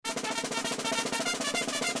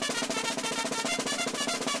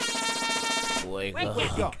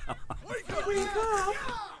Wake up. Wake up.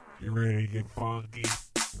 You ready to get funky?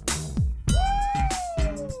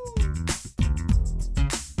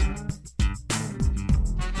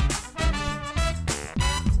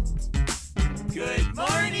 Good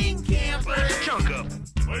morning, campers. Chunk up.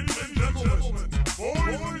 Ladies and gentlemen,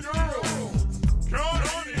 boys and girls,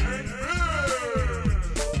 Connie and Fish.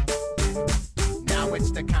 Now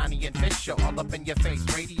it's the Connie and Fish show, all up in your face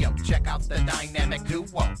radio. Check out the dynamic duo.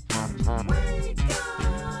 Wake up.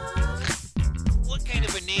 What kind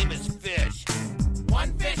of a name is Fish?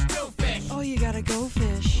 One fish, two fish. Oh, you gotta go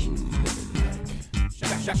fish.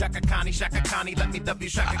 Shaka Connie, let me love you,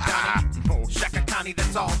 Shaka Connie. Shaka Connie,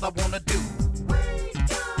 that's all I wanna do. Wake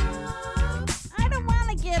up. I don't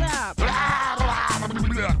wanna get up. Yeah.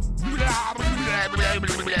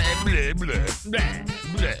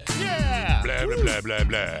 Blah, blah, blah, blah,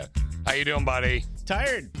 blah. How you doing, buddy?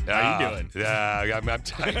 Tired. How you doing? Yeah, I'm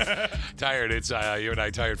tired. Tired. It's you and I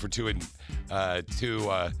tired for two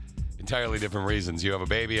entirely different reasons. You have a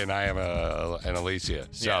baby, and I have an Alicia.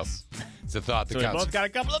 So Yes. it's a thought that So we counts. both got a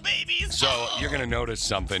couple of babies. So you're going to notice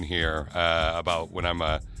something here about when I'm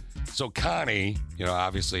so Connie,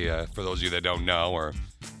 obviously for those of you that don't know, or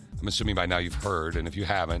I'm assuming by now you've heard, and if you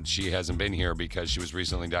haven't, she hasn't been here because she was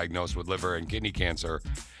recently diagnosed with liver and kidney cancer,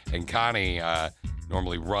 and Connie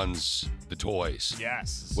normally runs the toys.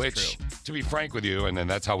 Yes. This is Which, true. to be frank with you, and then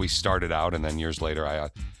that's how we started out, and then years later I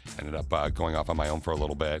ended up going off on my own for a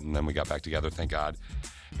little bit, and then we got back together, thank God.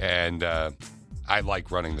 And I like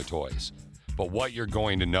running the toys. But what you're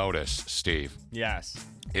going to notice, Steve, Yes.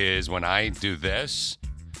 is when I do this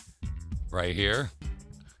right here.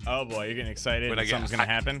 Oh boy, you're getting excited. When Something's gonna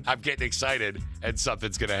happen. I'm getting excited, and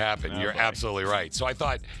something's going to happen. Oh, You're boy. absolutely right. So I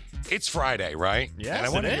thought, it's Friday, right? Yes, and I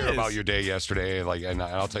want to it hear is. about your day yesterday, and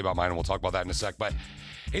I'll tell you about mine, and we'll talk about that in a sec. But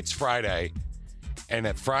it's Friday, and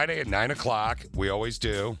at Friday at 9 o'clock, we always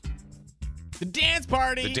do The dance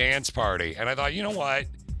party. the dance party. And I thought, you know what?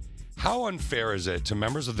 How unfair is it to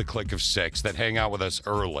members of the Clique of Six that hang out with us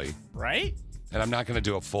early? Right? And I'm not going to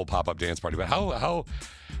do a full pop-up dance party, but how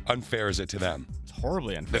unfair is it to them It's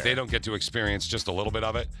horribly unfair. that they don't get to experience just a little bit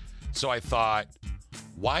of it? So I thought,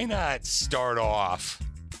 why not start off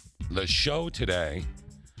the show today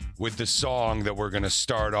with the song that we're going to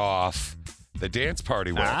start off the dance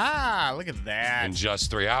party with Look at that. in just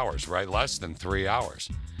 3 hours, right? Less than 3 hours.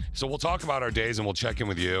 So we'll talk about our days and we'll check in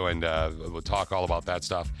with you and we'll talk all about that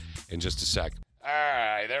stuff in just a sec. All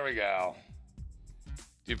right, there we go.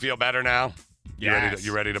 Do you feel better now? Yes.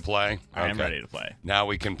 You ready to play? I am Okay. ready to play. Now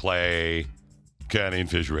we can play Connie and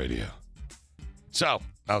Fish Radio. So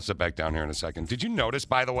I'll sit back down here in a second. Did you notice,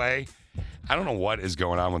 by the way, I don't know what is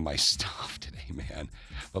going on with my stuff today, man.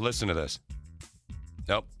 But listen to this.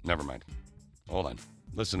 Nope, never mind. Hold on.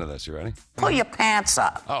 Listen to this. You ready? Pull your pants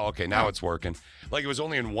up. Oh, okay. Now it's working. Like it was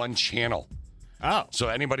only in one channel. Oh. So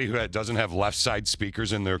anybody who doesn't have left side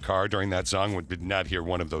speakers in their car during that song would not hear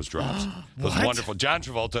one of those drops. It was What? wonderful. John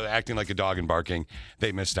Travolta acting like a dog and barking.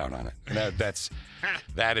 They missed out on it. And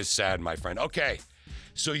that is sad, my friend. Okay.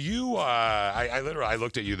 So you, I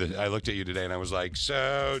looked at you. I looked at you today, and I was like,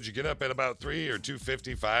 "So did you get up at about 3 or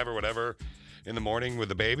 2:55 or whatever in the morning with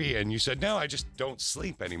the baby?" And you said, "No, I just don't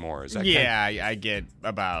sleep anymore." Is that Yeah, I get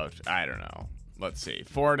about, I don't know, let's see,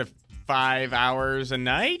 4 to 5 hours a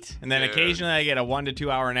night. And then Dude. occasionally I get a 1 to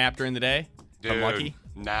 2 hour nap during the day. If I'm Dude, lucky.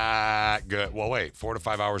 Not good. Well, wait, 4 to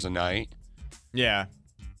 5 hours a night, Yeah.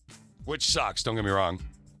 which sucks. Don't get me wrong.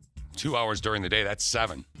 2 hours during the day, that's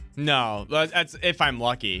 7. No, that's if I'm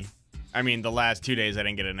lucky. I mean, the last 2 days I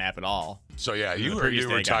didn't get a nap at all. So yeah, The you were previous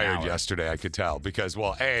day I got an tired hour. yesterday. I could tell because,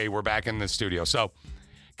 well, A, we're back in the studio. So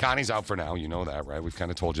Connie's out for now. You know that, right? We've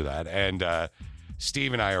kind of told you that. And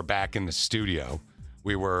Steve and I are back in the studio.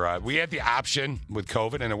 We had the option with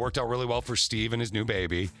COVID, and it worked out really well for Steve and his new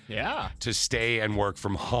baby Yeah. to stay and work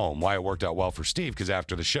from home. Why it worked out well for Steve? Because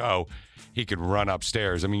after the show, he could run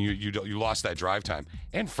upstairs. I mean, you lost that drive time,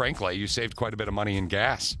 and frankly, you saved quite a bit of money in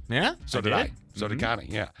gas. Yeah. So did I. So did Connie.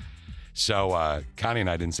 Yeah. So Connie and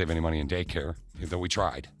I didn't save any money in daycare, though we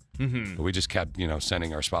tried. Mm-hmm. But we just kept,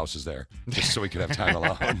 sending our spouses there just so we could have time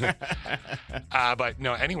alone. But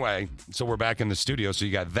no, anyway, so we're back in the studio. So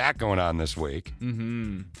you got that going on this week.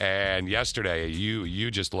 Mm-hmm. And yesterday,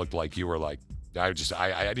 you just looked like you were like, I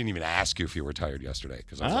didn't even ask you if you were tired yesterday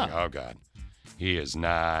because I was like, oh God, he does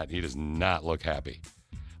not look happy.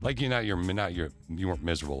 Like you weren't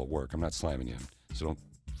miserable at work. I'm not slamming you, so don't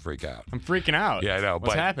freak out. I'm freaking out. Yeah, I know.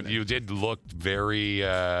 What's but happening? you did look very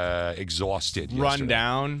exhausted Run yesterday.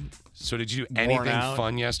 down. So did you do Worn anything out.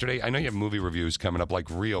 fun yesterday? I know you have movie reviews coming up, like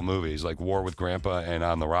real movies, like War with Grandpa and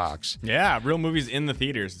On the Rocks. Yeah, real movies in the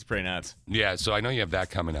theaters. It's pretty nuts. Yeah, so I know you have that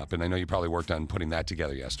coming up, and I know you probably worked on putting that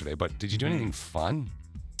together yesterday. But did you do anything fun?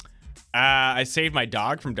 I saved my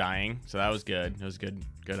dog from dying, so that was good. It was good.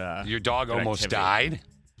 Good. Your dog good almost activity. died?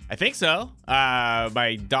 I think so.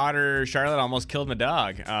 My daughter Charlotte almost killed my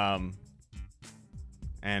dog.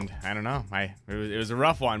 And I don't know. It was a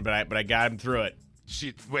rough one, but I got him through it.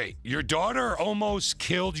 Wait, your daughter almost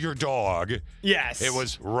killed your dog. Yes. It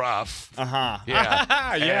was rough. Uh-huh.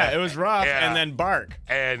 Yeah. Yeah, it was rough. Yeah. And then bark.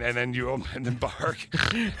 And then bark.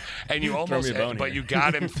 And you almost me a bone but here. you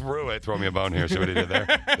got him through it. Throw me a bone here. See what he did there?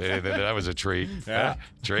 That was a treat. Yeah.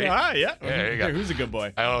 Treat. Ah, yeah. Yeah, there you go. Who's a good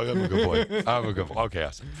boy? Oh, I'm a good boy. I'm a good boy. Okay,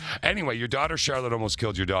 awesome. Anyway, your daughter Charlotte almost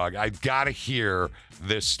killed your dog. I got to hear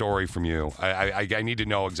this story from you. I need to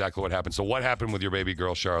know exactly what happened. So what happened with your baby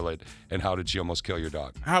girl Charlotte, and how did she almost kill your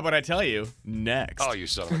dog? How about I tell you next? Oh, you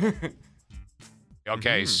son of a...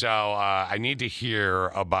 Okay, so I need to hear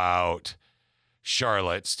about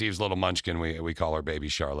Charlotte, Steve's little munchkin. We call her baby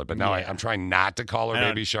Charlotte, but now Yeah. I'm trying not to call her I know,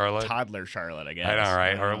 baby Charlotte. Toddler Charlotte, I guess. I know,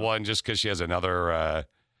 right? I Or don't know. one just because she has another,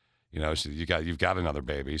 you've got another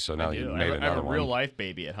baby, so now I you've do. made I have another a one. real life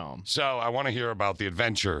baby at home. So I want to hear about the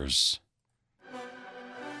adventures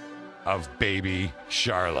of baby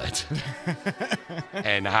Charlotte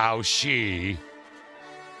and how she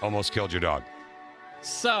almost killed your dog.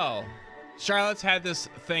 So, Charlotte's had this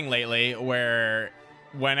thing lately where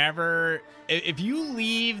if you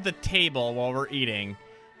leave the table while we're eating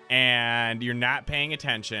and you're not paying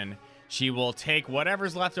attention, she will take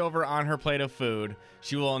whatever's left over on her plate of food.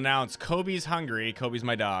 She will announce, Kobe's hungry. Kobe's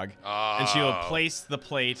my dog. And she will Oh. place the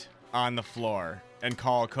plate on the floor and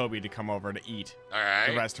call Kobe to come over to eat All right.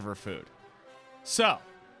 the rest of her food. So,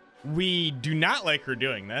 we do not like her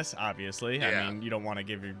doing this, obviously. Yeah. I mean, you don't want to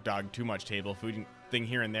give your dog too much table food. Thing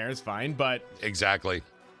here and there is fine. But Exactly.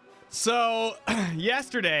 so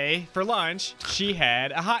yesterday for lunch, she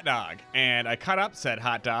had a hot dog. And I cut up said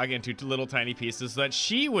hot dog into little tiny pieces so that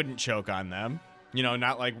she wouldn't choke on them. You know,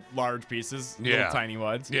 not like large pieces, Yeah. little tiny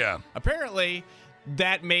ones. Yeah. Apparently,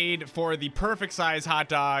 that made for the perfect size hot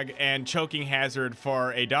dog and choking hazard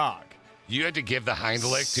for a dog. You had to give the hind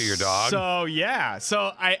lick to your dog? So yeah,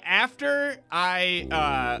 after I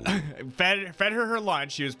fed her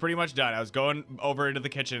lunch, she was pretty much done. I was going over into the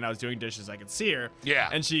kitchen and I was doing dishes. I could see her. Yeah.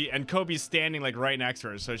 And Kobe's standing like right next to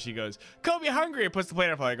her. So she goes, "Kobe, hungry?" Puts the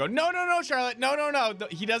plate up. I go, "No, Charlotte, no.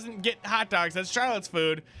 He doesn't get hot dogs. That's Charlotte's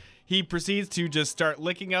food." He proceeds to just start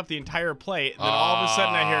licking up the entire plate. Then all of a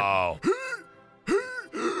sudden I hear.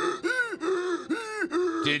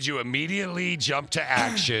 Did you immediately jump to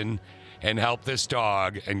action and help this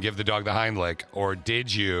dog and give the dog the hind lick, or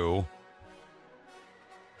did you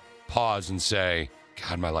pause and say,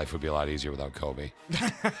 God, my life would be a lot easier without Kobe?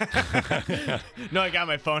 No, I got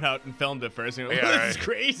my phone out and filmed it first. And I went, Yeah, this is right.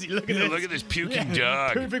 crazy. Look at this. Look at this puking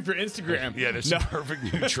dog. Perfect for Instagram. Yeah, this No. is a perfect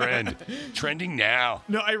new trend. Trending now.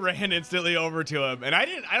 No, I ran instantly over to him, and I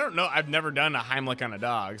don't know. I've never done a Heimlich on a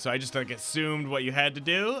dog, so I just like assumed what you had to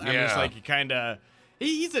do. I'm just Yeah. like, you kind of.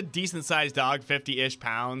 He's a decent sized dog, 50-ish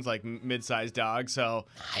pounds, like mid-sized dog. So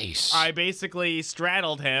Nice. I basically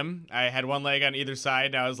straddled him. I had one leg on either side,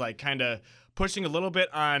 and I was like kind of pushing a little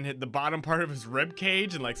bit on the bottom part of his rib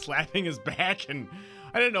cage and like slapping his back, and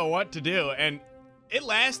I didn't know what to do. And it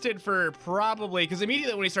lasted for probably, because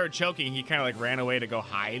immediately when he started choking, he kind of like ran away to go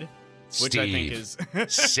hide, which I think is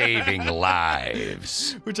saving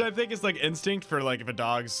lives. which I think is like instinct for like if a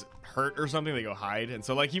dog's hurt or something, they go hide. And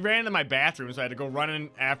so like he ran into my bathroom, so I had to go running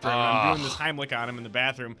after him. And I'm doing this Heimlich on him in the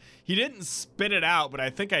bathroom. He didn't spit it out, but I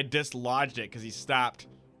think I dislodged it because he stopped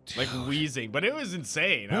like wheezing. But it was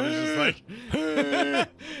insane. I was just like,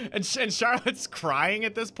 and Charlotte's crying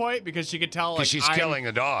at this point because she could tell like Because she's killing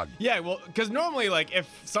a dog. Yeah, well, because normally like if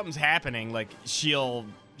something's happening, like she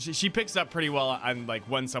picks up pretty well on like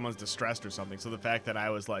when someone's distressed or something. So the fact that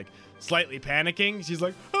I was like slightly panicking, she's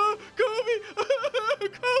like, "Oh, Kobe, Kobe."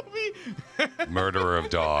 Murderer of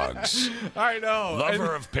dogs. I know.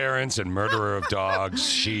 Lover of parents and murderer of dogs.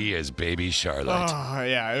 She is baby Charlotte. Oh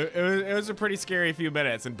yeah, it was a pretty scary few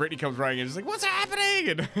minutes, and Brittany comes running in, she's like, "What's happening?"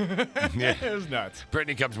 And Yeah. it was nuts.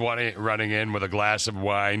 Brittany comes running in with a glass of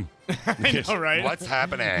wine. I know, right? What's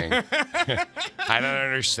happening? I don't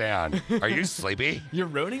understand. Are you sleepy? You're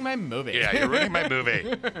ruining my movie. Yeah, you're ruining my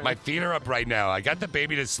movie. My feet are up right now. I got the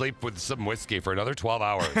baby to sleep with some whiskey for another 12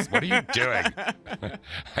 hours. What are you doing?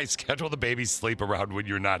 I schedule the baby's sleep around when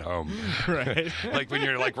you're not home. Right. Like when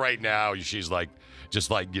you're like right now, she's like, just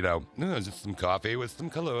like, just some coffee with some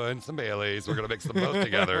Kahlua and some Baileys. We're going to mix them both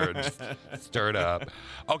together and just stir it up.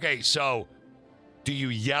 Okay, so do you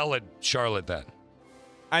yell at Charlotte then?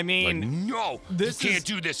 I Like, mean, no, this you can't is-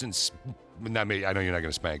 do this and not me. I know you're not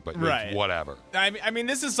going to spank, but Right. whatever. I mean,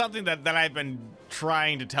 this is something that I've been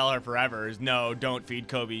trying to tell her forever is no, don't feed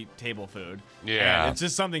Kobe table food. Yeah. And it's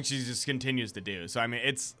just something she just continues to do. So, I mean,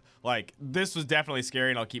 it's like, this was definitely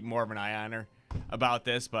scary, and I'll keep more of an eye on her about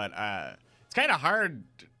this, but it's kind of hard.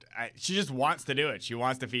 She just wants to do it. She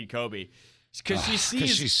wants to feed Kobe. Because she sees.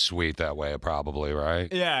 Because she's sweet that way, probably,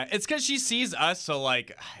 right? Yeah, it's because she sees us. So,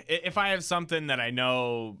 like, if I have something that I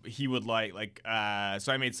know he would like,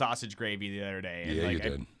 so I made sausage gravy the other day. And, Yeah, like, you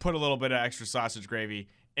did. I put a little bit of extra sausage gravy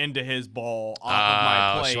into his bowl off Oh, of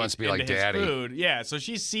my plate. she wants to be like into his daddy. food. Yeah, so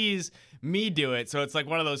she sees me do it. So it's like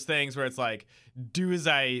one of those things where it's like, do as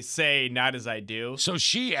I say, not as I do. So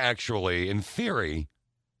she actually, in theory,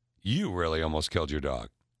 you really almost killed your dog.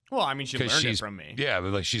 Well, I mean, she learned it from me. Yeah,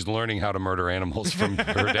 but like she's learning how to murder animals from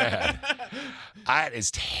her dad. That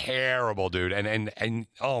is terrible, dude. And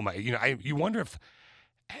oh my, you wonder if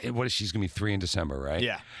what is she's gonna be 3 in December, right?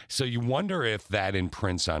 Yeah. So you wonder if that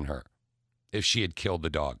imprints on her, if she had killed the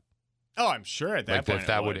dog, Oh, I'm sure at that like point if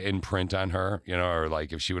that it would imprint on her, or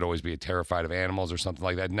like if she would always be terrified of animals or something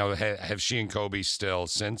like that. No, have she and Kobe still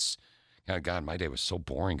since? God, my day was so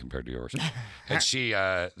boring compared to yours. Had she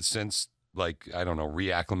since? Like, I don't know,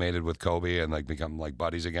 reacclimated with Kobe and like become like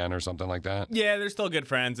buddies again or something like that? Yeah, they're still good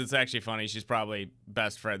friends. It's actually funny. She's probably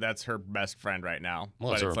best friend. That's her best friend right now.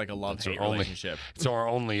 Well, but it's it's her- like a it's her love-hate only- relationship. It's our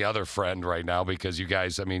only other friend right now because you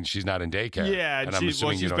guys, I mean, she's not in daycare. Yeah, and I'm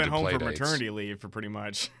assuming you she's don't been do home play for dates. maternity leave for pretty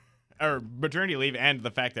much, or maternity leave, and the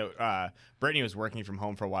fact that Brittany was working from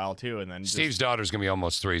home for a while too, and then Steve's daughter's going to be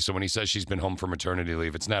almost 3, so when he says she's been home for maternity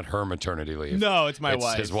leave, it's not her maternity leave. no, it's my it's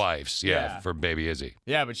wife's. his wife's, yeah, Yeah. for baby Izzy.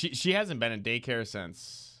 Yeah, but she hasn't been in daycare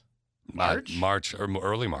since March, March or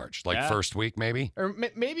early March, like Yeah. first week maybe? or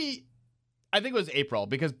maybe. I think it was April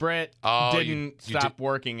because Britt Oh, didn't you stop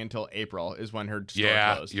working until April is when her store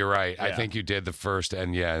Yeah, closed. you're right. I Yeah. think you did the first,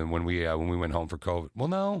 and when we went home for COVID. Well,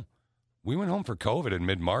 no, we went home for COVID in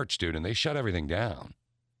mid-March, dude, and they shut everything down.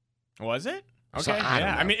 Was it? Okay. So, I don't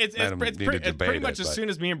yeah. know. I mean, it's I don't need to pretty debate much it, as but- soon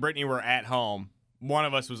as me and Brittany were at home, one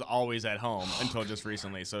of us was always at home until just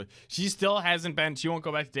recently. So she still hasn't been. She won't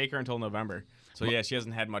go back to daycare until November. So yeah, she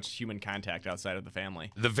hasn't had much human contact outside of the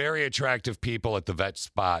family. The very attractive people at the vet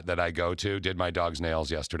spot that I go to did my dog's nails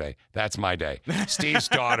yesterday. That's my day. Steve's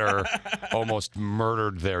daughter almost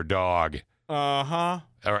murdered their dog,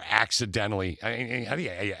 or accidentally. I mean, how do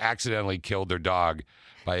you accidentally killed their dog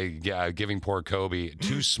by giving poor Kobe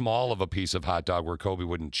too small of a piece of hot dog where Kobe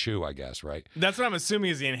wouldn't chew? I guess, right? That's what I'm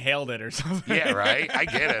assuming is he inhaled it or something. Yeah, right. I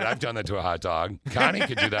get it. I've done that to a hot dog. Connie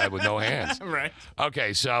could do that with no hands. Right.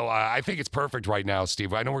 Okay, so I think it's perfect right now,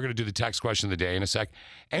 Steve. I know we're going to do the text question of the day in a sec,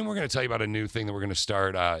 and we're going to tell you about a new thing that we're going to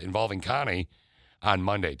start involving Connie on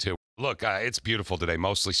Monday, too. Look, it's beautiful today,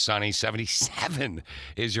 mostly sunny. 77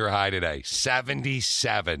 is your high today.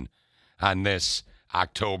 77 on this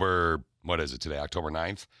October, what is it today, October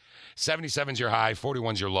 9th? 77 is your high,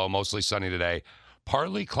 41 is your low, mostly sunny today.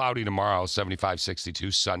 Partly cloudy tomorrow, 75, 62.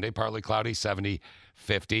 Sunday, partly cloudy, 70,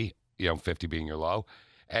 50, 50 being your low.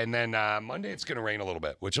 And then Monday, it's going to rain a little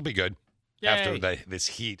bit, which will be good after this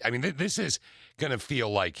heat. I mean, this is going to feel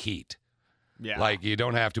like heat. Yeah. Like you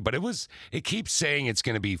don't have to, but it keeps saying it's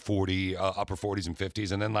going to be 40, upper 40s and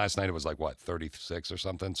 50s. And then last night it was like, 36 or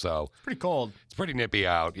something. So Pretty cold. it's pretty nippy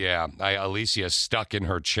out. Yeah. Alicia's stuck in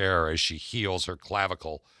her chair as she heals her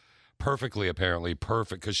clavicle. Perfectly, apparently.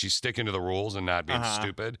 Perfect, because she's sticking to the rules and not being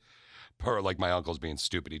stupid. Like my uncle's being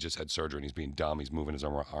stupid. He just had surgery and he's being dumb. He's moving his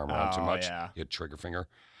arm around too much. Yeah. He had trigger finger.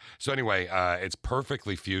 So anyway, it's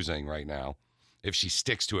perfectly fusing right now if she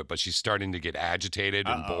sticks to it, but she's starting to get agitated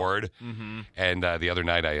and bored. Mm-hmm. And the other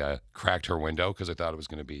night I cracked her window because I thought it was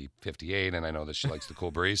going to be 58, and I know that she likes the cool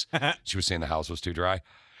breeze. She was saying the house was too dry.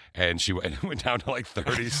 And she went down to like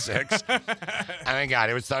 36. Oh my God,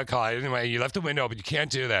 it was so cold. Anyway, you left the window, but you can't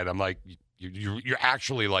do that. I'm like, you're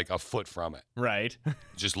actually like a foot from it. Right.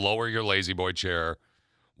 Just lower your lazy boy chair,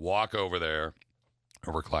 walk over there.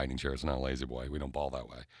 A reclining chair. It's not a lazy boy. We don't ball that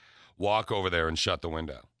way. Walk over there and shut the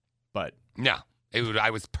window. But No. I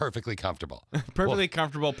was perfectly comfortable. Perfectly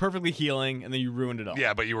comfortable, perfectly healing, and then you ruined it all.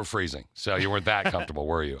 Yeah, but you were freezing, so you weren't that comfortable,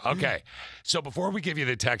 were you? Okay. So before we give you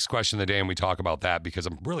the text question of the day and we talk about that, because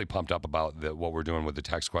I'm really pumped up about what we're doing with the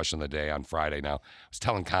text question of the day on Friday now. I was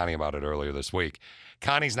telling Connie about it earlier this week.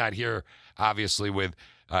 Connie's not here, obviously, with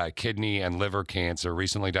kidney and liver cancer,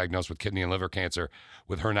 recently diagnosed with kidney and liver cancer.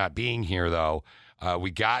 With her not being here, though,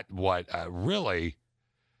 we got what really,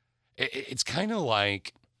 it's kind of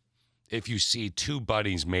like if you see two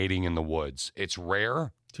buddies mating in the woods. It's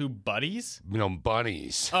rare. Two buddies?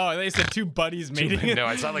 Bunnies. Oh, they said two buddies mating. No,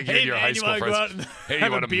 it's not like you hey, and your man, high you school wanna friends. Go out and Hey, you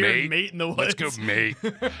have want a to beer mate? and mate in the woods? Let's go mate.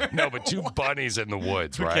 No, but two bunnies in the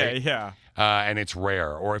woods, right? Okay, yeah. And it's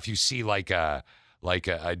rare. Or if you see like a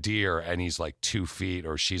deer and he's like 2 feet,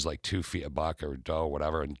 or she's like 2 feet, a buck or doe,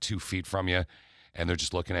 whatever, and 2 feet from you, and they're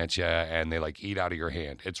just looking at you and they like eat out of your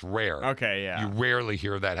hand. It's rare. Okay, yeah. You rarely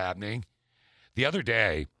hear that happening. The other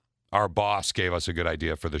day, our boss gave us a good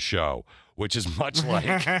idea for the show, which is much like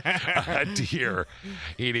a deer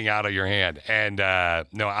eating out of your hand. And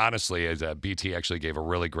no, honestly, as BT actually gave a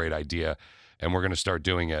really great idea, and we're going to start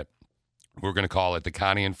doing it. We're going to call it the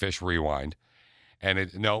Connie and Fish Rewind. And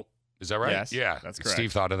is that right? Yes, yeah, that's correct.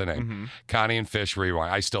 Steve thought of the name. Mm-hmm. Connie and Fish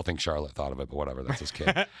Rewind. I still think Charlotte thought of it, but whatever. That's his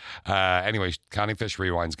kid. Anyway, Connie and Fish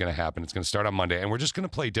Rewind is going to happen. It's going to start on Monday, and we're just going to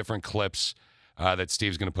play different clips that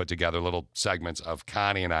Steve's going to put together, little segments of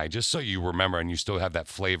Connie and I, just so you remember and you still have that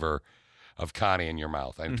flavor of Connie in your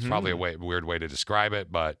mouth. And it's probably a weird way to describe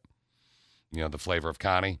it, but the flavor of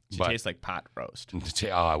Connie. She but tastes like pot roast.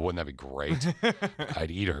 Oh, wouldn't that be great? I'd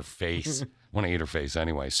eat her face. Want to eat her face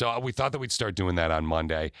anyway. So we thought that we'd start doing that on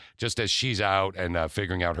Monday, just as she's out and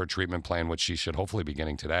figuring out her treatment plan, which she should hopefully be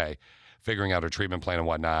getting today, figuring out her treatment plan and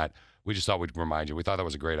whatnot. We just thought we'd remind you. We thought that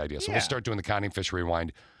was a great idea. So we'll start doing the Connie and Fish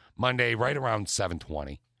Rewind Monday right around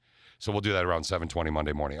 7:20. So we'll do that around 7:20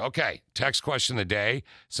 Monday morning. Okay, text question of the day.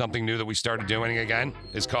 Something new that we started doing again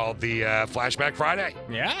is called the Flashback Friday.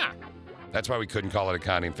 Yeah. That's why we couldn't call it a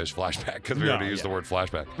Connie and Fish flashback, because we already used the word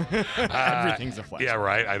flashback. Everything's a flashback. Yeah,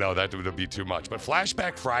 right. I know that would be too much. But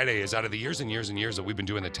Flashback Friday is out of the years and years and years that we've been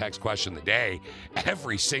doing the text question of the day.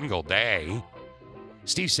 Every single day,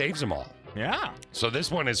 Steve saves them all. Yeah. So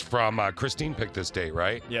this one is from Christine picked this date,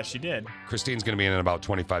 right? Yes, she did. Christine's going to be in about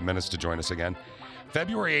 25 minutes to join us again.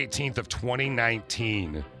 February 18th of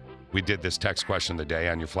 2019, we did this text question of the day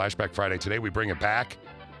on your Flashback Friday. Today, we bring it back.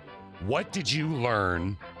 What did you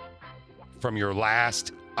learn from your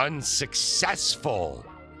last unsuccessful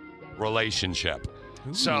relationship?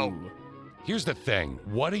 Ooh. So here's the thing.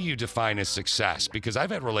 What do you define as success? Because I've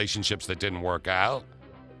had relationships that didn't work out.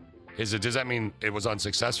 Does that mean it was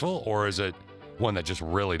unsuccessful, or is it one that just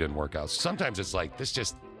really didn't work out? Sometimes it's like, this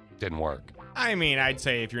just didn't work. I mean, I'd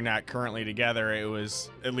say if you're not currently together, it was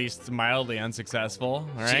at least mildly unsuccessful,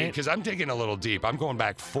 all See, right? because I'm digging a little deep. I'm going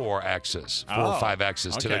back 4 or 5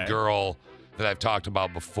 exes to the okay. girl that I've talked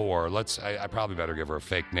about before. I probably better give her a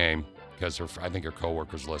fake name, because I think her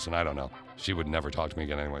coworkers listen. I don't know. She would never talk to me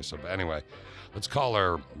again anyway. So anyway, let's call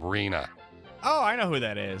her Rena. Oh, I know who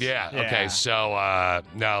that is. Yeah. Okay. So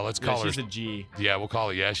no, let's call her. She's a G. Yeah, we'll call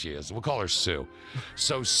her. Yeah, she is. We'll call her Sue.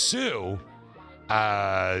 So Sue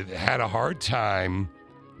had a hard time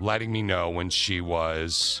letting me know when she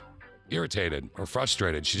was irritated or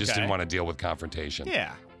frustrated. She just didn't want to deal with confrontation.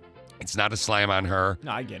 Yeah. It's not a slam on her.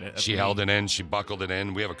 No, I get it. That's She me. held it in. She buckled it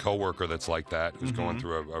in. We have a coworker that's like that, who's going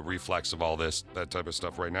through a reflex of all that type of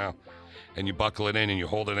stuff right now. And you buckle it in, and you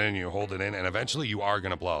hold it in, and you hold it in, and eventually you are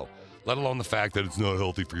going to blow. Let alone the fact that it's not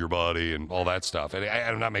healthy for your body and all that stuff. And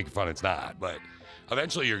I'm not making fun. It's not. But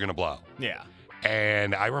eventually you're going to blow. Yeah.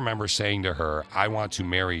 And I remember saying to her, I want to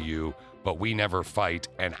marry you, but we never fight,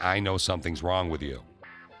 and I know something's wrong with you.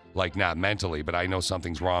 Like, not mentally, but I know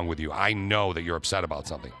something's wrong with you. I know that you're upset about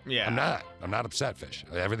something. Yeah. I'm not upset, Fish.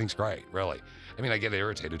 Everything's great, really. I mean, I get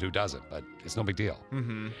irritated. Who doesn't? But it's no big deal.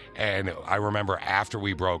 Mm-hmm. And I remember after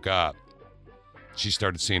we broke up, she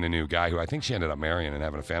started seeing a new guy who I think she ended up marrying and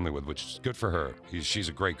having a family with, which is good for her. She's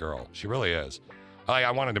a great girl. She really is.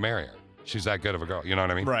 I wanted to marry her. She's that good of a girl. You know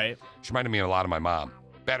what I mean? Right. She reminded me a lot of my mom.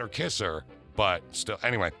 Better kiss her, but still.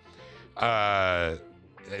 Anyway,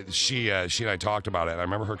 she and I talked about it. And I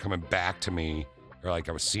remember her coming back to me, or like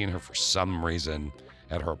I was seeing her for some reason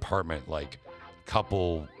at her apartment, like a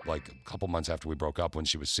couple months after we broke up, when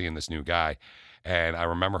she was seeing this new guy. And I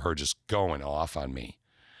remember her just going off on me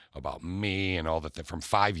about me and all that from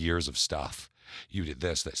 5 years of stuff. You did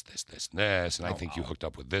this, and I think you hooked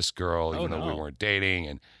up with this girl, even though we weren't dating.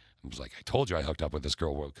 And I was like, I told you I hooked up with this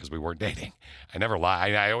girl because we weren't dating. I never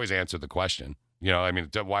lie. I always answered the question. I mean,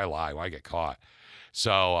 why lie? Why get caught?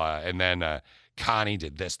 So, and then Connie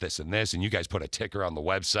did this, and this, and you guys put a ticker on the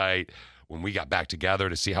website when we got back together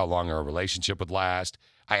to see how long our relationship would last.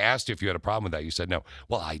 I asked you if you had a problem with that. You said no.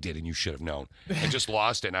 Well, I did, and you should have known. I just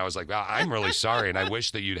lost it, and I was like, well, I'm really sorry, and I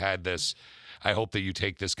wish that you'd had this. I hope that you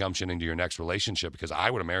take this gumption into your next relationship because I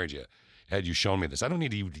would have married you had you shown me this. I don't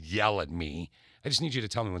need you to yell at me. I just need you to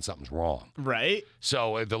tell me when something's wrong. Right.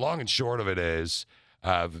 So the long and short of it is,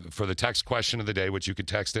 for the text question of the day, which you could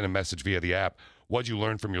text in a message via the app, what'd you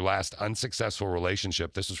learn from your last unsuccessful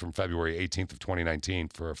relationship? This is from February 18th of 2019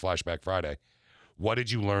 for a Flashback Friday. What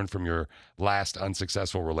did you learn from your last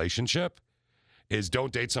unsuccessful relationship? Is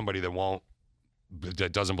don't date somebody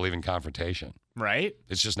that doesn't believe in confrontation. Right.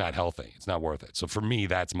 It's just not healthy. It's not worth it. So for me,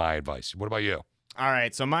 that's my advice. What about you? All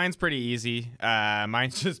right, so mine's pretty easy.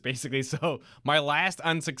 Mine's just basically, so my last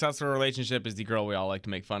unsuccessful relationship is the girl we all like to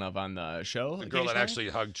make fun of on the show. The girl that actually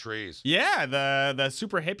hugged trees. Yeah, the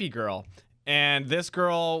super hippie girl. And this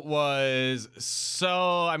girl was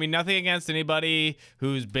nothing against anybody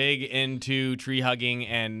who's big into tree hugging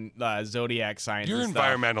and zodiac signs. You're and stuff.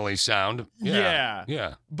 environmentally sound.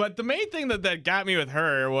 Yeah. But the main thing that got me with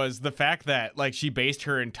her was the fact that like she based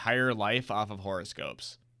her entire life off of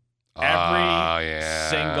horoscopes. Every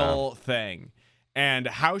single thing. And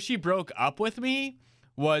how she broke up with me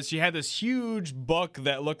was she had this huge book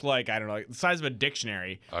that looked like, I don't know, the size of a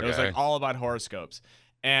dictionary. Okay. It was like all about horoscopes.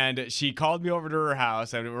 And she called me over to her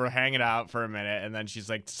house and we were hanging out for a minute. And then she's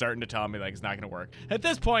like starting to tell me like it's not going to work. At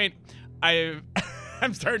this point,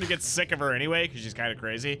 I'm starting to get sick of her anyway because she's kind of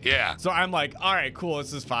crazy. Yeah. So I'm like, all right, cool,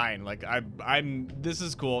 this is fine. Like this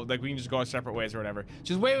is cool. Like we can just go our separate ways or whatever.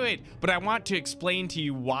 She's wait, but I want to explain to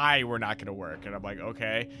you why we're not going to work. And I'm like,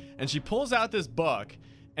 okay. And she pulls out this book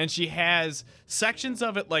and she has sections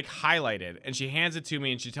of it like highlighted and she hands it to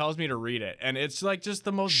me and she tells me to read it. And it's like just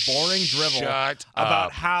the most boring drivel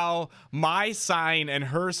about how my sign and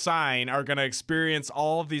her sign are going to experience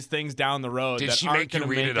all of these things down the road. Did she make you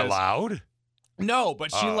read it aloud? No,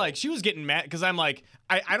 but she was getting mad because I'm like,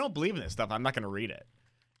 I don't believe in this stuff. I'm not going to read it.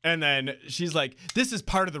 And then she's like, this is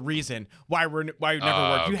part of the reason why we never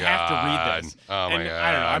work. You have to read this. Oh, and my God.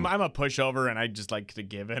 I don't know. I'm a pushover, and I just like to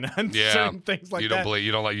give in on certain things like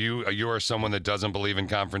that. You are someone that doesn't believe in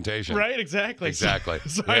confrontation. Right, exactly. Exactly.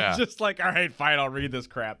 So I'm just like, all right, fine, I'll read this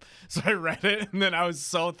crap. So I read it, and then I was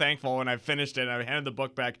so thankful when I finished it, and I handed the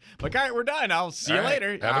book back. I'm like, all right, we're done. I'll see you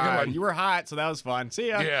later. Have a good one. You were hot, so that was fun. See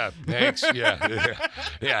ya. Yeah, thanks.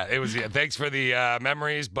 Yeah, it was. Thanks for the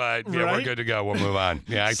memories, but we're good to go. We'll move on.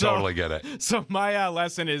 Yeah, I totally get it. So my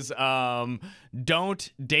lesson is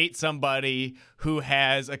don't date somebody who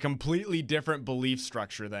has a completely different belief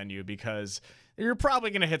structure than you because you're probably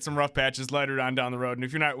going to hit some rough patches later on down the road. And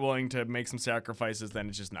if you're not willing to make some sacrifices, then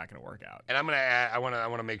it's just not going to work out. And I'm going to add, I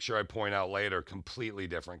want to make sure I point out later, completely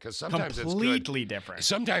different because sometimes it's completely different.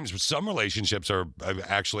 Sometimes some relationships are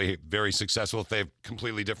actually very successful if they have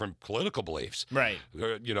completely different political beliefs. Right.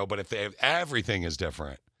 But if they have everything is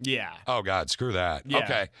different. Yeah. Oh, God, screw that. Yeah.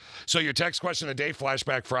 Okay. So your text question of the day,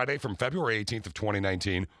 Flashback Friday from February 18th of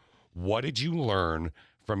 2019. What did you learn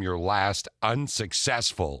from your last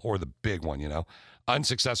unsuccessful, or the big one,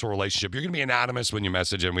 unsuccessful relationship? You're going to be anonymous when you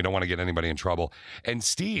message in. We don't want to get anybody in trouble. And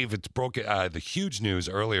Steve, it broke the huge news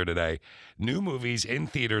earlier today. New movies in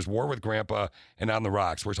theaters, War with Grandpa and On the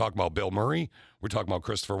Rocks. We're talking about Bill Murray. We're talking about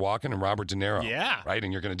Christopher Walken and Robert De Niro. Yeah. Right?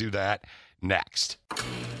 And you're going to do that next.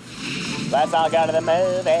 Let's all go to the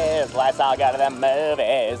movies. Let's all go to the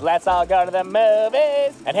movies. Let's all go to the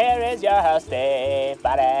movies. And here is your host, Steve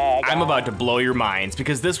Buddy. I'm about to blow your minds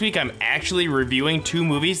because this week I'm actually reviewing two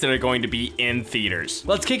movies that are going to be in theaters.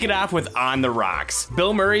 Let's kick it off with On the Rocks,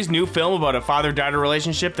 Bill Murray's new film about a father-daughter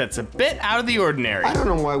relationship that's a bit out of the ordinary. I don't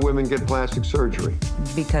know why women get plastic surgery.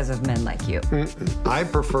 Because of men like you. I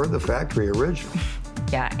prefer the factory original.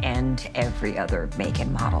 Yeah, and every other make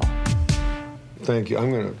and model. Thank you. I'm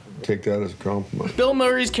going to take that as a compliment. Bill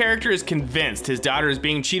Murray's character is convinced his daughter is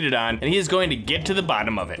being cheated on, and he is going to get to the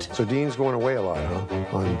bottom of it. So Dean's going away a lot,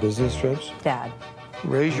 huh? On business trips? Dad.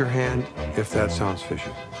 Raise your hand if that sounds fishy.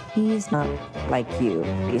 He's not like you.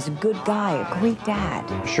 He's a good guy, a great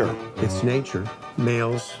dad. Sure, it's nature.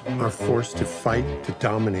 Males are forced to fight, to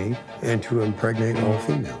dominate, and to impregnate all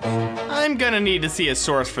females. I'm gonna need to see a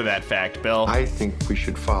source for that fact, Bill. I think we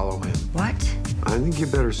should follow him. What? I think you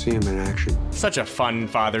better see him in action. Such a fun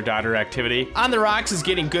father-daughter activity. On the Rocks is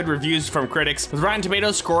getting good reviews from critics, with Rotten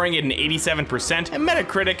Tomatoes scoring it an 87% and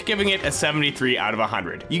Metacritic giving it a 73 out of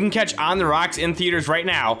 100. You can catch On the Rocks in theaters right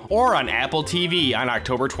now or on Apple TV on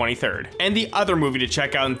October 23rd. And the other movie to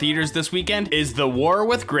check out in theaters this weekend is The War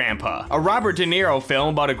with Grandpa, a Robert De Niro film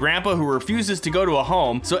about a grandpa who refuses to go to a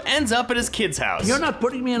home, so ends up at his kid's house. You're not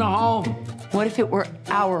putting me in a home. What if it were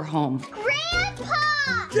our home? Grandpa!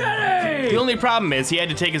 The only problem is he had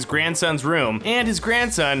to take his grandson's room, and his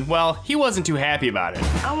grandson, well, he wasn't too happy about it.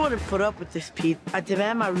 I want to put up with this, Pete. I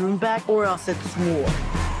demand my room back, or else it's war.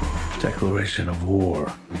 Declaration of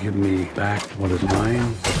war. Give me back what is mine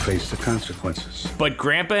or face the consequences. But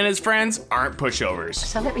Grandpa and his friends aren't pushovers.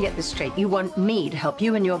 So let me get this straight. You want me to help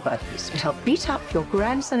you and your buddies, to help beat up your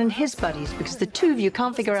grandson and his buddies because the two of you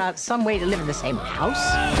can't figure out some way to live in the same house?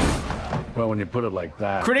 Well, when you put it like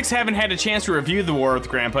that. Critics haven't had a chance to review The War with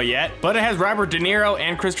Grandpa yet, but it has Robert De Niro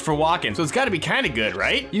and Christopher Walken, so it's gotta be kinda good,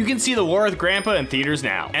 right? You can see The War with Grandpa in theaters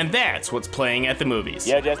now, and that's what's playing at the movies.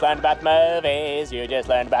 You just learned about the movies, you just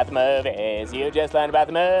learned about the movies, you just learned about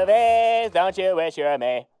the movies, don't you wish you were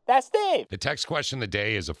me? That's Steve. The text question of the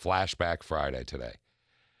day is a Flashback Friday today.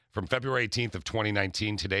 From February 18th of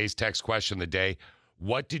 2019, today's text question of the day,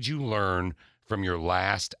 what did you learn from your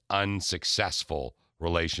last unsuccessful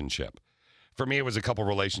relationship? For me, it was a couple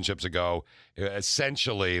relationships ago.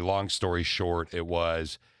 Essentially, long story short, it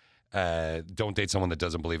was don't date someone that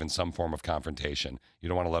doesn't believe in some form of confrontation. You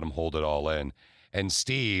don't want to let them hold it all in. And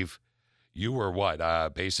Steve, you were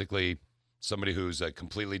what? Basically somebody who's a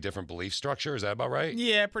completely different belief structure. Is that about right?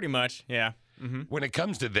 Yeah, pretty much. Yeah. Mm-hmm. When it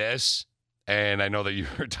comes to this, and I know that you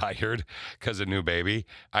were tired because of new baby,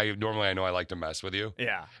 I know I like to mess with you.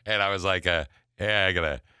 Yeah. And I was like, yeah, I got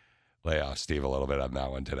to lay off Steve a little bit on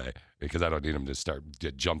that one today because I don't need him to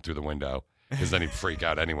jump through the window because then he'd freak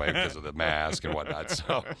out anyway because of the mask and whatnot.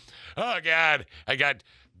 So, oh, God, I got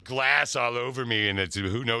glass all over me, and it's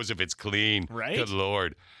who knows if it's clean. Right? Good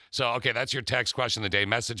Lord. So, okay, that's your text question of the day.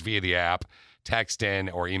 Message via the app, text in,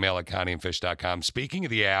 or email at ConnieandFish.com. Speaking of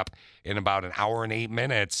the app, in about an hour and 8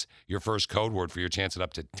 minutes, your first code word for your chance at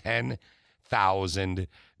up to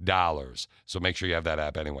 $10,000. So make sure you have that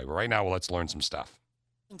app anyway. But right now, well, let's learn some stuff.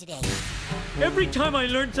 Today. Every time I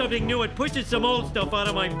learn something new, it pushes some old stuff out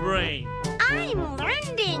of my brain. I'm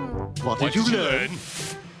learning. What did you learn?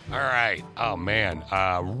 All right. Oh, man.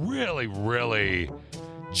 Really, really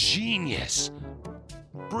genius,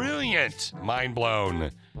 brilliant,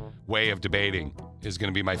 mind-blown way of debating is going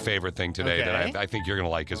to be my favorite thing today that I think you're going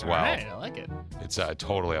to like as well. All right, I like it. It's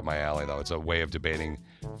totally up my alley, though. It's a way of debating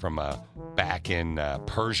from back in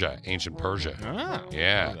Persia, ancient Persia. Oh,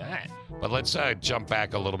 yeah. look at that. But let's jump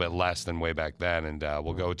back a little bit less than way back then, and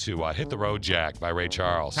we'll go to Hit the Road Jack by Ray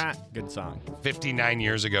Charles. Good song. 59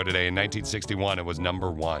 years ago today, in 1961, it was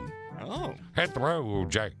number one. Oh. Hit the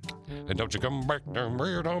road, Jack, and don't you come back to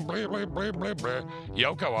me, don't blah, blah, blah, blah, blah.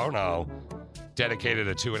 Yoko Ono dedicated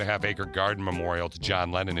a 2.5-acre garden memorial to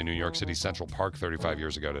John Lennon in New York City Central Park 35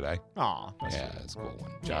 years ago today. Aw. Yeah, that's a cool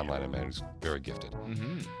one. John Lennon, man, he's very gifted.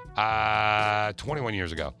 Mm-hmm. 21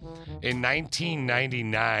 years ago. In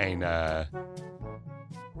 1999,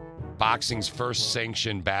 boxing's first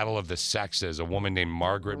sanctioned battle of the sexes, a woman named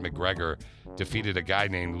Margaret McGregor defeated a guy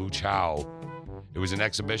named Lu Chao. It was an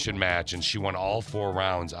exhibition match, and she won all 4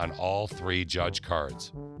 rounds on all 3 judge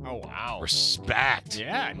cards. Oh, wow. Respect.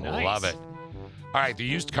 Yeah, nice. Love it. All right, the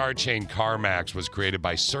used car chain CarMax was created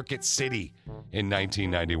by Circuit City in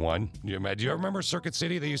 1991. Do you remember Circuit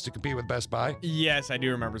City? They used to compete with Best Buy. Yes, I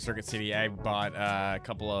do remember Circuit City. I bought a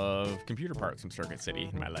couple of computer parts from Circuit City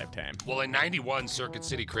in my lifetime. Well, in 91, Circuit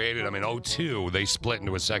City created them. In 02, they split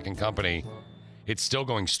into a second company. It's still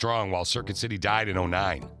going strong while Circuit City died in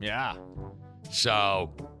 09. Yeah.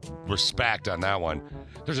 So, respect on that one.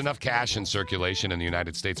 There's enough cash in circulation in the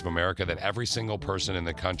United States of America that every single person in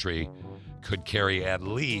the country could carry at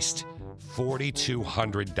least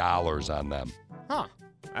 $4,200 on them. Huh.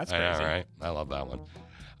 That's crazy. I know, right? I love that one.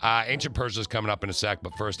 Ancient Persia's coming up in a sec,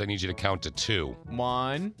 but first I need you to count to 2.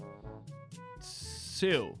 1,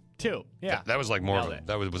 2. 2. Yeah. That was like more of a,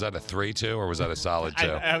 was that a 3-2 or was that a solid 2?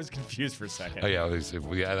 I was confused for a second. Oh, yeah,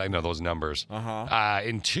 I know those numbers. Uh-huh.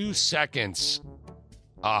 In 2 seconds,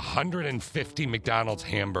 150 McDonald's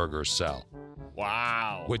hamburgers sell.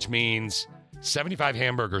 Wow. Which means 75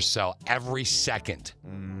 hamburgers sell every second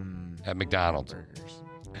at McDonald's. Burgers.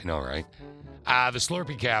 I know, right? The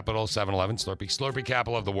Slurpee capital, 7-Eleven, Slurpee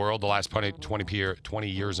capital of the world the last 20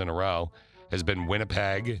 years in a row has been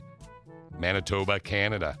Winnipeg, Manitoba,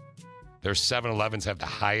 Canada. Their 7-Elevens have the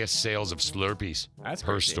highest sales of Slurpees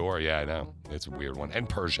per store. Yeah, I know. It's a weird one. And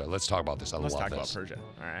Persia. Let's talk about this. Let's love talk this. about Persia.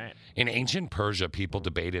 All right. In ancient Persia, people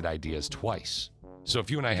debated ideas twice. So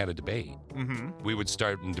if you and I had a debate, we would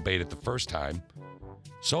start and debate it the first time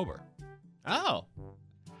sober. Oh.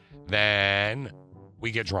 Then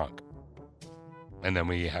we get drunk. And then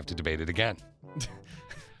we have to debate it again.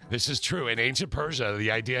 This is true. In ancient Persia,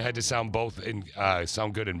 the idea had to sound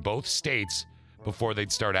good in both states before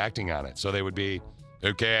they'd start acting on it. So they would be,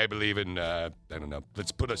 okay, I believe in, I don't know,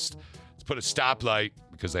 let's Let's put a stoplight,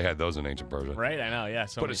 because they had those in ancient Persia. Right, I know, yeah.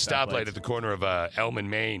 So Put a many stoplight stoplights. at the corner of Elm and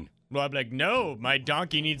Maine. Well, I'm like, no, my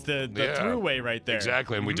donkey needs the throughway right there.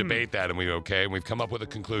 Exactly, and we debate that, and and we've come up with a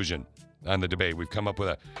conclusion on the debate. We've come up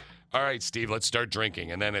with all right, Steve, let's start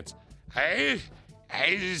drinking. And then it's, hey,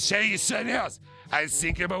 just tell you something else. I was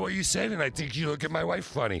thinking about what you said, and I think you look at my wife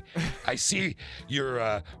funny. I see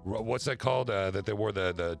your, what's that called, that they wore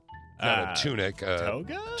the not a tunic.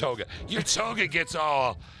 Toga? Toga. Your toga gets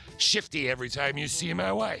all shifty every time you see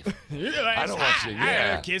my wife. I don't want you.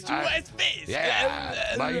 Yeah. I kissed your wife's face.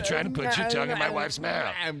 Yeah. Why are you trying to put your tongue in my wife's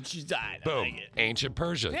mouth? She's died. Boom. Ancient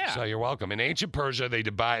Persia. Yeah. So you're welcome. In ancient Persia, they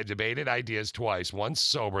debated ideas twice, one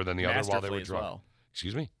sober than the other while they were Masterfully as drunk. well.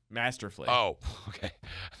 Excuse me? Masterfully. Oh, okay.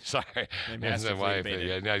 Sorry. They masterfully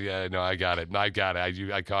debated. No, I got it. I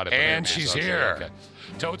caught it. And she's here. Okay.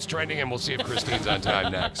 Toad's trending, and we'll see if Christine's on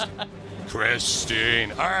time next.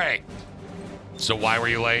 Christine. All right. So why were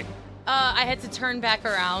you late? I had to turn back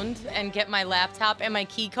around and get my laptop and my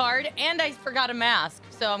key card, and I forgot a mask.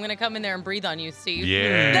 So I'm going to come in there and breathe on you, Steve.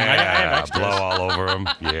 Yeah. Blow all over him.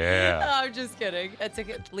 Yeah. Oh, I'm just kidding.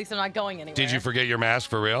 At least I'm not going anywhere. Did you forget your mask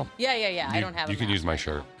for real? Yeah. I don't have You a can mask. use my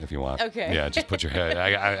shirt if you want. Okay. Yeah, just put your head.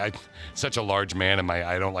 I such a large man, and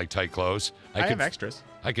I don't like tight clothes. I have extras.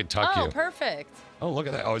 I could tuck Oh, you. perfect. Oh, look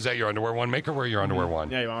at that. Oh, is that your underwear one? Make her wear your underwear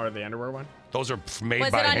one. Yeah, you want to wear the underwear one? Those are made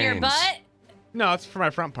Was by it on hands. your butt? No, it's for my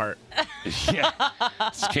front part. Yeah.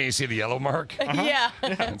 Can you see the yellow mark? Yeah.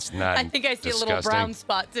 It's not I think I see a little disgusting. brown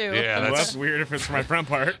spot, too. Yeah, Well, that's weird if it's for my front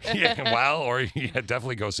part. Yeah, well, or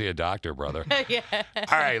definitely go see a doctor, brother. Yeah.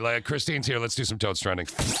 All right, Christine's here. Let's do some Toads Trending.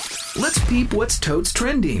 Let's peep what's Toads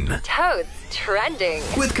trending Toads trending.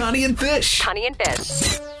 with Connie and Fish. Connie and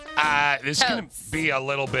Fish. This is going to be a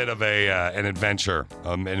little bit of an adventure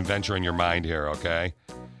in your mind here, okay?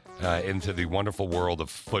 Into the wonderful world of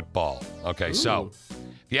football. Okay, so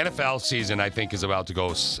the NFL season, I think, is about to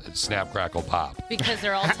go snap, crackle, pop. Because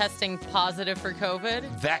they're all testing positive for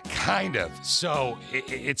COVID? That kind of. So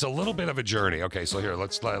it's a little bit of a journey. Okay, so here,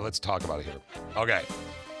 let's talk about it here. Okay.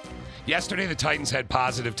 Yesterday, the Titans had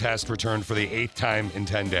positive tests returned for the 8th time in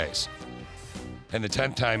 10 days. And the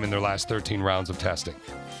 10th time in their last 13 rounds of testing.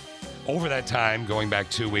 Over that time, going back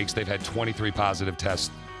 2 weeks, they've had 23 positive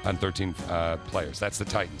tests on 13 players. That's the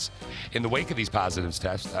Titans. In the wake of these positive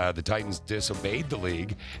tests, the Titans disobeyed the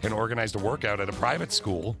league and organized a workout at a private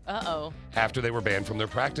school after they were banned from their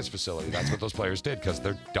practice facility. That's what those players did because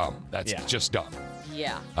they're dumb. That's just dumb.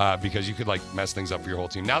 Yeah. Because you could mess things up for your whole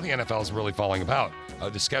team. Now the NFL is really falling apart.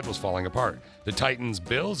 The schedule's falling apart. The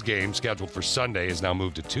Titans-Bills game scheduled for Sunday is now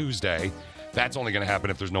moved to Tuesday. That's only going to happen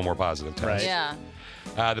if there's no more positive tests. Right.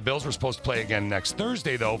 Yeah. The Bills were supposed to play again next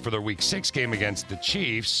Thursday, though, for their Week 6 game against the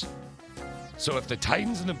Chiefs. So if the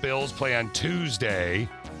Titans and the Bills play on Tuesday,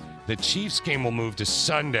 the Chiefs game will move to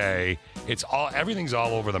Sunday. Everything's all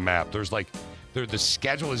over the map. The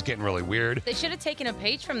schedule is getting really weird. They should have taken a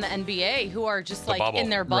page from the NBA, who are just The bubble. in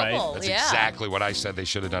their bubble. That's yeah. exactly what I said they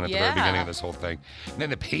should have done at the very Yeah. beginning of this whole thing. And then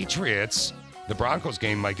the Patriots, the Broncos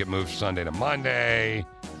game might get moved Sunday to Monday.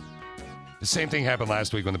 The same thing happened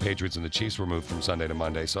last week when the Patriots and the Chiefs were moved from Sunday to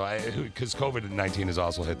Monday. So, because COVID-19 has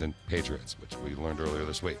also hit the Patriots, which we learned earlier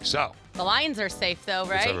this week. So, The Lions are safe, though,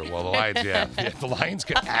 right? well, the Lions, yeah. The Lions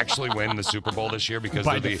could actually win the Super Bowl this year because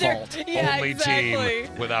By they're default. the Yeah, only exactly.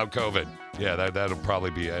 team without COVID. Yeah, that'll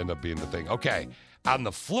probably end up being the thing. Okay, on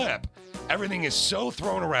the flip, everything is so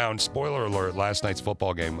thrown around. Spoiler alert, last night's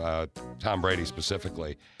football game, Tom Brady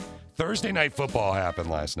specifically. Thursday night football happened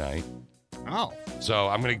last night. Oh. So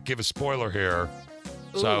I'm going to give a spoiler here.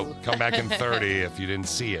 So Ooh. come back in 30 if you didn't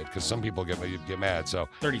see it, because some people get mad. So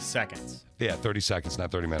 30 seconds. Yeah, 30 seconds, not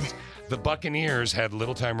 30 minutes. The Buccaneers had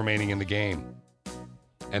little time remaining in the game,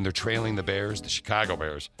 and they're trailing the Bears, the Chicago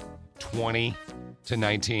Bears,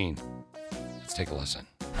 20-19. Let's take a listen.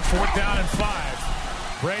 4th down and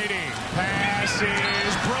 5. Brady pass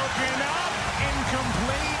is broken up,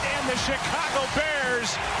 incomplete, and the Chicago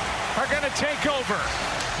Bears are going to take over.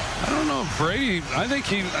 I don't know if Brady, I think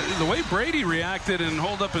the way Brady reacted and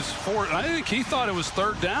hold up his foot, I think he thought it was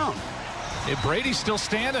 3rd down. Yeah, Brady's still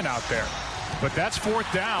standing out there, but that's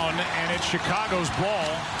 4th down, and it's Chicago's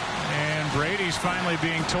ball, and Brady's finally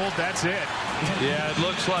being told that's it. Yeah, it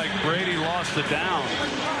looks like Brady lost the down.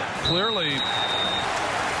 Clearly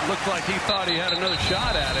looked like he thought he had another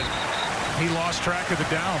shot at it. He lost track of the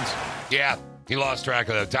downs. Yeah, he lost track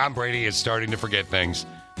of it. Tom Brady is starting to forget things.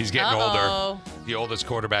 He's getting older. The oldest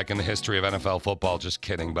quarterback in the history of NFL football. Just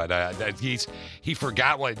kidding. But he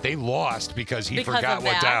forgot what they lost because he forgot of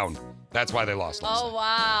what that? down. That's why they lost. Oh,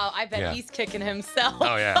 wow. I bet Yeah. he's kicking himself.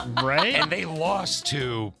 Oh, yeah. Right? And they lost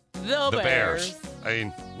to The Bears. Bears. I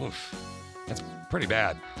mean, oof, that's pretty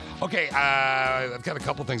bad. Okay, I've got a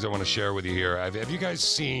couple things I want to share with you here. Have you guys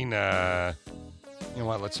seen, you know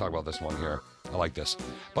what, let's talk about this one here. I like this.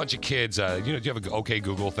 Bunch of kids, do you have an OK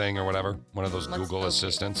Google thing or whatever? One of those Google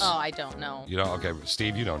assistants? Oh, I don't know. You don't? Okay,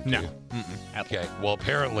 Steve, you don't, do you? Okay, well,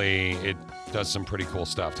 apparently it does some pretty cool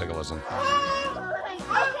stuff. Take a listen. Okay,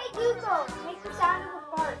 Google, make the sound of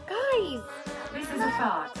a fart. Guys, this is a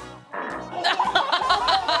fart.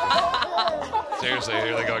 Seriously,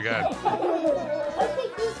 here they go again. Okay,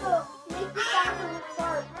 Google, make the sound of a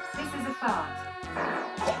fart. This is a fart.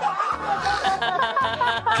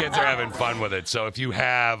 Kids are having fun with it. So if you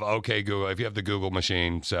have OK Google, if you have the Google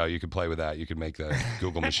machine, so you can play with that. You can make the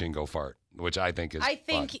Google machine go fart, which I think is I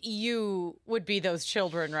think fun. you would be those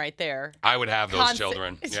children right there. I would have those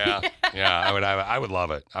children. Yeah, I would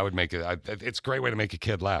love it. I would make it. It's a great way to make a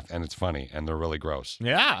kid laugh, and it's funny, and they're really gross.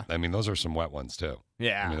 Yeah. I mean, those are some wet ones too.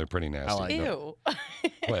 Yeah. I mean, they're pretty nasty. Ew.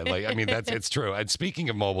 Well, it's true. And speaking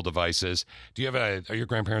of mobile devices, are your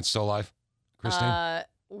grandparents still alive, Christine?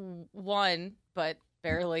 One, but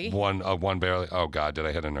barely. One barely. Oh God, did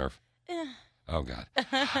I hit a nerve? Oh God.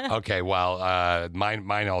 Okay, well,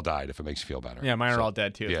 mine all died. If it makes you feel better. Yeah, mine are all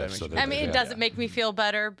dead too. Yeah, I mean, it doesn't make me feel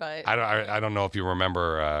better, but I don't know if you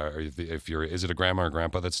remember if you're. Is it a grandma or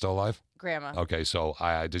grandpa that's still alive? Grandma. Okay, so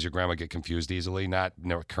does your grandma get confused easily? Not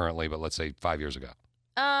currently, but let's say 5 years ago.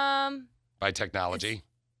 By technology.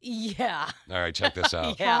 Yeah. All right, check this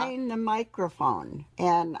out. Trying the microphone,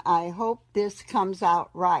 and I hope this comes out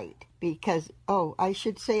right because I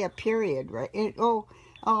should say a period, right?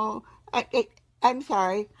 I'm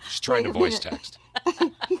sorry. She's trying to voice text.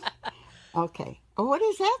 Okay. What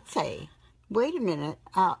does that say? Wait a minute.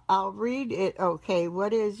 I'll read it. Okay.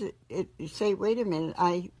 What is it? Say, wait a minute.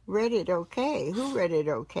 I read it. Okay. Who read it?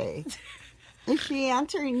 Okay. Is she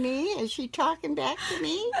answering me? Is she talking back to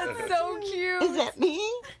me? That's so cute. Is that me?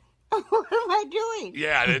 What am I doing?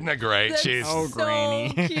 Yeah, isn't that great? She's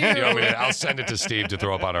Granny. I'll send it to Steve to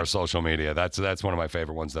throw up on our social media. That's one of my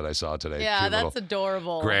favorite ones that I saw today. Yeah, Cute that's little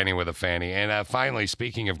adorable. Granny with a fanny. And finally,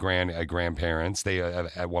 speaking of grandparents, they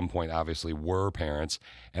at one point obviously were parents.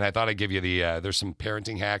 And I thought I'd give you there's some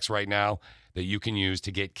parenting hacks right now that you can use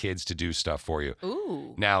to get kids to do stuff for you.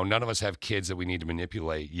 Ooh. Now, none of us have kids that we need to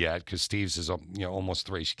manipulate yet because Steve's is almost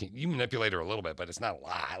 3. You manipulate her a little bit, but it's not a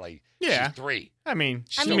lot. She's 3. I mean,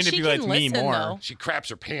 she she manipulates can me listen, more. though. She craps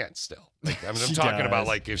her pants still. I'm She talking about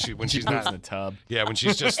does. when she's She not poops in the tub. Yeah, when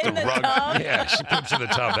she's just the rug. Yeah, she poops in the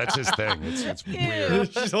tub. That's his thing. It's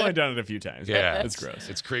weird. She's only done it a few times. Yeah, it's gross.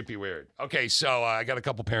 It's creepy weird. Okay, so I got a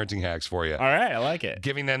couple parenting hacks for you. All right, I like it.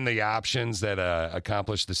 Giving them the options that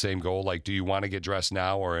accomplish the same goal. Like, do you want to get dressed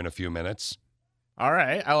now or in a few minutes? All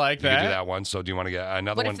right, I like You can that. do that one. So do you want to get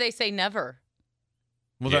another What one? if they say never?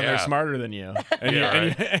 Well, then they're Yeah. smarter than you. And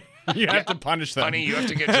Yeah, you have to punish them. Honey, you have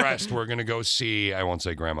to get dressed. We're going to go see, I won't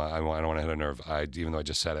say grandma. I don't want to hit a nerve, even though I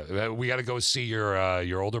just said it. We got to go see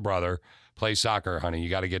your older brother play soccer, honey. You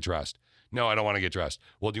got to get dressed. No, I don't want to get dressed.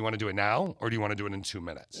 Well, do you want to do it now or do you want to do it in 2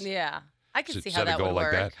 minutes? Yeah. I can see how Set a that goal would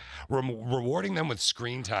like work. that. Rewarding them with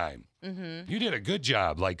screen time. Mm-hmm. You did a good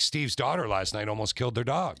job. Like Steve's daughter last night almost killed their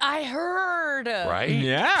dog. I heard. Right?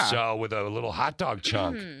 Yeah. So with a little hot dog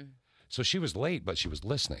chunk. So she was late, but she was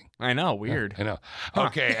listening. I know, weird. I know.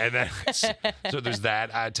 Okay, and then so there's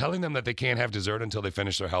that. Telling them that they can't have dessert until they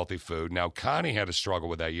finish their healthy food. Now, Connie had to struggle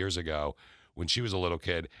with that years ago when she was a little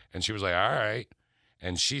kid, and she was like, all right.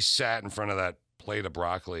 And she sat in front of that plate of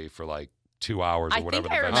broccoli for like 2 hours or I whatever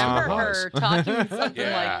think I the vegetable remember was. her talking something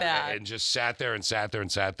Yeah, like that. and just sat there and sat there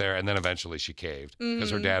and sat there, and then eventually she caved because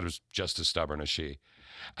her Mhm. dad was just as stubborn as she.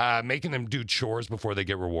 Making them do chores before they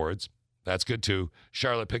get rewards. That's good too.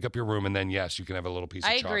 Charlotte, pick up your room, and then yes, you can have a little piece of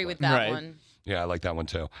I chocolate. agree with that one. Yeah, I like that one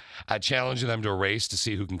too. Challenging them to a race to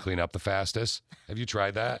see who can clean up the fastest. Have you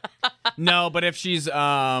tried that? No, but if she's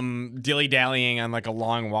dilly-dallying on like a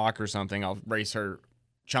long walk or something, I'll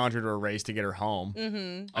challenge her to a race to get her home. Mm-hmm.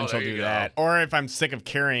 And Oh, she'll there you do go. that. Or if I'm sick of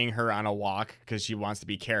carrying her on a walk because she wants to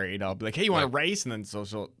be carried, I'll be like, hey, you want to race? And then she'll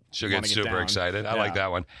get wanna super down. excited. I like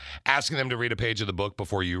that one. Asking them to read a page of the book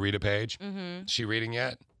before you read a page. Mm-hmm. She reading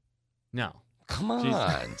yet? No. Come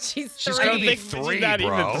on. She's She's three. got to be She's 3, not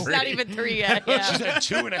even bro. She's not even 3 yet. Yeah. She's had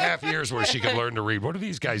 2.5 years where she could learn to read. What are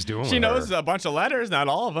these guys doing? She with knows her? a bunch of letters, not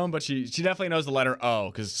all of them, but she definitely knows the letter O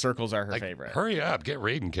because circles are her favorite. Hurry up, get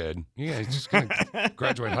reading, kid. Yeah, just gonna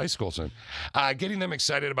graduate high school soon. Getting them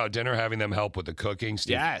excited about dinner, having them help with the cooking.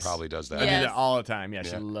 Steve Yes. probably does that. I do that all the time. Yeah,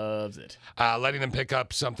 she Yeah. loves it. Letting them pick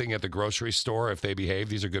up something at the grocery store if they behave.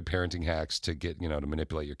 These are good parenting hacks to get to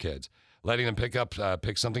manipulate your kids. Letting them pick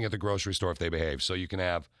something at the grocery store if they behave. So you can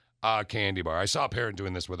have a candy bar. I saw a parent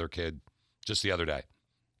doing this with her kid just the other day.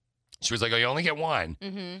 She was like, oh, you only get one.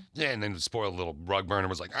 Mm-hmm. Yeah, and then the spoiled little rug burner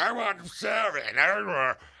was like, I want 7.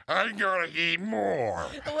 I'm going to eat more.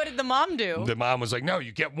 What did the mom do? The mom was like, no,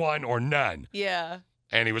 you get one or none. Yeah.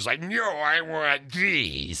 And he was like, no, I want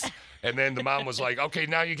these. And then the mom was like, okay,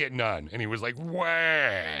 now you get none. And he was like, wah.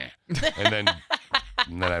 And then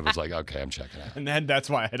I was like, okay, I'm checking out. And then that's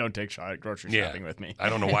why I don't take grocery shopping with me. I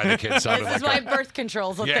don't know why the kid sounded This is like why birth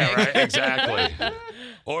control's a yeah, thing. right, exactly.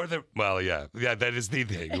 Or yeah, that is the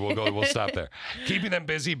thing. We'll stop there. Keeping them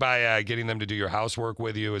busy by getting them to do your housework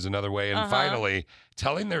with you is another way. And finally,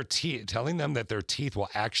 telling them that their teeth will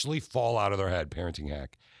actually fall out of their head. Parenting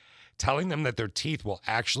hack. Telling them that their teeth will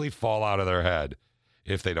actually fall out of their head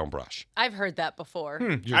if they don't brush. I've heard that before.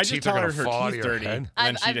 Your I teeth just tell are her gonna her fall out of teeth your dirty, head?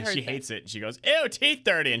 and I've then heard she that. hates it. She goes, ew, teeth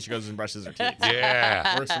dirty, and she goes and brushes her teeth.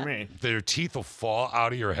 Yeah. Works for me. Their teeth will fall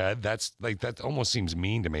out of your head. That almost seems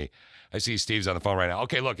mean to me. I see Steve's on the phone right now.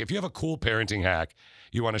 Okay, look, if you have a cool parenting hack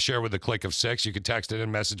you want to share with the click of 6, you can text it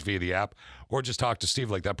and message via the app, or just talk to Steve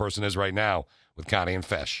like that person is right now with Connie and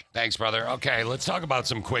Fish. Thanks, brother. Okay, let's talk about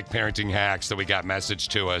some quick parenting hacks that we got messaged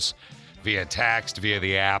to us via text, via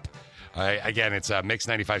the app. Again, it's Mix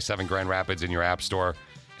 95.7 Grand Rapids in your app store.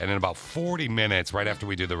 And in about 40 minutes, right after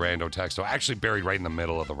we do the Rando Texto, actually buried right in the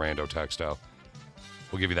middle of the Rando Texto,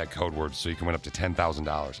 we'll give you that code word so you can win up to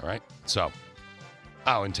 $10,000, all right? So,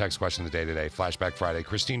 and text question of the day today, Flashback Friday.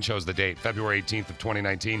 Christine chose the date, February 18th of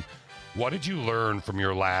 2019. What did you learn from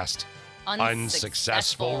your last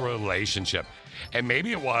unsuccessful relationship? And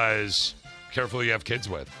maybe it was careful who you have kids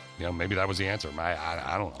with. You know, maybe that was the answer.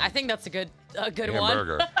 I don't know. I think that's a good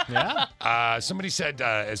Hamburger. one. Yeah. Somebody said,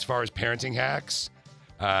 as far as parenting hacks,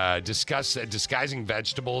 disguising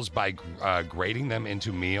vegetables by grating them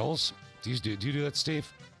into meals. Do you do that,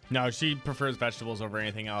 Steve? No, she prefers vegetables over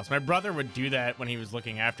anything else. My brother would do that when he was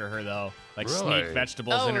looking after her, though. Like Really? sneak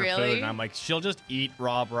vegetables in her really? food. And I'm like, she'll just eat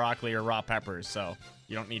raw broccoli or raw peppers, so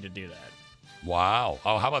you don't need to do that. Wow.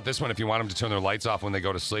 Oh, how about this one? If you want them to turn their lights off when they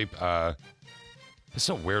go to sleep. It's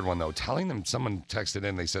a weird one, though. Telling them, someone texted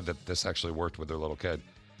in, they said that this actually worked with their little kid.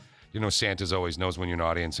 You know, Santa's always knows when you're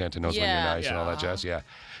naughty and Santa knows when you're nice and all that jazz. Yeah.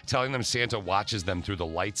 Telling them Santa watches them through the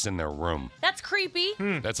lights in their room. That's creepy.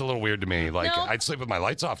 That's a little weird to me. Like, No. I'd sleep with my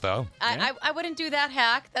lights off, though. I wouldn't do that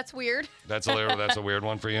hack. That's weird. That's a weird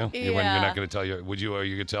one for you? You're Yeah. not going to tell you. Would you, or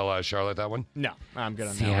you could tell Charlotte that one? No, I'm good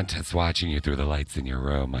on that one. Santa's watching you through the lights in your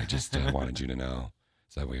room. I just wanted you to know.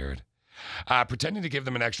 Is that weird? Pretending to give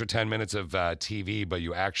them an extra 10 minutes of TV, but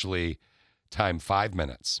you actually time 5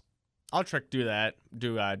 minutes. I'll do that.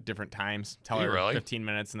 Do different times. Tell You her really? 15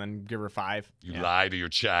 minutes and then give her 5. You lie to your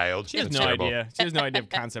child. She has That's no terrible. idea. She has no idea of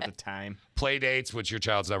concept of time. Play dates, which your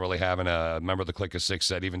child's not really having. A member of the Click of 6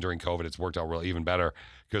 said even during COVID, it's worked out even better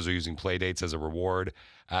because they're using play dates as a reward.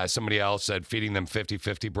 Somebody else said feeding them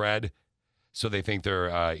 50-50 bread. So they think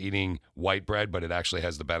they're eating white bread, but it actually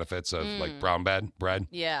has the benefits of like brown bread.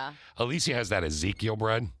 Yeah. Alicia has that Ezekiel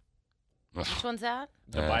bread. Which one's that?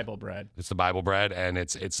 The Bible bread. It's the Bible bread, and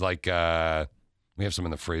it's like we have some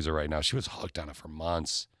in the freezer right now. She was hooked on it for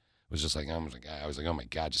months. It was just like I was like, oh my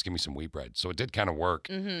God, just give me some wheat bread. So it did kind of work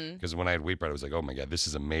because when I had wheat bread, I was like, oh my God, this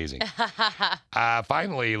is amazing.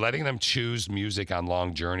 Finally, letting them choose music on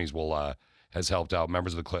long journeys has helped out. A member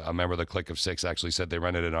of the Click of 6 actually said they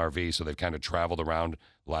rented an RV, so they've kind of traveled around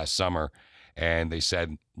last summer, and they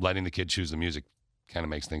said letting the kid choose the music kind of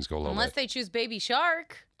makes things go a little Unless bit. they choose Baby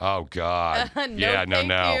Shark. Oh God! No, yeah,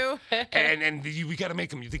 no. thank you. and we got to make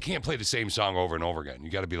them. They can't play the same song over and over again. You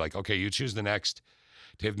got to be like, okay, you choose the next.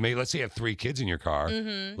 Let's say you have 3 kids in your car.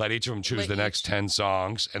 Let each of them choose the next 10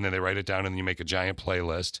 songs, and then they write it down, and then you make a giant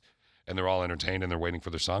playlist, and they're all entertained, and they're waiting for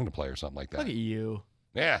their song to play or something like that. Look at you.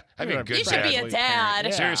 Yeah, I'd be a good You should be a dad.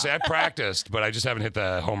 Yeah. Seriously, I practiced, but I just haven't hit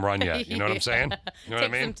the home run yet. You know what I'm saying? You know what I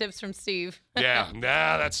Take mean? some tips from Steve. Yeah,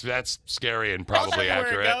 that's scary and probably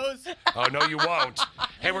accurate. Where it goes. Oh, no, you won't.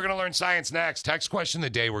 Hey, we're going to learn science next. Text question of the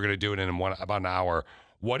day. We're going to do it in about an hour.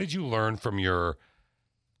 What did you learn from your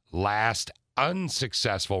last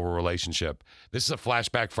unsuccessful relationship? This is a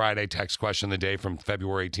Flashback Friday text question of the day from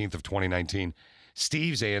February 18th of 2019.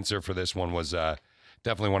 Steve's answer for this one was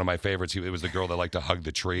definitely one of my favorites. It was the girl that liked to hug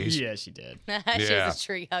the trees. Yeah, she did. She was a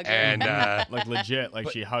tree hugger. And like legit, like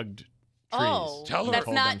she hugged trees. Oh, Tell her. that's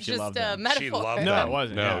Told not them she just loved a them. metaphor. She loved No, them. it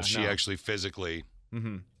wasn't. No, Yeah, she no. actually physically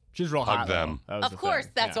She's real hugged hot. them. Though. That was Of the course,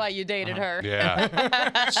 thing. that's Yeah. why you dated her.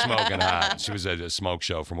 Yeah. Smoking hot. She was at a smoke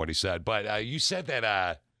show from what he said. But you said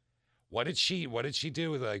that what did she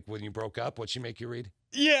do like when you broke up? What'd she make you read?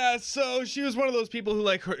 Yeah, so she was one of those people who,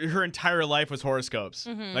 like, her entire life was horoscopes.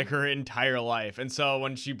 Mhm. Like, her entire life. And so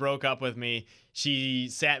when she broke up with me, she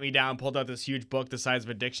sat me down, pulled out this huge book the size of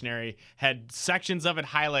a dictionary, had sections of it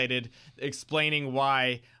highlighted explaining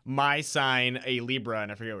why my sign, a Libra,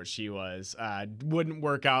 and I forget what she was, wouldn't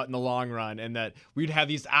work out in the long run, and that we'd have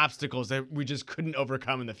these obstacles that we just couldn't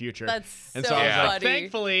overcome in the future. That's and so I was like, funny.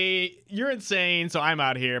 thankfully, you're insane, so I'm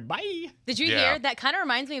out here. Bye. Did you hear? That kind of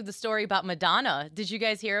reminds me of the story about Madonna. Did you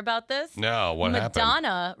guys hear about this? No, what happened?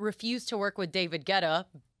 Madonna refused to work with David Guetta,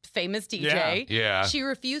 famous DJ. Yeah. She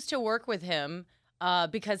refused to work with him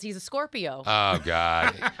because he's a Scorpio. Oh,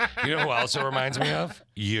 God. You know who else it reminds me of?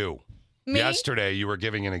 You. Me? Yesterday, you were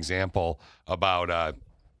giving an example about,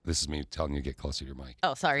 this is me telling you to get closer to your mic.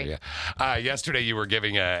 Oh, sorry. Yeah. Yesterday, you were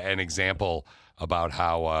giving an example about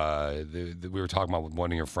how we were talking about with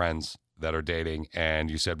one of your friends that are dating,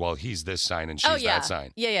 and you said, well, he's this sign and she's that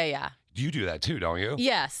sign. Yeah. You do that too, don't you?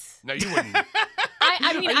 Yes. No, you wouldn't.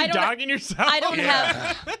 I mean, Are you I don't. dogging yourself? I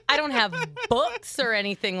don't have books or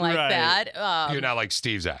anything like Right. that. You're not like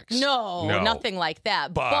Steve's ex. No, nothing like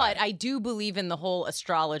that. But- But I do believe in the whole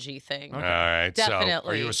astrology thing. All right. So,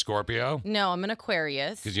 Definitely. are you a Scorpio? No, I'm an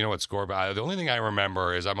Aquarius. Because you know what Scorpio, the only thing I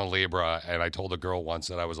remember is I'm a Libra, and I told a girl once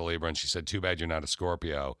that I was a Libra, and she said, too bad you're not a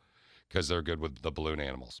Scorpio, because they're good with the balloon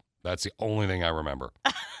animals. That's the only thing I remember.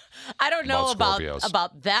 I don't know about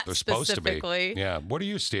about Scorpios. that They're supposed to specifically. be. Yeah. What are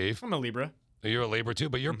you, Steve? I'm a Libra. You're a Libra too,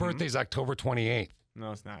 but your birthday's October 28th.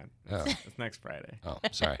 No, it's not. Oh. It's next Friday. Oh,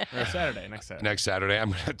 sorry. Or Saturday, next Saturday. Next Saturday,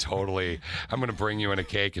 I'm gonna bring you in a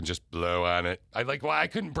cake and just blow on it. I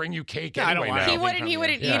couldn't bring you cake No, I don't anyway. want now. He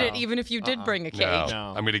wouldn't eat it even if you did bring a cake.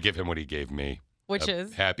 No. I'm gonna give him what he gave me. Which A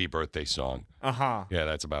is? happy birthday song. Uh-huh. Yeah,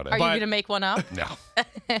 that's about it. Are you going to make one up? No.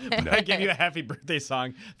 I gave you a happy birthday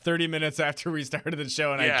song 30 minutes after we started the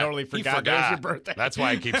show, and I Yeah, totally he forgot that was your birthday. That's why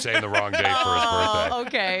I keep saying the wrong day for his birthday. Oh,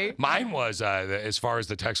 okay. Mine was, as far as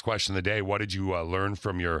the text question of the day, what did you learn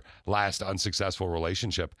from your last unsuccessful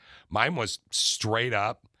relationship? Mine was straight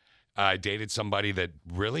up. I dated somebody that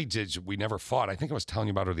really we never fought. I think I was telling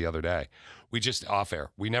you about her the other day. We just, off air,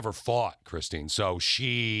 we never fought, Christine. So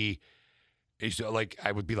she... Like,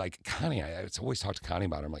 I would be like, Connie, I always talk to Connie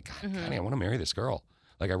about her. I'm like, God, Connie, I want to marry this girl.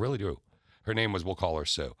 Like, I really do. Her name was, we'll call her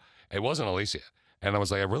Sue. It wasn't Alicia. And I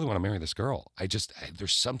was like, I really want to marry this girl.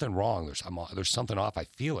 There's something wrong. There's something off. I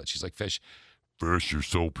feel it. She's like, Fish, you're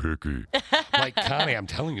so picky. Like, Connie, I'm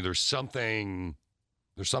telling you, there's something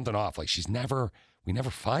off. Like, we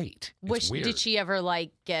never fight. It's weird. Did she ever,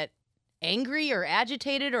 like, get angry or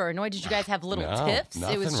agitated or annoyed? Did you guys have little tiffs?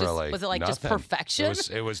 Nothing It was just, really. was it like just Nothing. perfection?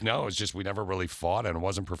 It was just we never really fought, and it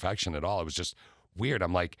wasn't perfection at all. It was just weird.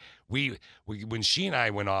 I'm like, when she and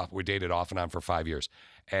I went off, we dated off and on for 5 years,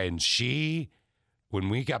 and when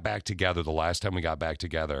we got back together, the last time we got back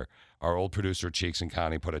together, our old producer Cheeks and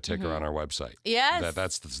Connie put a ticker on our website. Yes.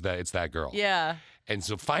 It's that girl. Yeah. And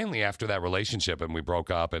so finally, after that relationship, and we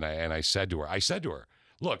broke up, and I said to her,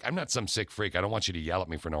 look, I'm not some sick freak. I don't want you to yell at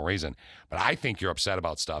me for no reason, but I think you're upset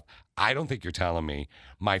about stuff. I don't think you're telling me.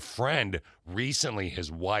 My friend recently,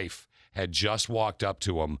 his wife had just walked up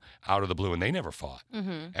to him out of the blue, and they never fought,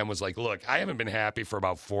 and was like, look, I haven't been happy for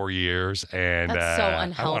about 4 years, and That's so I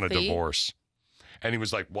want a unhealthy. divorce. And he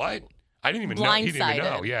was like, what? I didn't even know. He didn't even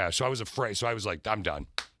know. Blindsided. Yeah. So I was afraid. So I was like, I'm done.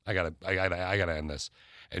 I gotta end this.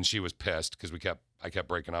 And she was pissed because I kept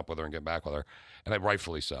breaking up with her and getting back with her, and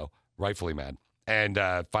rightfully so, rightfully mad. And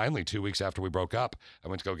finally, 2 weeks after we broke up, I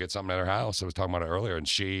went to go get something at her house. I was talking about it earlier, and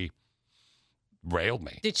she railed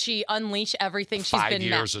me. Did she unleash everything she's 5 been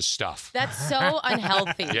years of stuff. That's so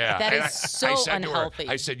unhealthy. Yeah. That And is so I said to her, unhealthy.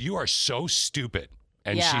 I said, you are so stupid.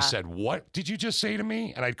 And Yeah. she said, what did you just say to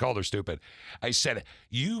me? And I called her stupid. I said,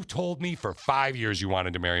 you told me for 5 years you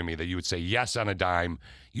wanted to marry me, that you would say yes on a dime.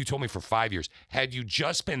 You told me for 5 years. Had you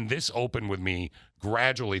just been this open with me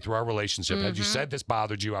gradually through our relationship, had you said this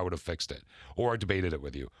bothered you, I would have fixed it or debated it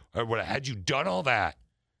with you. Or had you done all that,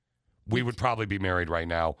 we would probably be married right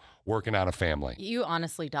now, working on a family. You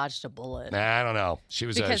honestly dodged a bullet. Nah, I don't know.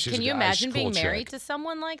 She's Can you a imagine being cool married chick. to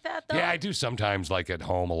someone like that, though? Yeah, I do sometimes, like at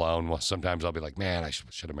home alone. Well, sometimes I'll be like, man, I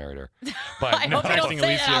should have married her. But I hope you don't Texting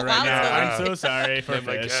say it Alicia out right loud, now. though. I'm so sorry for I'm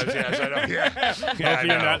like, Fish. yes, I know. Yeah. Hope I you're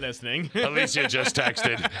know. not listening. Alicia just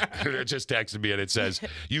texted me, and it says,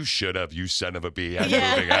 you should have, you son of a bee. I'm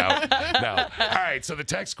moving out. No. All right, so the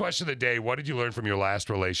text question of the day, what did you learn from your last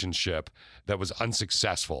relationship that was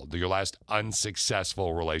unsuccessful, your last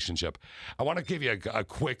unsuccessful relationship? I want to give you a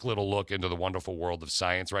quick little look into the wonderful world of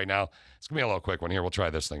science right now. It's going to be a little quick one here. We'll try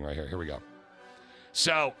this thing right here. Here we go.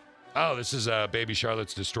 So Oh, this is Baby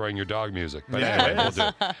Charlotte's Destroying Your Dog music. But Yeah, anyway, it we'll is. do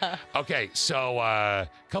it. Okay, so a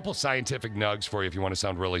couple scientific nugs for you if you want to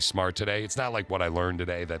sound really smart today. It's not like what I learned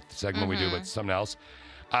today, that segment we do, but something else.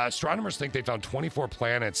 Astronomers think they found 24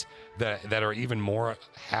 planets that are even more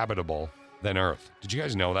habitable than Earth. Did you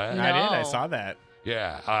guys know that? I did. I saw that.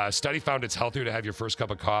 Yeah. A study found it's healthier to have your first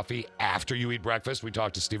cup of coffee after you eat breakfast. We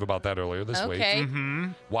talked to Steve about that earlier this week. Okay. Mm-hmm.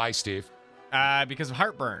 Why, Steve? Because of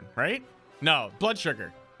heartburn, right? No, blood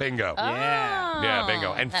sugar. Bingo. Yeah. Yeah,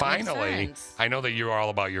 bingo. And that makes finally, sense. I know that you're all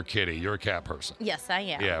about your kitty. You're a cat person. Yes, I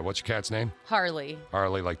am. Yeah. What's your cat's name? Harley.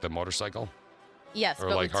 Harley, like the motorcycle? Yes, Or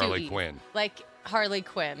but like with two Harley E's. Quinn? Like Harley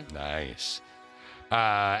Quinn. Nice.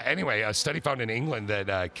 Anyway, a study found in England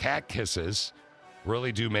that cat kisses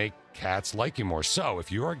really do make cats like you more. So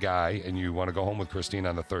if you're a guy and you want to go home with Christine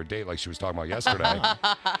on the third date like she was talking about yesterday,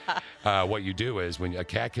 what you do is when a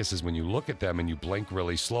cat kisses, when you look at them and you blink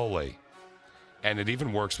really slowly. And it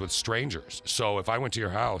even works with strangers. So if I went to your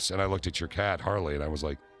house and I looked at your cat, Harley, and I was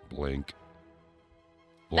like, blink.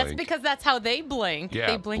 That's because that's how they blink. Yeah,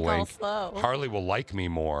 they blink all slow. Harley will like me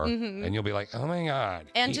more, Mhm. and you'll be like, oh my God.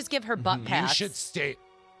 And just give her butt pats. You should stay.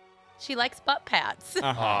 She likes butt pats.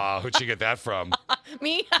 Aw, who'd she get that from?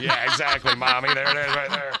 Me? Yeah, exactly, mommy. There it is right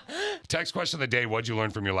there. Text question of the day. What'd you learn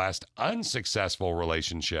from your last unsuccessful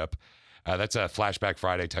relationship? That's a Flashback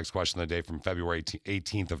Friday text question of the day from February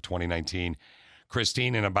 18th of 2019.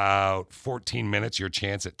 Christine, in about 14 minutes, your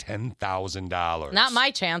chance at $10,000. Not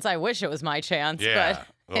my chance. I wish it was my chance. Yeah. But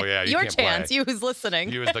Oh, yeah. You your can't chance. play. You who's listening.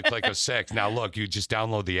 You is the click of 6. Now, look, you just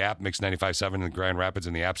download the app, Mix 95.7 in Grand Rapids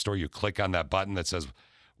in the App Store. You click on that button that says,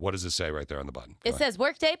 what does it say right there on the button? It says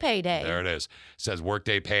Workday Payday. There it is. It says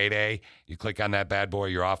Workday Payday. You click on that bad boy,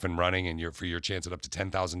 you're off and running, and you're for your chance at up to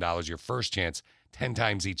 $10,000. Your first chance, 10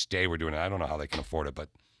 times each day we're doing it. I don't know how they can afford it, but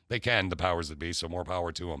they can, the powers that be, so more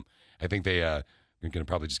power to them. I think they're going to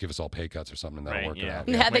probably just give us all pay cuts or something, and that'll work it out.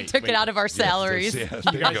 Yeah, they took it out of our salaries. You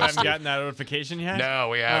guys haven't gotten that notification yet? No,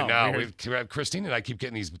 we haven't. Oh, No, weird. Christine and I keep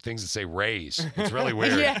getting these things that say raise. It's really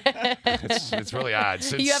weird. Yeah. It's really odd.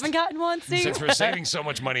 You haven't gotten one, Steve? Since we're saving so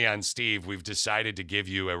much money on Steve, we've decided to give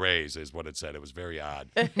you a raise, is what it said. It was very odd.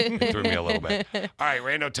 It threw me a little bit. All right,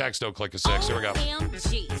 Rando Texto, click a 6. Here we go.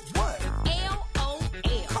 OMG. What? LOL.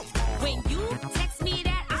 When you text me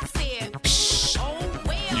that, I said, oh,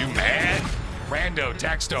 well. You mad? Rando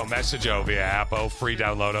Texto Messageo via Appo. Free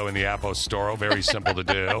downloado in the Appo store. Very simple to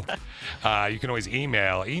do. You can always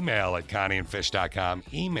email at ConnieandFish.com.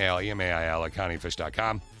 Email, email at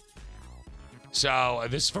ConnieandFish.com. So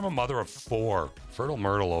this is from a mother of 4. Fertile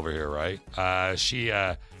Myrtle over here, right? She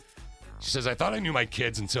says, I thought I knew my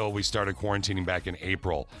kids until we started quarantining back in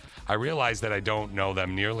April. I realized that I don't know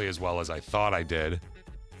them nearly as well as I thought I did.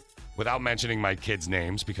 Without mentioning my kids'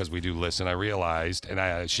 names, because we do listen, I realized,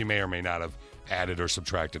 and she may or may not have added or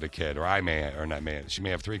subtracted a kid, or I may, or not may, she may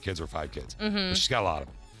have 3 kids or 5 kids. Mhm. But she's got a lot of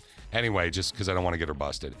them. Anyway, just because I don't want to get her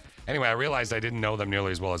busted. Anyway, I realized I didn't know them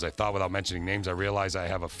nearly as well as I thought. Without mentioning names, I realized I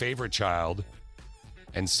have a favorite child,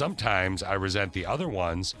 and sometimes I resent the other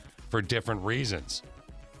ones for different reasons.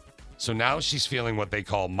 So now she's feeling what they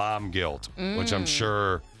call mom guilt, which I'm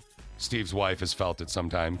sure Steve's wife has felt it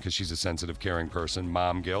sometime because she's a sensitive, caring person.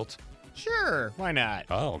 Mom guilt. Sure, why not?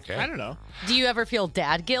 Oh, okay. I don't know. Do you ever feel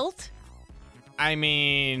dad guilt? I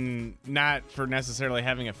mean, not for necessarily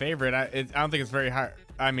having a favorite. I don't think it's very hard.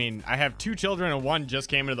 I mean, I have 2 children and 1 just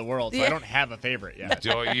came into the world, so Yeah. I don't have a favorite yet. Do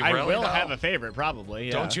you I really will know? have a favorite, probably.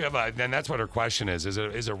 Yeah. Don't you have a? Then that's what her question is. Is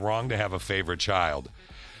it wrong to have a favorite child?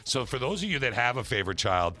 So for those of you that have a favorite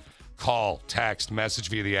child, call, text, message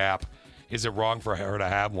via the app. Is it wrong for her to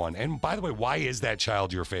have one? And by the way, why is that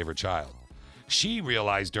child your favorite child? She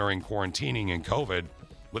realized during quarantining and COVID,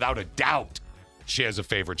 without a doubt, she has a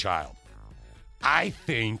favorite child. I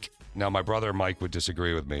think, now my brother Mike would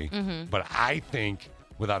disagree with me, but I think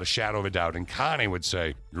without a shadow of a doubt, and Connie would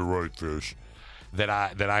say, you're right, Fish, that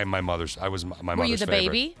I am my mother's, I was my mother's Were you the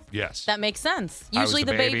favorite. baby? Yes. That makes sense. I was Usually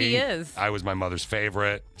the baby is. I was my mother's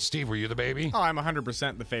favorite. Steve, were you the baby? Oh, I'm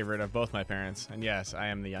 100% the favorite of both my parents. And yes, I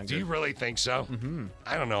am the youngest. Do you really think so? Mm-hmm.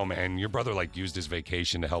 I don't know, man. Your brother used his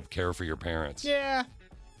vacation to help care for your parents. Yeah.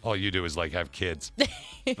 All you do is have kids.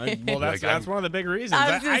 Well, that's one of the big reasons.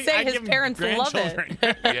 I was going to say, his give parents love it.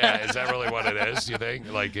 grandchildren. Yeah, is that really what it is, you think?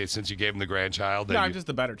 Since you gave him the grandchild? No, I'm just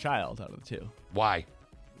the better child out of the 2. Why?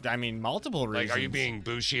 I mean, multiple reasons. Are you being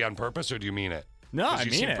bushy on purpose, or do you mean it? No, 'Cause I you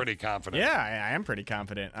mean seem it. pretty confident. Yeah, I am pretty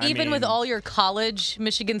confident. Even with all your college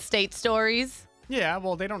Michigan State stories? Yeah,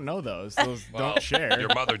 well, they don't know those. Those don't share. Your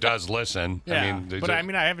mother does listen. Yeah, I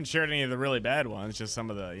I haven't shared any of the really bad ones. Just some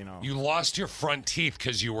of the, You lost your front teeth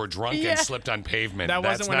because you were drunk Yeah. and slipped on pavement. That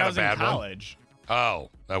That's wasn't when not I was a bad in college. Oh,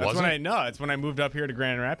 That's wasn't? it's when I moved up here to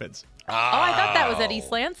Grand Rapids. Oh, I thought that was at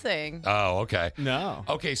East Lansing. Oh, okay. No.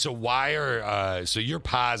 Okay, so why are so you're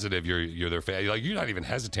positive you're their favorite? Like you're not even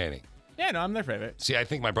hesitating. Yeah, no, I'm their favorite. See, I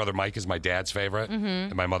think my brother Mike is my dad's favorite,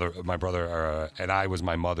 and my brother, and I was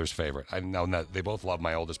my mother's favorite. I know that they both love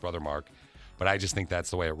my oldest brother Mark, but I just think that's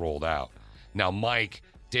the way it rolled out. Now Mike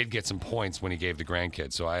did get some points when he gave the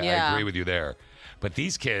grandkids, so I agree with you there. But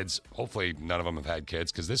these kids, hopefully none of them have had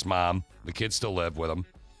kids, because this mom, the kids still live with them.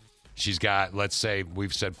 She's got, let's say,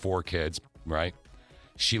 we've said 4 kids, right?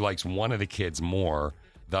 She likes one of the kids more,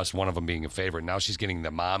 thus one of them being a favorite. Now she's getting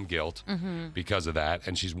the mom guilt because of that,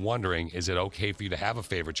 and she's wondering, is it okay for you to have a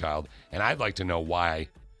favorite child? And I'd like to know why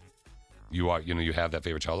you have that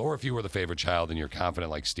favorite child, or if you were the favorite child and you're confident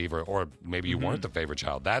like Steve, or maybe you weren't the favorite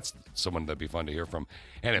child. That's someone that'd be fun to hear from,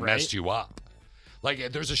 and it messed you up.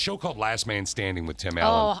 Like, there's a show called Last Man Standing with Tim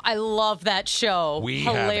Allen. Oh, I love that show. We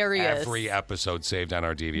Hilarious. have every episode saved on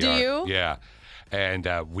our DVR. Do you? Yeah. And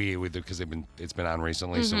we because it's been on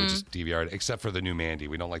recently, so we just DVR'd, except for the new Mandy.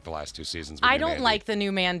 We don't like the last 2 seasons. I don't like the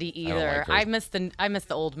new Mandy I don't either. like her. I miss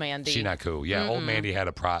the old Mandy. She's not cool. Yeah, old Mandy had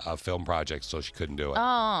a film project, so she couldn't do it.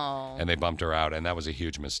 Oh. And they bumped her out, and that was a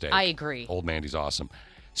huge mistake. I agree. Old Mandy's awesome.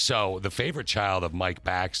 So the favorite child of Mike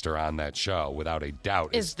Baxter on that show, without a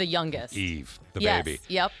doubt, is the youngest. Eve, the Yes, baby.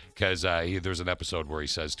 yep. Because there's an episode where he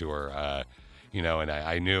says to her, and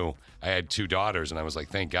I knew I had 2 daughters, and I was like,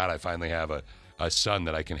 thank God I finally have a son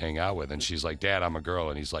that I can hang out with. And she's like, Dad, I'm a girl.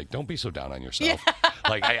 And he's like, don't be so down on yourself.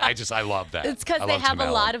 Like, I love that. It's because they have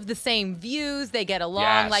a lot of the same views. They get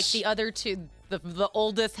along. Like the other 2, the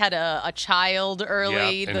oldest had a child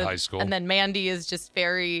early. in high school. And then Mandy is just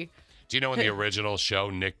very... Do you know in the original show,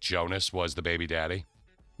 Nick Jonas was the baby daddy?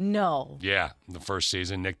 No. Yeah, the first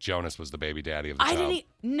season, Nick Jonas was the baby daddy of the child. I didn't...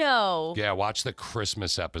 No. Yeah, watch the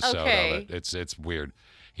Christmas episode of it. It's weird.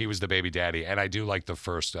 He was the baby daddy, and I do like the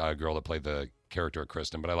first girl that played the character of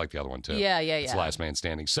Kristen, but I like the other one too. Yeah. It's Last Man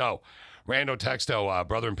Standing. So, Rando Texto,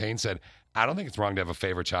 Brother in Pain said, I don't think it's wrong to have a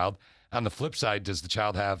favorite child. On the flip side, does the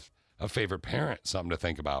child have a favorite parent? Something to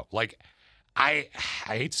think about. Like, I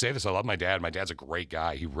hate to say this, I love my dad. My dad's a great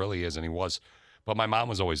guy. He really is, and he was. But my mom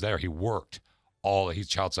was always there. He worked he's a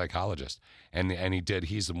child psychologist. And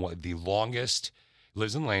he's the longest,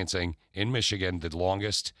 lives in Lansing, in Michigan, the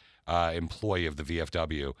longest employee of the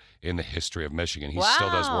VFW in the history of Michigan. He still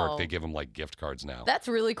does work. They give him like gift cards now. That's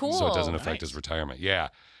really cool. So it doesn't affect his retirement. Yeah.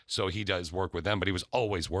 So he does work with them, but he was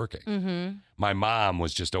always working. Mm-hmm. My mom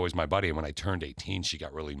was just always my buddy. And when I turned 18, she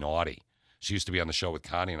got really naughty. She used to be on the show with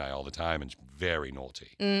Connie and I all the time, and she's very naughty.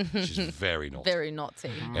 Mm-hmm. She's very naughty. Very naughty.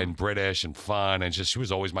 And British and fun, and she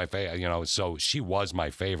was always my favorite. So she was my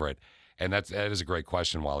favorite. And that is a great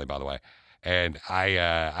question, Wally, by the way. And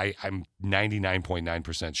I'm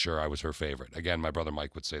 99.9% sure I was her favorite. Again, my brother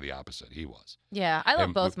Mike would say the opposite. He was. Yeah, I love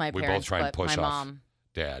And both my we parents, both try and but push my off mom.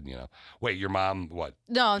 Dad, Wait, your mom, what?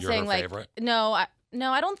 No, I'm You're saying her like favorite? no,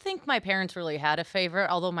 I don't think my parents really had a favorite.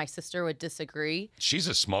 Although my sister would disagree. She's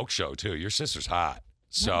a smoke show too. Your sister's hot.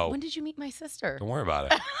 So When did you meet my sister? don't worry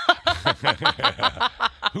about it.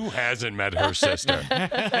 Who hasn't met her sister?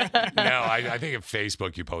 No, I think at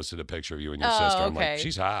Facebook you posted a picture of you and your sister. I'm okay. like,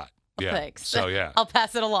 she's hot. Yeah. Thanks. So yeah. I'll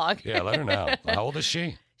pass it along. Yeah, let her know. How old is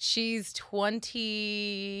she? She's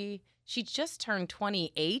 20. She just turned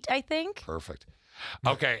 28, I think. Perfect.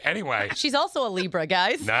 Okay, anyway. She's also a Libra,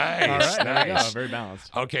 guys. Nice. All right, there you go. Nice. Very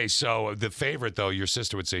balanced. Okay, so the favorite, though, your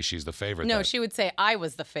sister would say she's the favorite. No, then. she would say I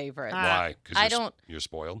was the favorite. Why? I Because don't. you're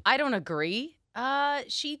spoiled? I don't agree. I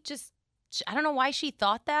don't know why she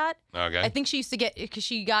thought that. Okay. I think she used to because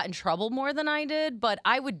she got in trouble more than I did, but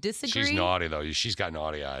I would disagree. She's naughty, though. She's got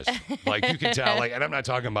naughty eyes. Like, you can tell. Like, and I'm not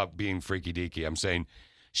talking about being freaky deaky. I'm saying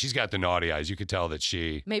she's got the naughty eyes. You could tell that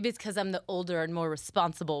she... Maybe it's because I'm the older and more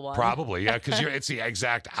responsible one. Probably, yeah, because it's the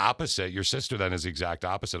exact opposite. Your sister, then, is the exact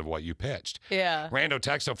opposite of what you pitched. Yeah. Rando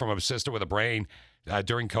Texto from a sister with a brain.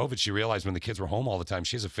 During COVID, she realized when the kids were home all the time,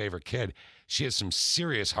 she has a favorite kid. She has some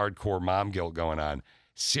serious hardcore mom guilt going on.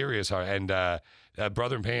 Serious hard. And another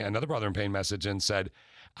brother in pain message and said,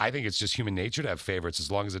 I think it's just human nature to have favorites as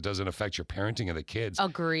long as it doesn't affect your parenting of the kids.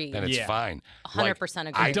 Agree. Then it's fine. 100%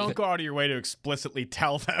 agree. I don't go out of your way to explicitly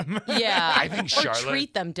tell them. Yeah. I think or Charlotte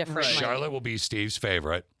treat them differently. Charlotte will be Steve's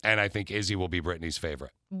favorite, and I think Izzy will be Brittany's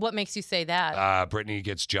favorite. What makes you say that? Brittany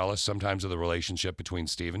gets jealous sometimes of the relationship between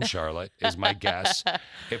Steve and Charlotte, is my guess.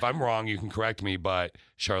 If I'm wrong, you can correct me, but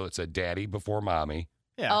Charlotte said daddy before mommy.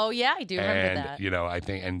 Yeah. Oh, yeah, I do remember And, that. I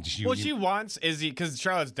think, and Well, she wants Izzy, because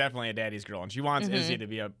Charlotte's definitely a daddy's girl, and she wants Izzy to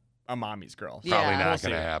be a a mommy's girl. Probably Yeah. not We'll going to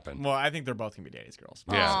see. happen. Well, I think they're both going to be daddy's girls.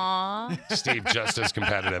 Yeah. Aw. Steve, just as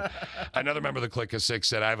competitive. Another member of the Click of Six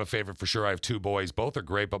said, I have a favorite for sure. I have 2 boys. Both are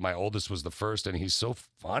great, but my oldest was the first, and he's so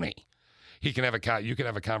funny. He can have you can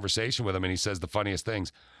have a conversation with him, and he says the funniest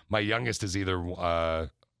things. My youngest is either a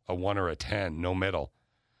 1 or a 10, no middle.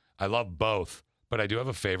 I love both, but I do have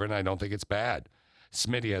a favorite, and I don't think it's bad.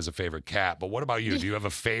 Smitty has a favorite cat, but what about you? Do you have a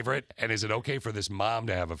favorite? And is it okay for this mom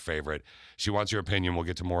to have a favorite? She wants your opinion. We'll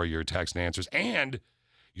get to more of your text and answers. And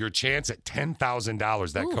your chance at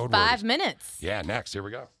 $10,000. That Ooh, code word. 5 minutes. Yeah, next. Here we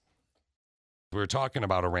go. We were talking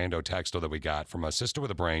about a rando texto that we got from a sister with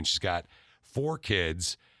a brain. She's got 4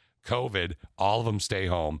 kids, COVID, all of them stay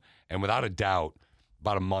home. And without a doubt,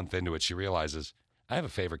 about a month into it, she realizes, I have a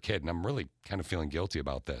favorite kid, and I'm really kind of feeling guilty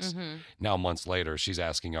about this. Mm-hmm. Now, months later, she's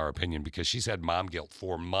asking our opinion because she's had mom guilt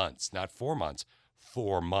for months, not 4 months,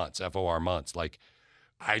 4 months, F-O-R months. Like,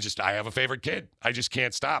 I have a favorite kid. I just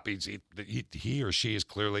can't stop. He or she is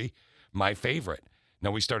clearly my favorite.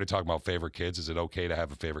 Now, we started talking about favorite kids. Is it okay to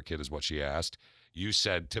have a favorite kid is what she asked. You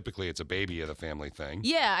said typically it's a baby of the family thing.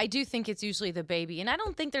 Yeah, I do think it's usually the baby. And I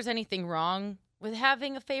don't think there's anything wrong with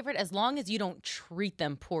having a favorite as long as you don't treat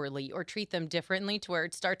them poorly or treat them differently to where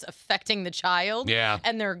it starts affecting the child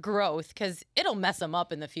and their growth, because it'll mess them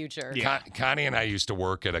up in the future. Yeah. Connie and I used to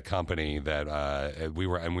work at a company that we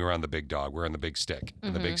were on the Big Dog. We were on the Big Stick,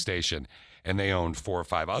 the big station. And they owned 4 or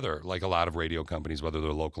 5 other, like a lot of radio companies, whether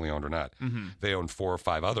they're locally owned or not. They owned 4 or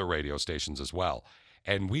 5 other radio stations as well.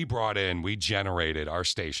 And we generated our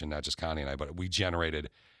station, not just Connie and I, but we generated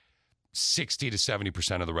 60 to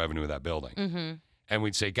 70% of the revenue of that building. Mm-hmm. And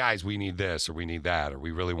we'd say, guys, we need this or we need that or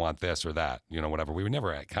we really want this or that, whatever. We would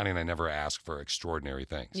never, Connie and I never ask for extraordinary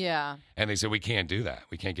things. Yeah. And they said, we can't do that.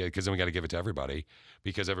 We can't get it because then we got to give it to everybody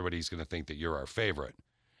because everybody's going to think that you're our favorite.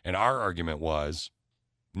 And our argument was,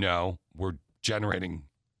 no, we're generating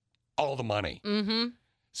all the money. Mm-hmm.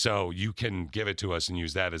 So you can give it to us and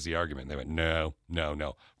use that as the argument. They went, no.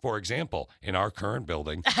 For example, in our current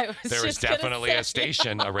building, there is definitely a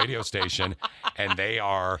station, a radio station, and they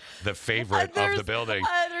are the favorite of the building.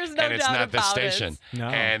 There's no and it's doubt not the about station. it. No.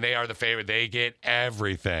 And they are the favorite. They get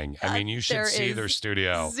everything. I mean, you should there see is their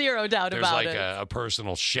studio. Zero doubt There's about like it. a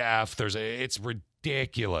personal chef. It's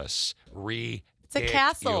ridiculous. It's a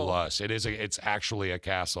castle. Ridiculous. It's actually a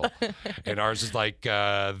castle. And ours is like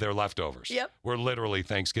they're leftovers. Yep. We're literally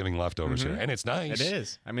Thanksgiving leftovers here. And it's nice. It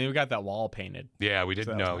is. I mean, we got that wall painted. Yeah, we did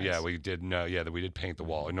So that know. was Yeah, nice. we did know. Yeah, that we did paint the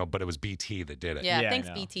wall. No, but it was BT that did it. Yeah, Yeah, I thanks,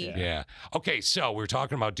 know. BT. Yeah. Okay, so we were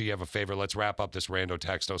talking about do you have a favorite? Let's wrap up this rando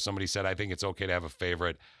texto. Somebody said, I think it's okay to have a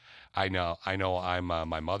favorite. I know I'm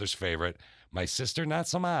my mother's favorite. My sister, not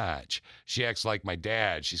so much. She acts like my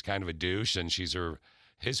dad. She's kind of a douche, and she's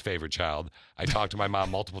his favorite child. I talk to my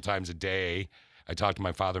mom multiple times a day. I talk to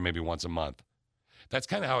my father maybe once a month. That's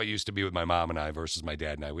kind of how it used to be with my mom and I versus my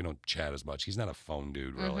dad and I. We don't chat as much. He's not a phone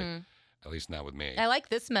dude, really. At least not with me. I like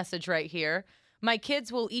this message right here. My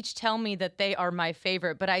kids will each tell me that they are my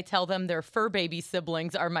favorite, but I tell them their fur baby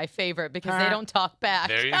siblings are my favorite because they don't talk back.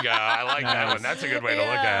 There you go. I like that one. That's a good way to look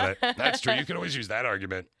Yeah. at it. That's true. You can always use that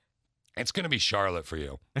argument. It's going to be Charlotte for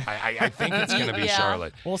you. I think it's going to be Yeah.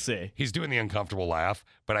 Charlotte. We'll see. He's doing the uncomfortable laugh,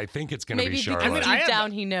 but I think it's going to Maybe be because Charlotte. deep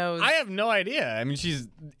down he knows. I have no idea. I mean,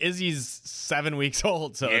 Izzy's 7 weeks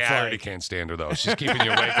old, so yeah, it's I like already can't stand her, though. She's keeping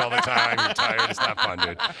you awake all the time. You're tired. It's not fun,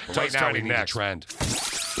 dude. Right now, we need a trend.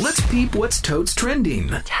 Let's peep what's totes trending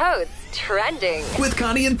Toads trending. with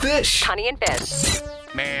Connie and Fish. Connie and Fish.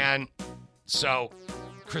 Man, so,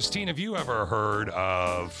 Christine, have you ever heard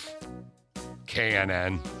of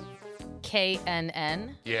KNN?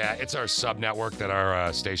 KNN? Yeah, it's our sub-network that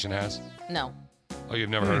our station has. No. Oh, you've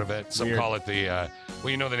never heard of it? Some Weird. call it the,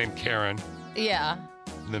 you know the name Karen. Yeah.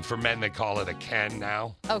 And then for men, they call it a Ken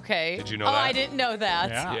now. Okay. Did you know oh, that? I didn't know that.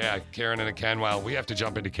 Yeah, Karen and a Ken. Well, we have to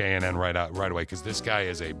jump into KNN right away because this guy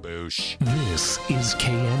is a boosh. This is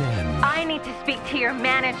KNN, I need to speak to your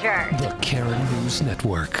manager. the Karen News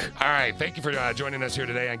Network. All right, thank you for joining us here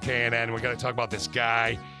today on KNN. We're going to talk about this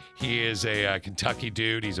guy. He is a Kentucky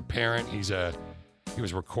dude. He's a parent. He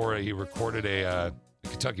recorded a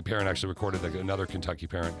Kentucky parent actually recorded another Kentucky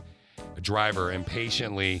parent, a driver,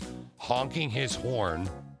 impatiently honking his horn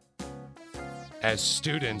as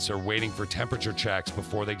students are waiting for temperature checks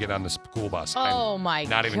before they get on the school bus. Oh my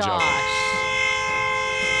Not even gosh. joking.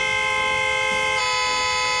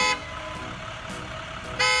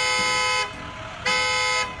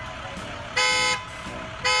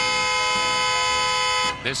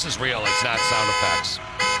 This is real. It's not sound effects.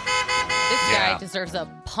 This guy Yeah. deserves a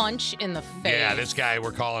punch in the face. Yeah, this guy,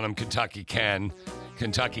 we're calling him Kentucky Ken.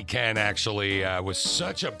 Kentucky Ken actually was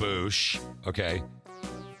such a boosh, okay,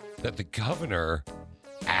 that the governor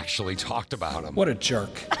actually talked about him. What a jerk.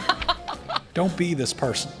 Don't be this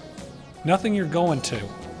person. Nothing you're going to,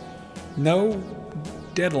 no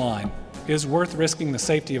deadline is worth risking the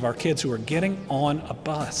safety of our kids who are getting on a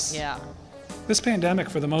bus. Yeah. This pandemic,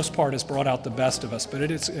 for the most part, has brought out the best of us, but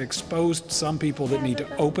it has exposed some people that need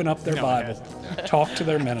to open up their Bible, talk to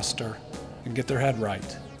their minister, and get their head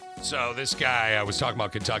right. So this guy, I was talking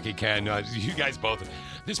about Kentucky, Ken. You guys both,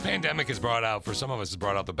 this pandemic has brought out, for some of us, has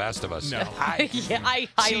brought out the best of us. No. Yeah, I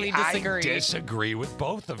highly disagree. I disagree with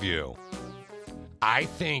both of you. I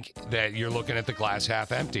think that you're looking at the glass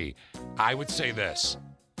half empty. I would say this.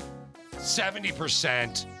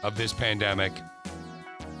 70% of this pandemic,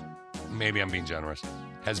 maybe I'm being generous,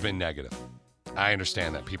 has been negative. I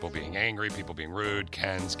understand that. People being angry, people being rude,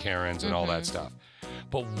 Kens, Karens, and all that stuff.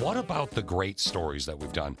 But what about the great stories that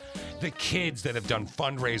we've done? The kids that have done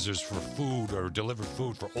fundraisers for food or delivered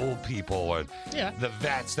food for old people, or the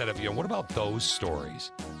vets that have, what about those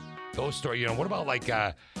stories? Those stories, what about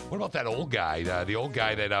what about that old guy, the old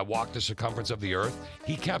guy that walked the circumference of the earth?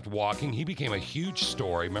 He kept walking. He became a huge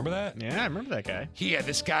story. Remember that? Yeah, I remember that guy. He had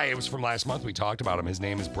this guy. It was from last month. We talked about him. His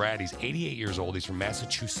name is Brad. He's 88 years old. He's from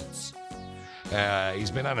Massachusetts. He's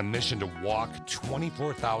been on a mission to walk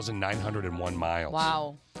 24,901 miles.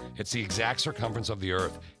 Wow. It's the exact circumference of the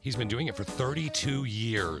earth. He's been doing it for 32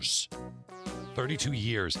 years. 32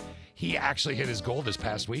 years. He actually hit his goal this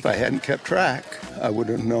past week. If I hadn't kept track, I would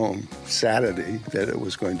have known Saturday that it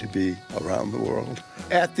was going to be around the world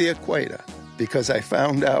at the equator, because I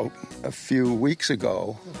found out a few weeks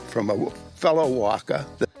ago from a fellow walker.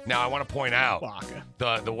 Now, I want to point out,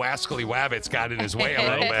 the Wascally Wabbits got in his way a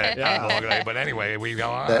little bit. But anyway, we go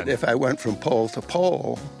on. That if I went from pole to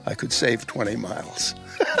pole, I could save 20 miles.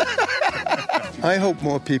 I hope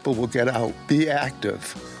more people will get out, be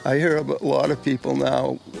active. I hear a lot of people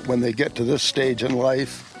now, when they get to this stage in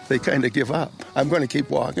life, they kind of give up. I'm going to keep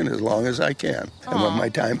walking as long as I can. And when my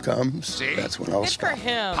time comes, that's when I'll stop. Good for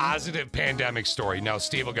him. Positive pandemic story. Now,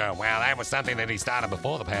 Steve will go, well, that was something that he started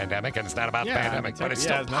before the pandemic, and it's not about the pandemic, but it's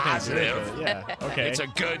still positive. Okay. It's a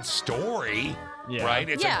good story. Right?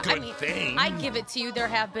 It's a good thing. I give it to you. There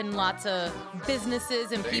have been lots of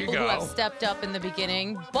businesses and people who have stepped up in the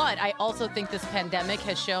beginning, but I also think this pandemic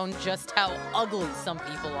has shown just how ugly some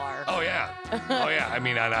people are. Oh, yeah. I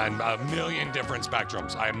mean, on a million different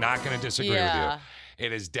spectrums. I am not going to disagree with you.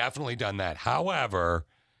 It has definitely done that. However,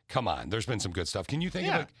 come on, there's been some good stuff. Can you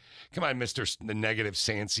think of come on, Mr. The Negative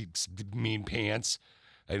Sancy Mean Pants?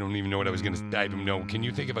 I don't even know what I was going to I don't know. Can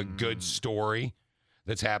you think of a good story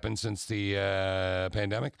that's happened since the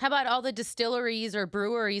pandemic? How about all the distilleries or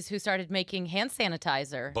breweries who started making hand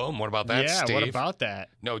sanitizer? Boom. What about that, Yeah, Steve? what about that?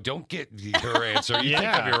 No, don't get her answer. You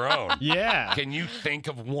think of your own. Yeah. Can you think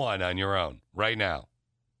of one on your own right now?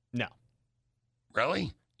 No.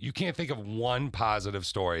 Really? You can't think of one positive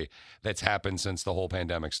story that's happened since the whole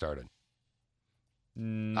pandemic started?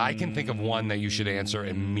 I can think of one that you should answer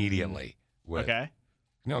immediately with. Okay.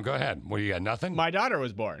 No, go ahead. What, you got nothing? My daughter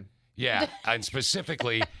was born. Yeah, and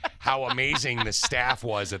specifically how amazing the staff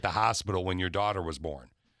was at the hospital when your daughter was born.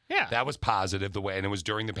 Yeah. That was positive, the way, and it was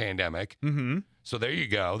during the pandemic. Mm-hmm. So there you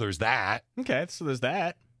go. There's that. Okay, so there's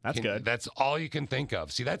that. That's good. That's all you can think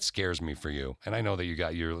of. See, that scares me for you. And I know that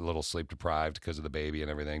you're a little sleep deprived because of the baby and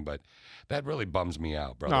everything, but that really bums me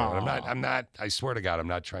out, brother. I'm not, I swear to God, I'm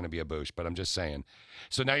not trying to be a boosh, but I'm just saying.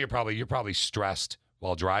 So now you're probably stressed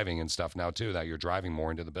while driving and stuff now too, that you're driving more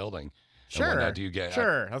into the building. Sure. Do you get?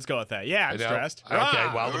 Sure. Let's go with that. Yeah, I'm stressed. Okay.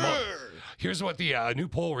 Well, here's what the new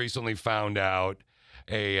poll recently found out.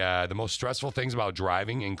 The most stressful things about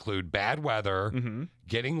driving include bad weather,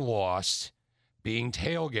 getting lost, being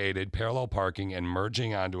tailgated, parallel parking, and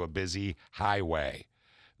merging onto a busy highway.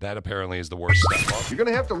 That apparently is the worst stuff. You're going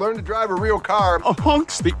to have to learn to drive a real car. A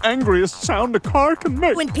honk's the angriest sound a car can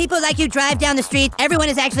make. When people like you drive down the street, everyone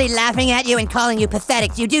is actually laughing at you and calling you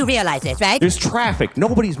pathetic. You do realize this, right? There's traffic.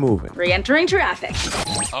 Nobody's moving. Re-entering traffic.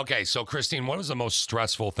 Okay, so Christine, what is the most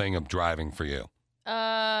stressful thing of driving for you?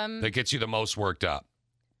 That gets you the most worked up?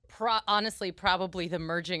 Honestly, probably the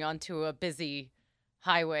merging onto a busy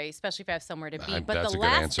highway, especially if I have somewhere to be. But that's the a good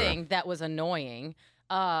last answer. thing that was annoying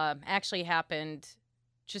actually happened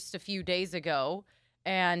just a few days ago,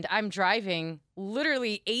 and I'm driving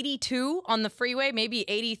literally 82 on the freeway, maybe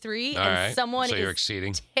 83, All and right. someone So you're is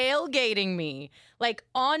exceeding. tailgating me, like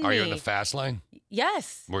on Are me. you in the fast lane?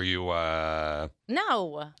 Yes. Were you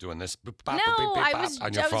No. doing this No, I was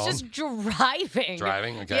on your phone? just driving.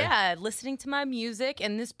 Driving, okay. Yeah, listening to my music,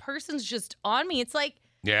 and this person's just on me. It's like,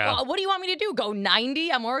 Yeah. well, what do you want me to do? Go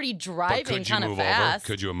 90? I'm already But driving could you kind of move fast. over?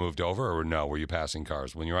 Could you have moved over, or no? Were you passing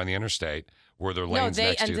cars when you were on the interstate? Were there No, lanes they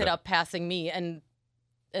next to you? ended that- up passing me, and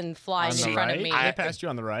and flying On in the front right? of me. They passed you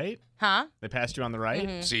on the right? Huh? They passed you on the right?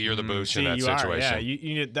 Mhm. See, you're the boosh See, in that you situation. Are,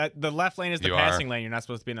 yeah, the left lane is the You passing are. lane. You're not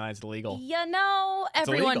supposed to be in line. It's illegal. You know, It's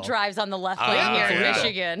everyone illegal. drives on the left lane here in yeah.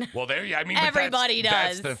 Michigan. Well, there. I mean, but Everybody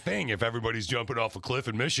that's does. the thing. If everybody's jumping off a cliff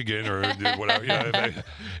in Michigan or whatever,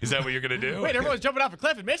 is that what you're gonna do? Wait, everyone's jumping off a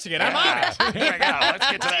cliff in Michigan. I'm on it. Here we go. Let's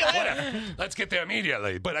get to that cliff. Let's get there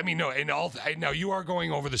immediately. But I mean, no. Now you are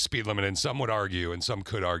going over the speed limit, and some would argue, and some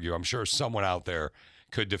could argue. I'm sure someone out there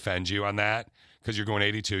could defend you on that because you're going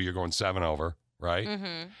 82, you're going 7 over, right?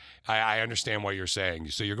 Mm-hmm. I understand what you're saying.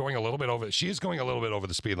 So you're going a little bit over. She is going a little bit over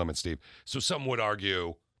the speed limit, Steve. So some would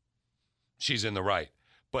argue she's in the right.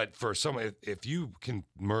 But for some, if you can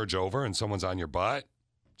merge over and someone's on your butt,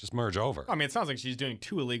 just merge over. I mean, it sounds like she's doing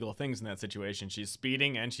 2 illegal things in that situation. She's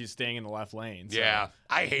speeding and she's staying in the left lane. So. Yeah,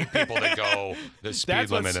 I hate people that go the speed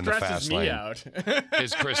limit in the fast me lane. Out.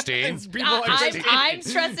 Is Christine? I'm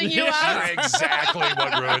stressing you out. You're exactly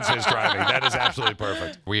what ruins his driving. That is absolutely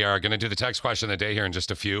perfect. We are going to do the text question of the day here in just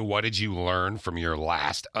a few. What did you learn from your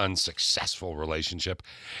last unsuccessful relationship?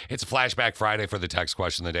 It's a Flashback Friday for the text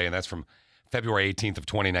question of the day, and that's from February 18th of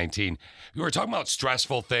 2019. We were talking about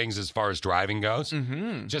stressful things as far as driving goes.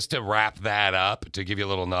 Mm-hmm. Just to wrap that up, to give you a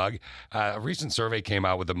little nug, a recent survey came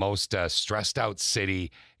out with the most stressed out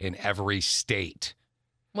city in every state.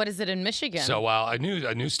 What is it in Michigan? So a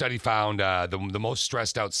new study found the most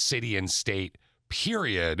stressed out city and state,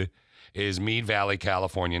 period, is Mead Valley,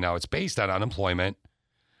 California. Now, it's based on unemployment,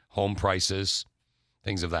 home prices,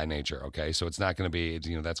 things of that nature, okay? So it's not going to be,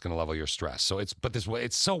 that's going to level your stress. So it's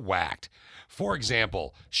so whacked. For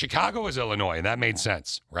example, Chicago is Illinois, and that made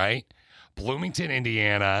sense, right? Bloomington,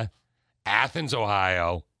 Indiana, Athens,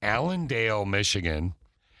 Ohio, Allendale, Michigan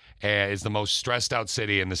is the most stressed out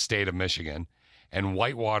city in the state of Michigan, and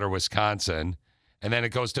Whitewater, Wisconsin. And then it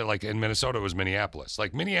goes to, like, in Minnesota, it was Minneapolis.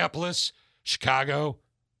 Like, Minneapolis, Chicago.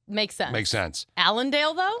 Makes sense. Makes sense.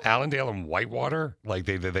 Allendale, though? Allendale and Whitewater, like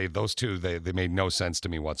they those two, they made no sense to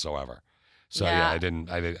me whatsoever. So yeah, I don't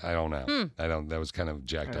know. That was kind of a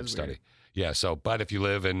jacked up study. Weird. Yeah. So, but if you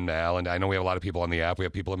live in Allendale, I know we have a lot of people on the app. We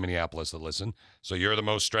have people in Minneapolis that listen. So you're the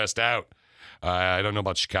most stressed out. I don't know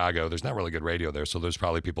about Chicago. There's not really good radio there, so there's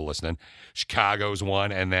probably people listening. Chicago's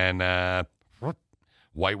one, and then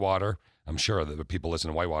Whitewater. I'm sure that people listen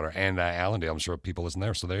to Whitewater, and Allendale. I'm sure people listen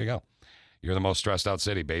there. So there you go. You're the most stressed out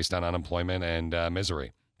city based on unemployment and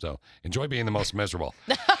misery. So enjoy being the most miserable.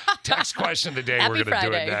 Text question of the day. We're going to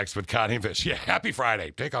do it next with Connie Fish. Yeah, happy Friday.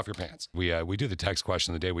 Take off your pants. We do the text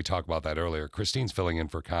question of the day. We talked about that earlier. Christine's filling in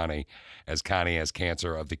for Connie as Connie has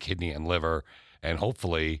cancer of the kidney and liver. And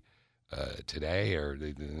hopefully today or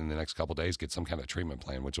in the next couple days get some kind of treatment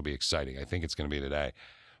plan, which will be exciting. I think it's going to be today.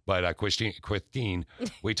 But Christine,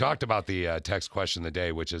 we talked about the text question of the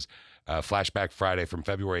day, which is Flashback Friday from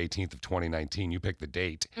February 18th of 2019. You picked the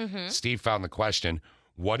date. Mm-hmm. Steve found the question.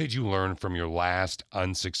 What did you learn from your last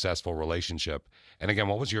unsuccessful relationship? And again,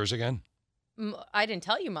 what was yours again? I didn't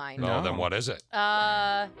tell you mine. No, then what is it?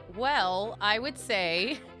 Well, I would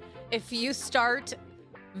say if you start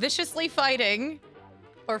viciously fighting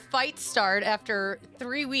or fights start after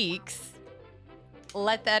 3 weeks,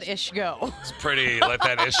 let that ish go. It's pretty, let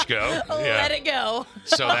that ish go. Yeah. Let it go.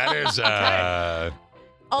 So that is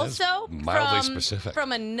also mildly specific.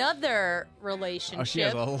 From another relationship. Oh, she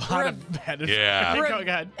has a lot of bad advice. Yeah. Go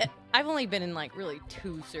ahead. I've only been in like really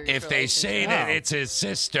 2 serious If they say that it's his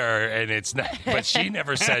sister and it's not, but she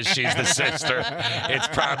never says she's the sister, it's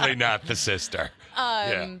probably not the sister.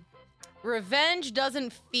 Revenge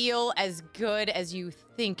doesn't feel as good as you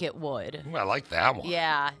think it would. Ooh, I like that one.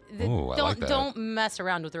 Yeah. Ooh, I like that. Don't mess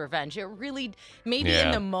around with revenge. It really, maybe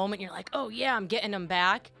in the moment you're like, oh yeah, I'm getting them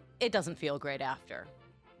back. It doesn't feel great after.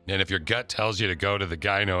 And if your gut tells you to go to the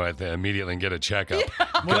gyno immediately and get a checkup. Yeah.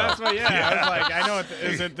 Well, that's what, I was like, I know,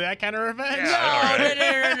 is it that kind of revenge?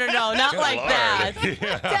 No, not Good like Lord. that.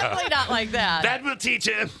 Yeah. Definitely not like that. That will teach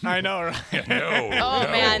him. I know, right? No.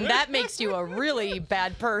 Oh, man, that makes you a really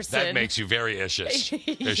bad person. That makes you very ishish.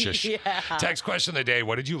 Ishish. Yeah. Text question of the day.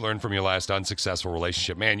 What did you learn from your last unsuccessful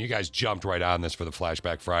relationship? Man, you guys jumped right on this for the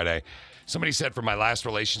Flashback Friday. Somebody said, from my last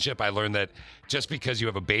relationship, I learned that just because you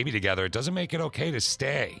have a baby together, it doesn't make it okay to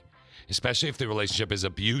stay, especially if the relationship is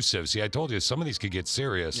abusive. See, I told you, some of these could get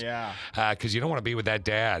serious. Yeah. Because you don't want to be with that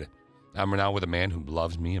dad. I'm now with a man who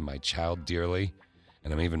loves me and my child dearly,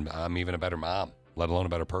 and I'm even a better mom, let alone a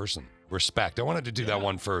better person. Respect. I wanted to do that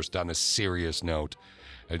one first on a serious note,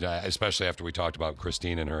 especially after we talked about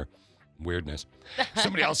Christine and her weirdness.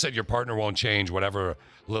 Somebody else said your partner won't change. Whatever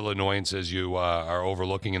little annoyances you are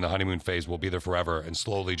overlooking in the honeymoon phase will be there forever and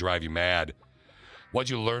slowly drive you mad.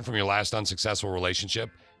 What'd you learn from your last unsuccessful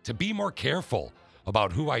relationship? To be more careful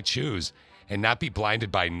about who I choose and not be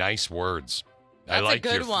blinded by nice words. I That's like a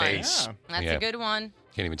good your one. face. That's a good one.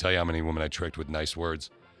 Can't even tell you how many women I tricked with nice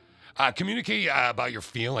words. Communicate about your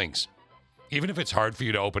feelings. Even if it's hard for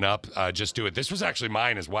you to open up, just do it. This was actually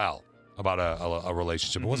mine as well about a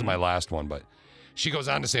relationship. It wasn't my last one, but she goes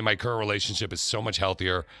on to say, my current relationship is so much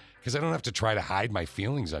healthier because I don't have to try to hide my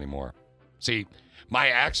feelings anymore. See, my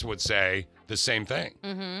ex would say the same thing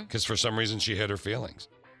because for some reason she hid her feelings.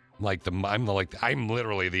 I'm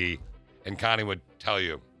literally the, and Connie would tell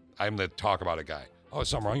you, I'm the talk about it guy. Oh, is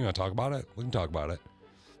something wrong? You want to talk about it? We can talk about it.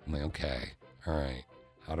 I'm like, okay, all right.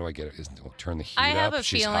 How do I get it? Turn the heat up. I have a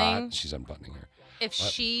She's feeling hot. She's unbuttoning her. If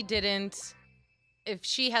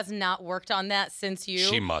she has not worked on that since you,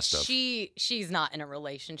 She must have. She's not in a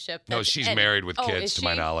relationship. No, she's married with kids, to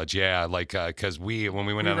my knowledge. Yeah, because when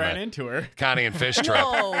we went on ran into her. Connie and Fish trip.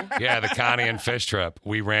 No. Yeah, the Connie and Fish trip.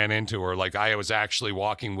 We ran into her. Like I was actually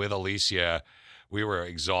walking with Alicia. We were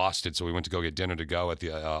exhausted, so we went to go get dinner to go at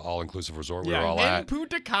the all-inclusive resort we were all at. In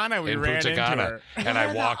Punta Cana, we in ran Punta Cana. into her. And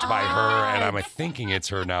I walked by her, and I'm thinking it's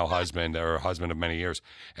her now husband, or husband of many years.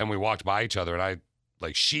 And we walked by each other, and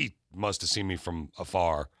she must have seen me from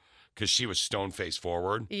afar because she was stone-faced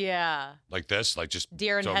forward. Yeah. Like this, like just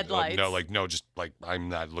deer in headlights. Just like I'm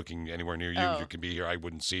not looking anywhere near you. Oh. You can be here. I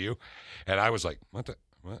wouldn't see you. And I was like, what?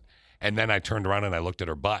 And then I turned around and I looked at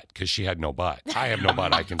her butt because she had no butt. I have no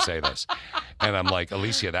butt. I can say this. And I'm like,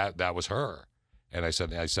 Alicia, that was her. And I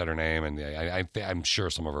said her name, and I'm sure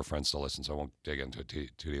some of her friends still listen, so I won't dig into it too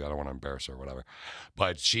deep. I don't want to embarrass her or whatever.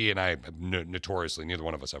 But she and I, notoriously, neither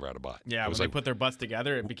one of us ever had a butt. Yeah, when they put their butts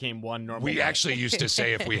together, it became one normal We butt. actually used to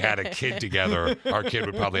say if we had a kid together, our kid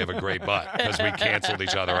would probably have a great butt because we canceled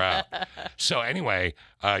each other out. So anyway,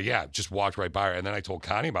 just walked right by her. And then I told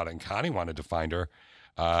Connie about it, and Connie wanted to find her.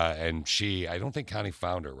 And I don't think Connie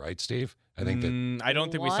found her, right, Steve? I think that. I don't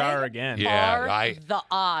think we saw her again. Yeah, the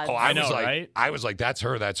odds. Oh, I know, was like, right? I was like, that's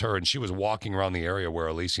her. And she was walking around the area where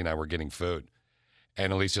Alicia and I were getting food.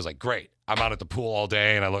 And Alicia's like, great. I'm out at the pool all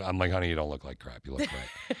day. And I'm like, honey, you don't look like crap. You look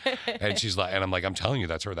great. And she's like, and I'm like, I'm telling you,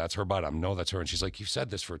 that's her. That's her butt. I know that's her. And she's like, you've said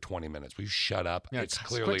this for 20 minutes. Will you shut up? Yeah, it's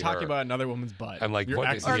quit clearly talking her. about another woman's butt. I'm like, Your what?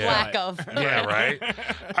 ex's Or yeah. lack of. Yeah, right?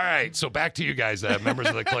 All right. So back to you guys, members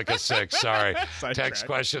of the Click of Six. Sorry. Text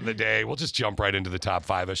question of the day. We'll just jump right into the top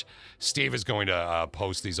five-ish. Steve is going to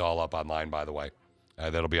post these all up online, by the way.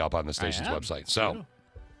 That'll be up on the station's website. So,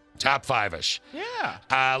 top five-ish.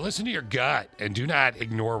 Yeah. Listen to your gut and do not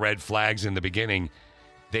ignore red flags in the beginning.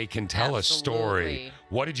 They can tell a story.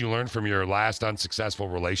 What did you learn from your last unsuccessful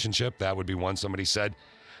relationship? That would be one somebody said.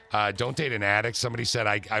 Don't date an addict. Somebody said,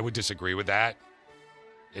 I would disagree with that.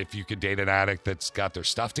 If you could date an addict that's got their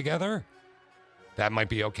stuff together, that might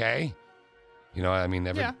be okay. You know, I mean,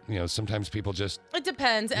 sometimes people just... It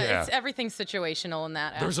depends. Yeah. Everything's situational in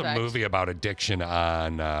that There's aspect. a movie about addiction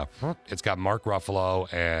on... it's got Mark Ruffalo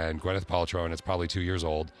and Gwyneth Paltrow, and it's probably 2 years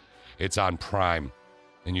old. It's on Prime,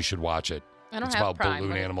 and you should watch it. I don't it's have about Prime.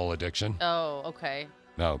 balloon animal addiction. Oh, okay.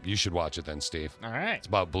 No, you should watch it then, Steve. All right. It's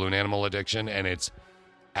about balloon animal addiction, and it's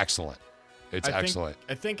excellent. It's excellent.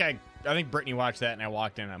 I think Brittany watched that, and I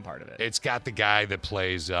walked in on part of it. It's got the guy that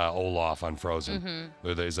plays Olaf on Frozen.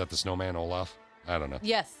 Is that the snowman, Olaf? I don't know.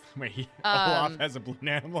 Yes. Wait, Olaf has a balloon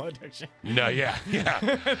animal addiction? No, yeah.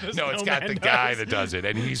 No, it's got the guy that does it,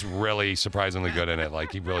 and he's really surprisingly good in it.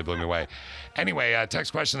 Like, he really blew me away. Anyway,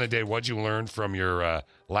 text question of the day. What'd you learn from your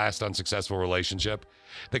last unsuccessful relationship?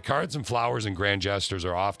 The cards and flowers and grand gestures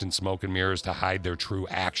are often smoke and mirrors to hide their true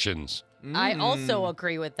actions. I also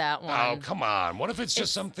agree with that one. Oh, come on. What if it's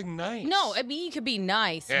just something nice? No, I mean, you could be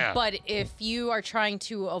nice, but if you are trying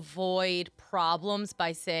to avoid problems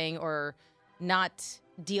by saying, or not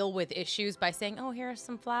deal with issues by saying, oh, here are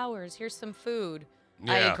some flowers, here's some food.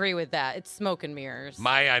 I agree with that. It's smoke and mirrors.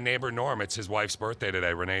 My neighbor Norm, it's his wife's birthday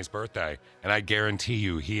today, Renee's birthday. And I guarantee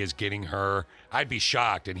you he is getting her, I'd be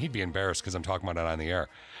shocked, and he'd be embarrassed because I'm talking about it on the air.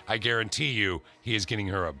 I guarantee you he is getting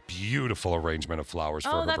her a beautiful arrangement of flowers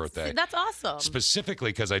for her birthday. That's awesome. Specifically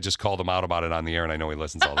because I just called him out about it on the air, and I know he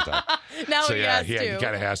listens all the time. Now so he yeah, has to. He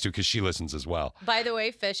kind of has to because she listens as well. By the way,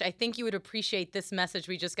 Fish, I think you would appreciate this message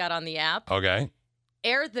we just got on the app. Okay.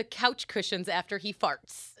 Air the couch cushions after he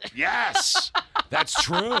farts. Yes, that's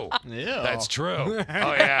true. Yeah, that's true. Oh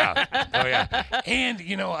yeah. And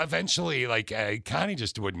eventually, like Connie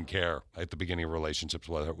just wouldn't care at the beginning of relationships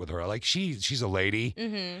with her. Like she's a lady,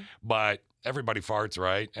 but everybody farts,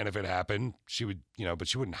 right? And if it happened, she would, but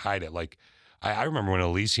she wouldn't hide it. Like I remember when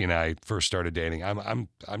Alicia and I first started dating. I'm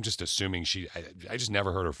just assuming I just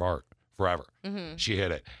never heard her fart. Forever. She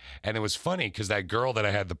hid it. And it was funny because that girl that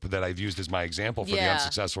I had that I've used as my example for the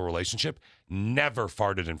unsuccessful relationship never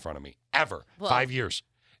farted in front of me. Ever. 5 years.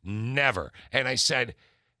 Never. And I said,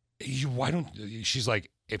 She's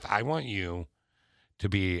like, if I want you to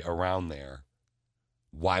be around there,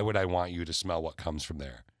 why would I want you to smell what comes from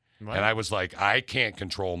there? What? And I was like, I can't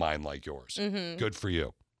control mine like yours. Mm-hmm. Good for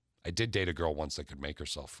you. I did date a girl once that could make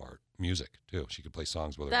herself fart. Music, too. She could play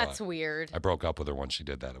songs with her That's butt. weird. I broke up with her once she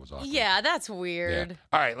did that. It was awkward. Yeah, that's weird. Yeah.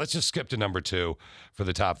 All right, let's just skip to number 2 for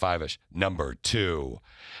the top 5-ish. Number 2.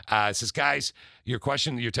 It says, guys, your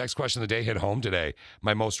text question of the day hit home today.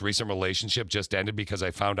 My most recent relationship just ended because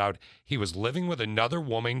I found out he was living with another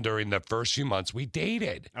woman during the first few months we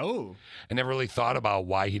dated. Oh. I never really thought about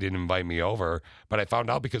why he didn't invite me over, but I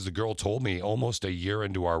found out because the girl told me almost a year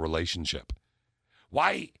into our relationship.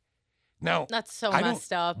 Why? Now, that's so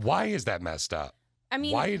messed up. Why is that messed up? I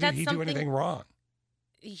mean, why did he do anything wrong?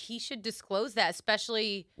 He should disclose that,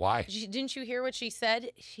 especially. Why? Didn't you hear what she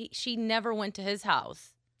said? She never went to his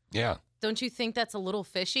house. Yeah. Don't you think that's a little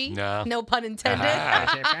fishy? No. No pun intended.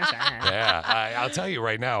 Yeah. I'll tell you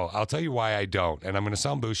right now. I'll tell you why I don't. And I'm going to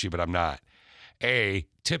sound bushy, but I'm not.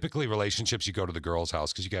 Typically relationships, you go to the girl's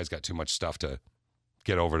house because you guys got too much stuff to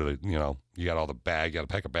get over to you got all the bag, you got to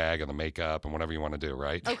pack a bag and the makeup and whatever you want to do,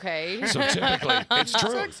 right? Okay. So typically, it's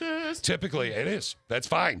true. Sexist. Typically, it is. That's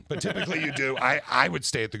fine. But typically you do. I would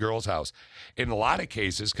stay at the girl's house. In a lot of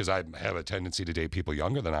cases, because I have a tendency to date people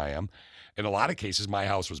younger than I am, in a lot of cases, my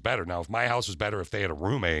house was better. Now, if my house was better, if they had a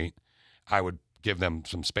roommate, I would give them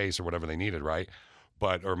some space or whatever they needed, right?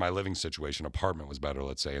 Or my living situation, apartment was better,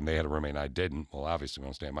 let's say, and they had a roommate and I didn't. Well, obviously, we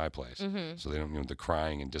don't stay at my place. Mm-hmm. So they don't, the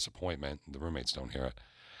crying and disappointment, the roommates don't hear it.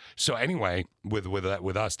 So anyway, with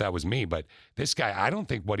us, that was me. But this guy, I don't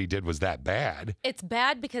think what he did was that bad. It's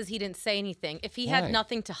bad because he didn't say anything. If he had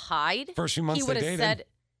nothing to hide, first few months he would they have dated. said.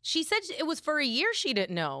 She said it was for a year. She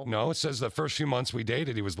didn't know. No, it says the first few months we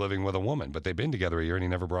dated, he was living with a woman, but they've been together a year and he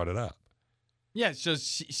never brought it up. Yeah, it's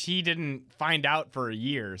just she didn't find out for a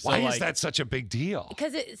year. So why is that such a big deal?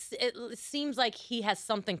 Because it seems like he has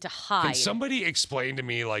something to hide. Can somebody explain to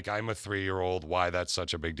me, like I'm a 3-year-old, why that's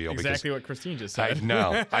such a big deal? Exactly what Christine just said.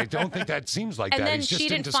 No, I don't think that seems like and that. then He just she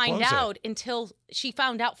didn't disclose find it. out until she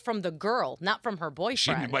found out from the girl, not from her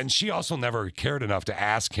boyfriend. And she also never cared enough to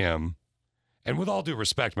ask him. And with all due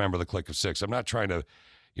respect, member of the Clique of Six, I'm not trying to,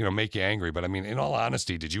 make you angry, but I mean, in all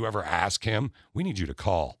honesty, did you ever ask him? We need you to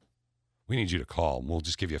call. We need you to call. We'll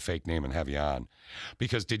just give you a fake name and have you on.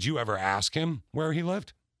 Because did you ever ask him where he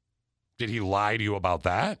lived? Did he lie to you about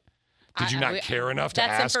that? Did you not care enough to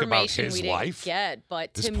ask about his life?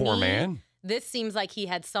 But this to poor me, man? This seems like he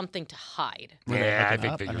had something to hide. Yeah, I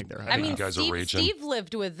think you guys are reaching. Steve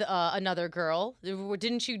lived with another girl.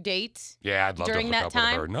 Didn't you date? Yeah, I'd love during to that hook up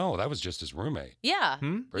time? with her. No, that was just his roommate. Yeah.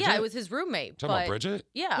 Bridget? Yeah, it was his roommate. Talking about Bridget?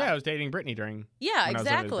 Yeah. Yeah, I was dating Brittany during. Yeah, when I was living with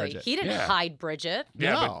exactly. Bridget. He didn't hide Bridget.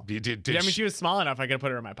 Yeah, No. but did I mean, she was small enough I could put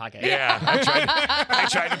her in my pocket. Yeah, I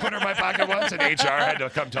tried to put her in my pocket once, and HR had to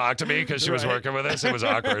come talk to me because she was working with us. It was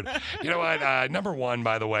awkward. You know what? Number 1,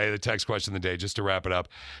 by the way, the text question of the day, just to wrap it up,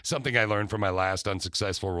 something I learned from my last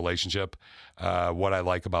unsuccessful relationship, what I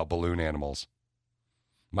like about balloon animals.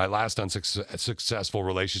 My last unsuccessful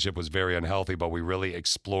relationship was very unhealthy, but we really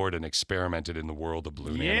explored and experimented in the world of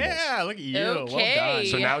balloon animals. Yeah, look at you. Okay. Well done.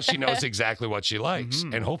 So now she knows exactly what she likes,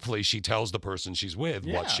 and hopefully she tells the person she's with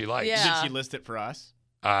what she likes. Yeah. Did she list it for us?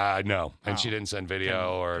 No, and she didn't send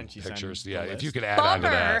video or pictures. Yeah, if you could add on to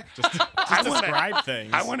that. Just describe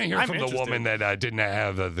things. I want to hear I'm from the interested. woman that didn't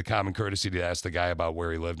have the common courtesy to ask the guy about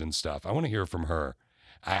where he lived and stuff. I want to hear from her.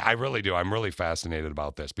 I really do. I'm really fascinated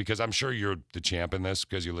about this because I'm sure you're the champ in this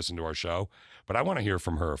because you listen to our show. But I want to hear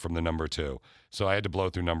from her, from the number 2. So I had to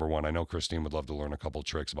blow through number 1. I know Christine would love to learn a couple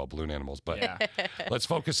tricks about balloon animals, but let's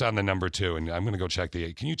focus on the number 2. And I'm going to go check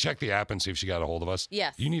can you check the app and see if she got a hold of us?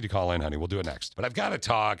 Yes. You need to call in, honey. We'll do it next. But I've got to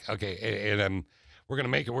talk. Okay. And we're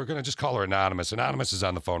going to just call her Anonymous. Anonymous is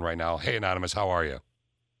on the phone right now. Hey, Anonymous, how are you?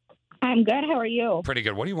 I'm good. How are you? Pretty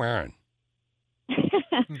good. What are you wearing?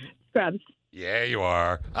 Scrubs. Yeah, you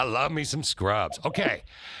are. I love me some scrubs. Okay,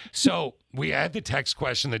 so we had the text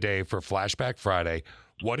question of the day for Flashback Friday.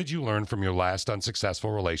 What did you learn from your last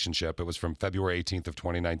unsuccessful relationship? It was from February 18th of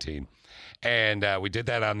 2019. And we did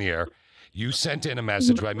that on the air. You sent in a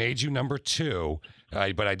message. I made you number 2,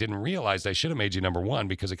 but I didn't realize I should have made you number 1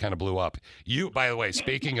 because it kind of blew up. You, by the way,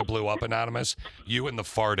 speaking of blew up, Anonymous, you and the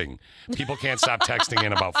farting. People can't stop texting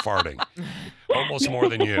in about farting. Almost more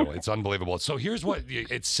than you. It's unbelievable. So here's what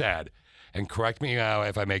it said. And correct me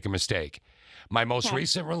if I make a mistake. My most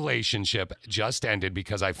recent relationship just ended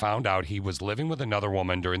because I found out he was living with another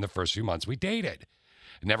woman during the first few months we dated.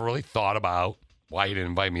 I never really thought about why he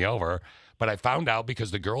didn't invite me over, but I found out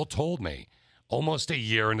because the girl told me almost a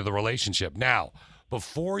year into the relationship. Now,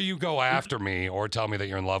 before you go after me or tell me that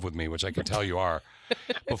you're in love with me, which I can tell you are,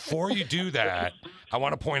 before you do that, I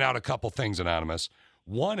want to point out a couple things, Anonymous.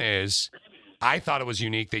 One is, I thought it was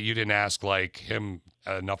unique that you didn't ask like him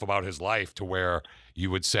enough about his life to where you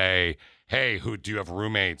would say, hey, do you have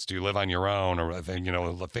roommates? Do you live on your own? Or,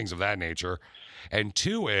 things of that nature. And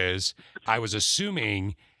two is, I was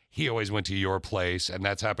assuming he always went to your place, and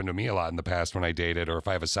that's happened to me a lot in the past when I dated, or if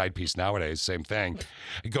I have a side piece nowadays, same thing.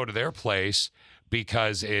 I go to their place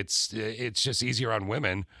because it's just easier on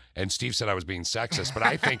women. And Steve said I was being sexist, but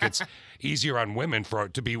I think it's easier on women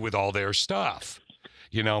to be with all their stuff.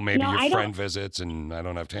 Maybe your friend visits and I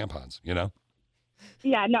don't have tampons,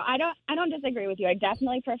 Yeah, no, I don't disagree with you. I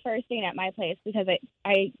definitely prefer staying at my place because it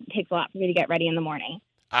takes a lot for me to get ready in the morning.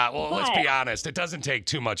 Let's be honest. It doesn't take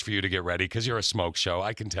too much for you to get ready because you're a smoke show.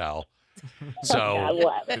 I can tell.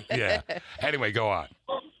 So, yeah. Anyway, go on.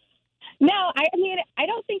 No, I mean, I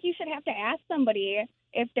don't think you should have to ask somebody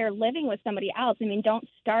if they're living with somebody else. I mean, don't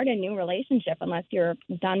start a new relationship unless you're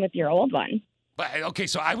done with your old one. But, okay,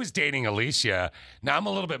 so I was dating Alicia. Now, I'm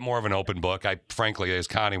a little bit more of an open book. Frankly, as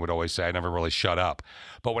Connie would always say, I never really shut up.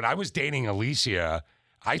 But when I was dating Alicia,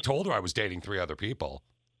 I told her I was dating 3 other people.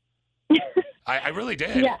 I really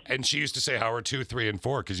did. Yeah. And she used to say, how are 2, 3, and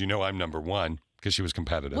 4? Because I'm number 1 because she was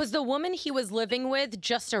competitive. Was the woman he was living with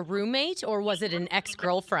just a roommate or was it an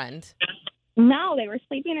ex-girlfriend? No, they were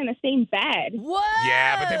sleeping in the same bed. What?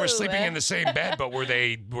 Yeah, but they were sleeping in the same bed, but were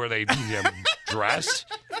they dressed?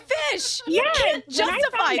 Fish! You can't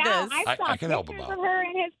justify this. I can help him out. Of her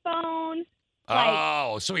and his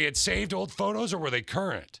phone. So he had saved old photos, or were they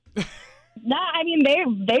current? No, I mean,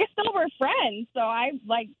 they still were friends, so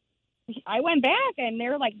I went back, and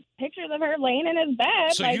there were, pictures of her laying in his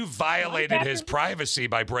bed. So you violated his privacy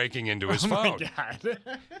by breaking into his phone. My God.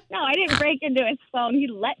 No, I didn't break into his phone. He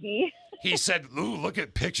let me. He said, ooh, look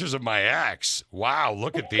at pictures of my ex. Wow,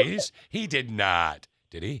 look at these. He did not.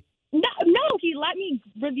 Did he? No, he let me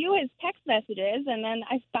review his text messages, and then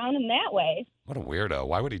I found him that way. What a weirdo.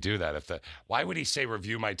 Why would he do that? Why would he say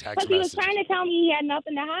review my text messages? Because he was trying to tell me he had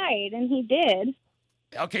nothing to hide, and he did.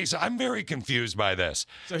 Okay, so I'm very confused by this.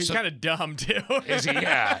 So he's kind of dumb, too. Is he?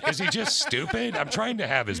 Yeah. Is he just stupid? I'm trying to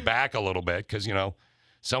have his back a little bit because,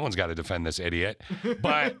 someone's got to defend this idiot.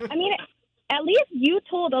 But I mean, at least you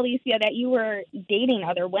told Alicia that you were dating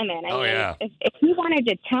other women. Yeah. If you wanted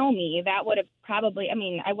to tell me, that would have probably,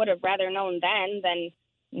 I would have rather known then than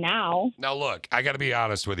now. Now, look, I got to be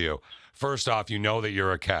honest with you. First off, you know that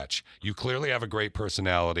you're a catch. You clearly have a great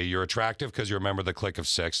personality. You're attractive because you're a member of the Clique of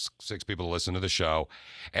Six people who listen to the show.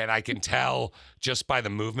 And I can tell just by the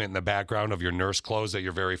movement in the background of your nurse clothes that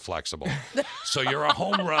you're very flexible. So you're a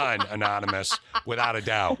home run, Anonymous, without a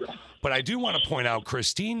doubt. But I do want to point out,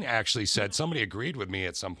 Christine actually said, somebody agreed with me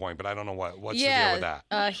at some point, but I don't know what's the deal with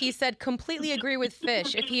that. He said, completely agree with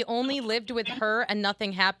Fish. If he only lived with her and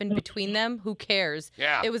nothing happened between them, who cares?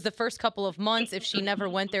 Yeah. It was the first couple of months. If she never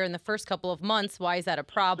went there in the first couple of months, why is that a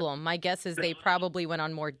problem? My guess is they probably went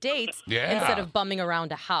on more dates instead of bumming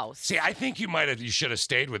around a house. See, I think you should have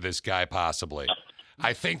stayed with this guy possibly.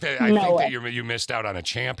 I think that you missed out on a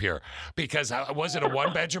champ here because was it a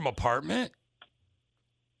 1-bedroom apartment?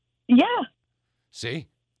 Yeah. See?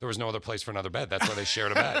 There was no other place for another bed. That's why they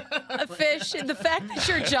shared a bed. Fish, the fact that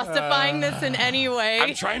you're justifying this in any way.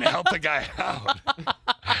 I'm trying to help the guy out.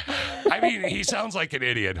 I mean, he sounds like an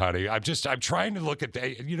idiot, honey. I'm trying to look at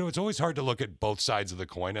it's always hard to look at both sides of the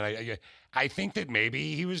coin. And I think that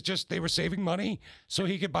maybe they were saving money so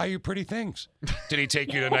he could buy you pretty things. Did he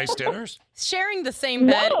take you to nice dinners? Sharing the same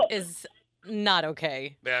bed is not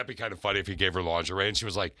okay. Yeah, it'd be kind of funny if he gave her lingerie and she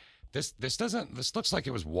was like, This looks like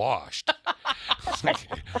it was washed. Like,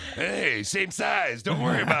 hey, same size. Don't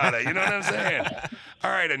worry about it. You know what I'm saying?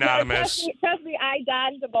 All right, Anonymous. No, trust me, I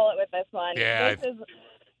dodged a bullet with this one. Yeah.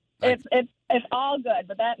 It's all good,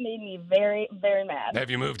 but that made me very, very mad. Have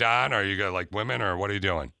you moved on? Or are you got like women, or what are you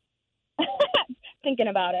doing? Thinking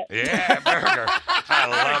about it. Yeah, Burger. I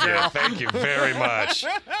love you. Thank you very much.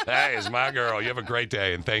 That is my girl. You have a great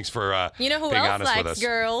day, and thanks for you know who being else honest with likes us.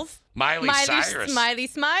 Girls? Miley Cyrus. Smiley.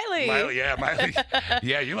 Miley, yeah, Miley.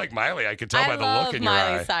 Yeah, you like Miley. I could tell by the look in your eye. I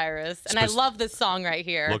love Miley Cyrus, and I love this song right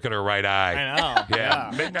here. Look at her right eye. I know.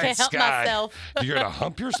 Yeah, Midnight Can't help Sky. myself. You're gonna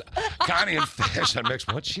hump yourself. Connie and Fish on Mix.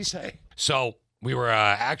 What'd she say? So we were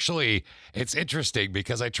actually. It's interesting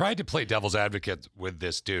because I tried to play devil's advocate with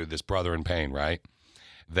this dude, this brother in pain, right?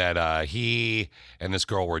 That he and this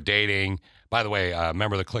girl were dating. By the way,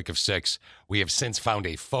 member of the Clique of Six, we have since found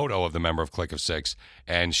a photo of the member of Clique of Six,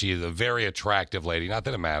 and she is a very attractive lady. Not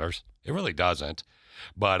that it matters. It really doesn't.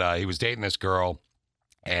 But he was dating this girl,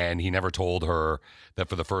 and he never told her that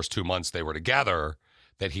for the first 2 months they were together,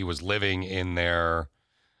 that he was living in their,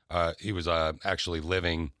 he was actually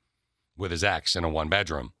living with his ex in a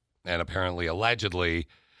one-bedroom. And apparently, allegedly,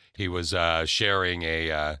 he was sharing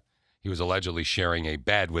a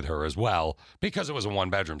bed with her as well because it was a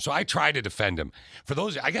one-bedroom. So I tried to defend him. For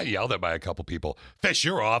those, I got yelled at by a couple people. Fish,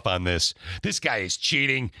 you're off on this. This guy is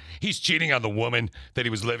cheating. He's cheating on the woman that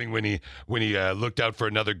he was living when he looked out for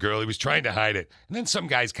another girl. He was trying to hide it. And then some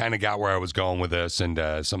guys kind of got where I was going with this, and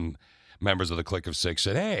some members of the Clique of Six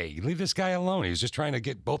said, hey, leave this guy alone. He was just trying to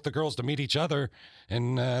get both the girls to meet each other,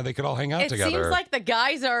 and they could all hang out together. It seems like the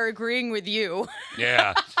guys are agreeing with you.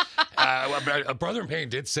 Yeah. A brother in pain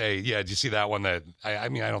did say, yeah, did you see that one? That I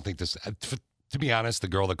mean, I don't think this, to be honest, the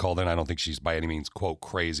girl that called in, I don't think she's by any means, quote,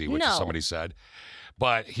 crazy, which is somebody said.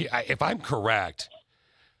 But if I'm correct,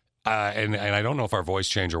 and I don't know if our voice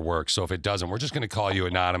changer works, so if it doesn't, we're just going to call you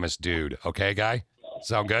Anonymous Dude. Okay, guy?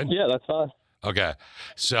 Sound good? Yeah, that's fine. Okay.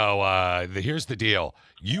 So here's the deal.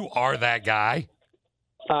 You are that guy?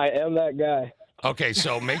 I am that guy. Okay,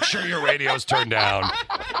 so make sure your radio's turned down.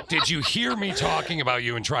 Did you hear me talking about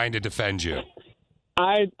you and trying to defend you?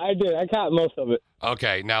 I did. I caught most of it.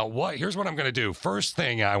 Okay, now here's what I'm going to do. First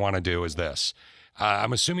thing I want to do is this.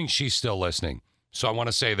 I'm assuming she's still listening. So I want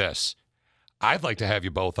to say this. I'd like to have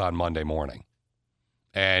you both on Monday morning.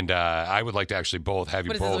 And I would like to actually both have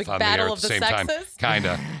you both on the air at the same time. Kind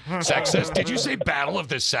of. Sexist? Did you say battle of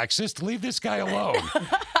the sexist? Leave this guy alone.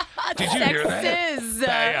 Did you hear that?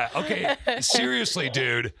 Yeah. Okay. Seriously,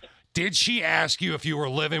 dude. Did she ask you if you were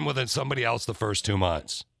living with somebody else the first 2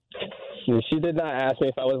 months? She did not ask me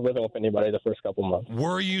if I was living with anybody the first couple months.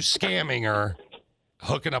 Were you scamming her,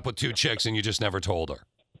 hooking up with 2 chicks, and you just never told her?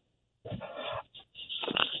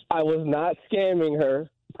 I was not scamming her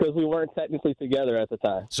because we weren't technically together at the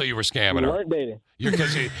time. So you were scamming her? We weren't dating.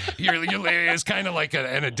 Because it's kind of like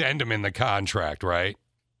an addendum in the contract, right?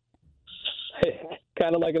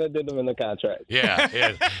 Kind of like an addendum in the contract.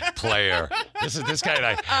 Yeah, player. This guy and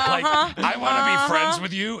I. Like, I want to be friends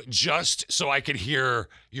with you just so I could hear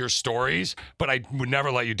your stories, but I would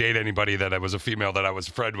never let you date anybody that I was a female that I was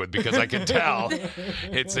a friend with because I could tell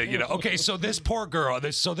it's okay, so this poor girl,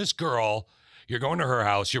 this girl, you're going to her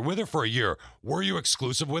house, you're with her for a year. Were you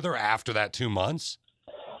exclusive with her after that 2 months?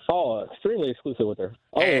 Oh, extremely exclusive with her.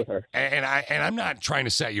 Always with her. And I'm not trying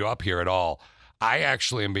to set you up here at all. I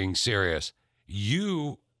actually am being serious.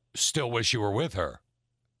 You still wish you were with her.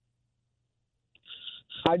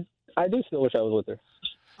 I do still wish I was with her.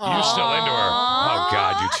 You're still into her. Oh,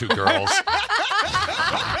 God, you 2 girls.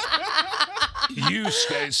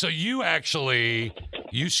 So you actually,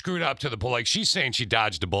 you screwed up to the point. Like, she's saying she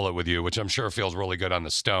dodged a bullet with you, which I'm sure feels really good on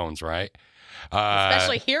the Stones, right?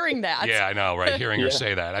 Especially hearing that. Yeah, I know, right? Hearing her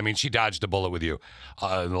say that. I mean, she dodged a bullet with you.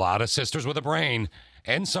 A lot of sisters with a brain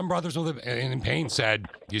and some brothers in pain said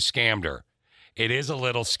you scammed her. It is a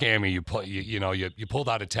little scammy. You pulled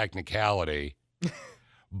out a technicality,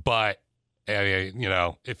 but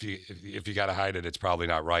if you got to hide it, it's probably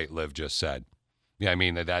not right. Liv just said. Yeah, I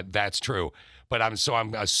mean that's true. But I'm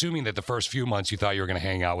assuming that the first few months you thought you were going to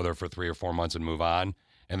hang out with her for 3 or 4 months and move on,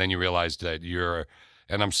 and then you realized that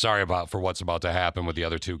and I'm sorry for what's about to happen with the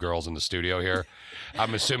other 2 girls in the studio here.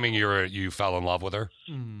 I'm assuming you fell in love with her.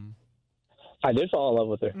 I did fall in love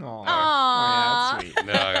with her. Aww. Yeah, that's sweet.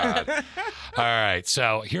 No, God. All right,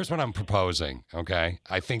 so here's what I'm proposing, okay?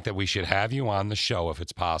 I think that we should have you on the show, if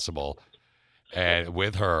it's possible,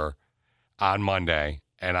 with her on Monday,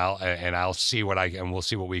 and I'll see we'll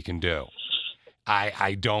see what we can do.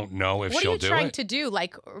 I don't know if she'll do it. What are you trying to do?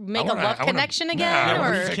 Like make a love connection again? I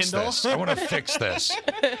want to fix this.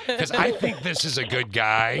 Because I think this is a good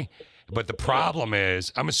guy. But the problem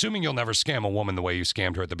is, I'm assuming you'll never scam a woman the way you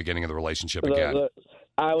scammed her at the beginning of the relationship again.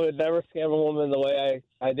 I would never scam a woman the way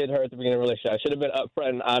I did her at the beginning of the relationship. I should have been upfront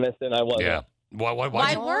and honest, and I wasn't. Yeah.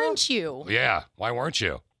 Why weren't you? Yeah. Why weren't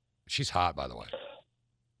you? She's hot, by the way.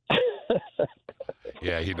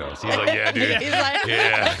 Yeah, he knows. He's like, yeah, dude. He's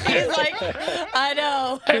like, I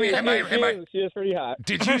know. I mean, she is pretty hot.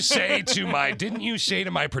 Didn't you say to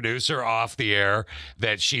my producer off the air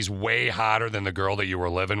that she's way hotter than the girl that you were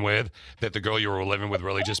living with? That the girl you were living with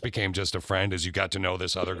really just became just a friend as you got to know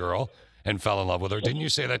this other girl and fell in love with her? Didn't you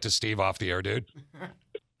say that to Steve off the air, dude?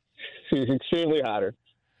 She's extremely hotter.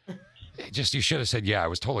 You should have said, yeah, I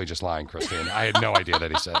was totally just lying, Christine. I had no idea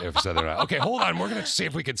that he said that or not. Okay, hold on. We're going to see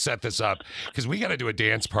if we can set this up because we got to do a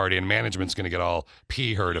dance party and management's going to get all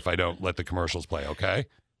pee-hurt if I don't let the commercials play, okay?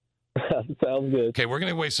 Sounds good. Okay, we're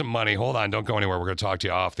going to waste some money. Hold on. Don't go anywhere. We're going to talk to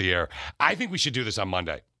you off the air. I think we should do this on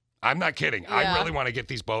Monday. I'm not kidding. Yeah. I really want to get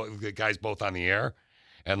these guys both on the air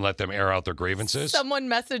and let them air out their grievances. Someone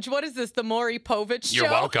message, what is this, the Maury Povich show?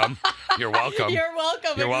 You're welcome. You're welcome. You're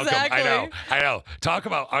welcome, You're welcome. exactly. I know. Talk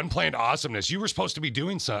about unplanned awesomeness. You were supposed to be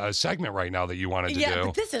doing a segment right now that you wanted to do. Yeah,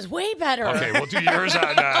 but this is way better. Okay, we'll do yours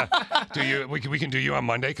on. We can do you on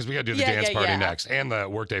Monday because we got to do the dance party next and the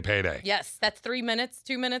workday payday. Yes, that's 3 minutes,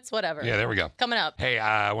 2 minutes, whatever. Yeah, there we go. Coming up. Hey,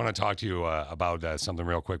 I want to talk to you about something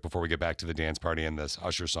real quick before we get back to the dance party and this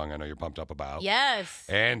Usher song I know you're pumped up about. Yes.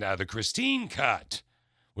 And the Christine cut,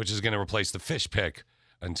 which is going to replace the fish pick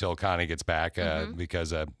until Connie gets back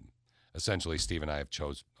because essentially Steve and I have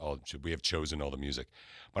chosen all the music.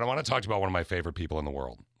 But I want to talk to you about one of my favorite people in the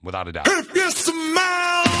world, without a doubt. If you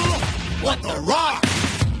smell what the Rock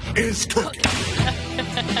is cooking.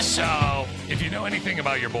 So, if you know anything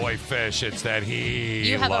about your boy Fish, it's that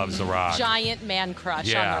he loves The Rock. Giant man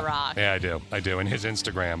crush on The Rock. Yeah, I do. And his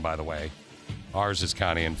Instagram, by the way, ours is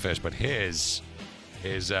Connie and Fish, but his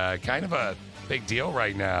is kind of a big deal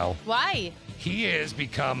right now. Why? He has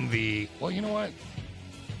become well, you know what?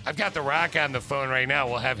 I've got The Rock on the phone right now.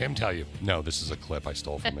 We'll have him tell you. No, this is a clip I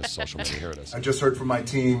stole from his social media. Here it is. I just heard from my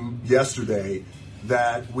team yesterday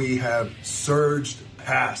that we have surged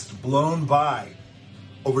past, blown by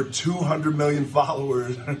over 200 million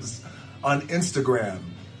followers on Instagram,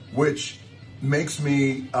 which makes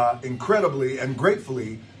me incredibly and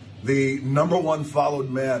gratefully the #1 followed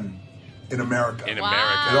man in America. In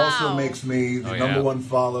America. It also makes me the yeah. #1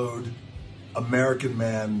 followed American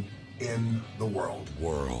man in the world.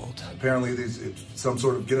 Apparently, it's some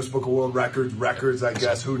sort of Guinness Book of World Records, I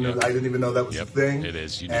guess. Who knew? I didn't even know that was a thing. It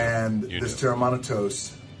is. You knew. And You this knew. Terramana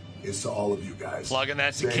toast is to all of you guys. Plugging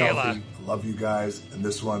that Stay tequila. healthy. I love you guys, and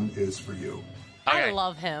this one is for you. I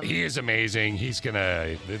love him. He is amazing. He's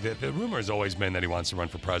gonna. The rumor has always been that he wants to run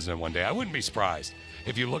for president one day. I wouldn't be surprised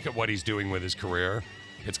if you look at what he's doing with his career.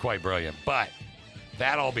 It's quite brilliant. But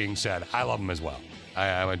that all being said, I love him as well.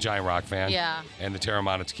 I'm a giant Rock fan. Yeah. And the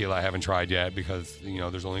Terramana tequila I haven't tried yet because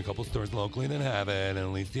there's only a couple stores locally that have it, and at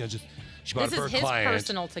least she bought This it for is a his client.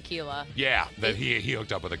 personal tequila. Yeah, that he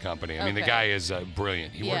hooked up with a company. I mean, the Okay. guy is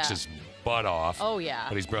brilliant. He works Yeah. his butt off. Oh, yeah.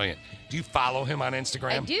 But he's brilliant. Do you follow him on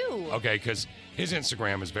Instagram? I do. Okay, because his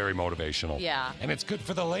Instagram is very motivational. Yeah. And it's good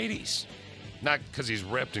for the ladies. Not because he's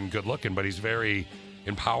ripped and good looking, but he's very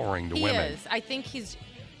empowering to He women. is. I think he's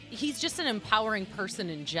just an empowering person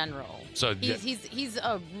in general. So he's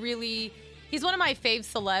one of my fave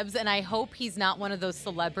celebs, and I hope he's not one of those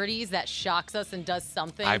celebrities that shocks us and does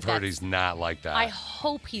something. I've heard he's not like that. I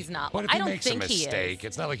hope he's not. But if I he don't makes a think he mistake, is.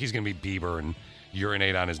 it's not like he's going to be Bieber and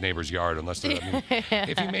urinate on his neighbor's yard unless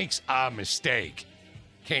if he makes a mistake,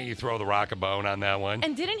 can't you throw The Rock a bone on that one?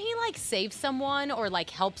 And didn't he save someone or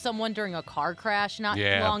help someone during a car crash not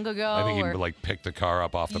long ago? I think he pick the car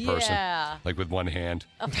up off the person, Yeah. with one hand.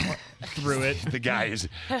 Threw it. The guy is,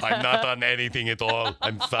 I'm not on anything at all.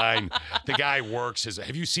 I'm fine. The guy works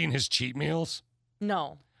have you seen his cheat meals?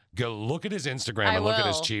 No. Go look at his Instagram I and look at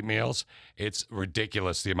his will. cheat meals. It's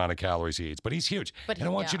ridiculous the amount of calories he eats, but he's huge. But and I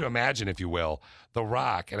want you to imagine, if you will, The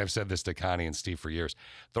Rock, and I've said this to Connie and Steve for years,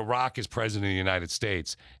 The Rock is president of the United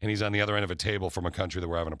States, and he's on the other end of a table from a country that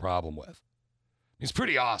we're having a problem with. He's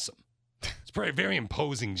pretty awesome. He's a very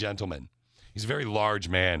imposing gentleman. He's a very large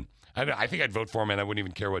man. I think I'd vote for him, and I wouldn't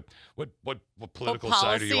even care what political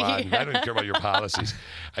side are you on. policy. I don't even care about your policies.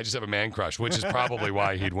 I just have a man crush, which is probably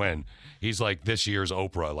why he'd win. He's like this year's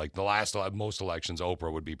Oprah. Like most elections,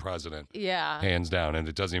 Oprah would be president. Yeah. Hands down, and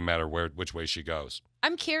it doesn't even matter which way she goes.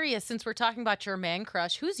 I'm curious, since we're talking about your man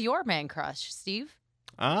crush, who's your man crush, Steve?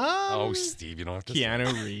 Oh, Steve, you don't have to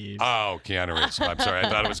Keanu say. Reeves. Oh, Keanu Reeves. I'm sorry. I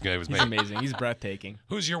thought it was me. He's amazing. He's breathtaking.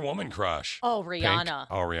 Who's your woman crush? Oh, Pink? Rihanna.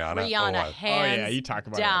 Oh, Rihanna. Rihanna, Oh, hands yeah, you talk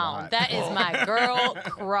about it a down. lot. That is my girl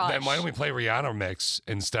crush. Then why don't we play Rihanna mix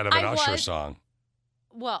instead of an Usher song?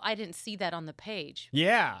 Well, I didn't see that on the page.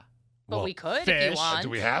 Yeah. But Well, we could if Fish. you want. Do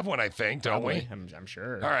we have one, I think, don't we? I'm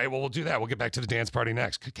sure. All right, well, we'll do that. We'll get back to the dance party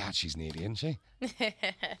next. Good God, she's needy, isn't she?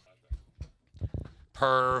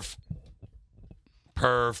 Perv.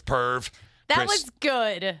 That Chris- was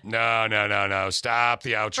good. No. Stop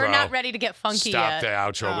the outro. We're not ready to get funky Stop yet. the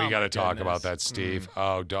outro. Oh, we got to my talk goodness. about that, Steve.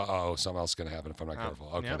 Oh, something else is going to happen if I'm not careful.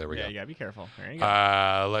 Okay, Yep. there we Yeah, go. you gotta be careful. There you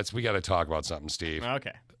go. We got to talk about something, Steve.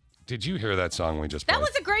 Okay. Did you hear that song we just played? That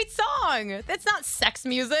was a great song. That's not sex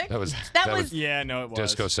music. That was Yeah, no, it was.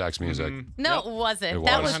 disco sex music. No, it wasn't. It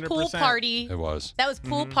That was. was pool 100%. party. It was. That was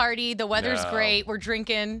pool party. The weather's No. great. We're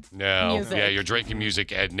drinking No. music. Yeah, you're drinking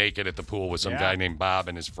music naked at the pool with some Yeah. guy named Bob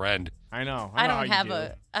and his friend. I know. I know don't how have you do.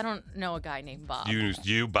 I don't know a guy named Bob.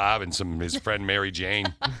 You, Bob, and his friend Mary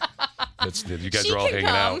Jane. You guys She are all can hanging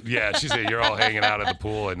come. out. Yeah, she said you're all hanging out at the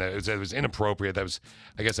pool, and it was inappropriate. That was,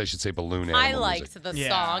 I guess I should say, balloon animal I liked music. the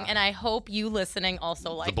song, and I hope you listening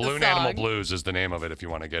also liked The the Balloon song. Animal Blues is the name of it if you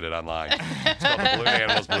want to get it online. It's called the Balloon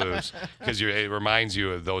Animals Blues because it reminds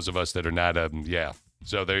you of those of us that are not, yeah.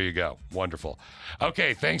 So there you go. Wonderful.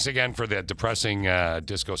 Okay, thanks again for the depressing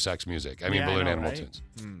disco sex music. I mean, Balloon Animal tunes.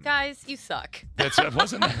 Guys, you suck.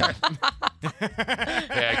 Wasn't that?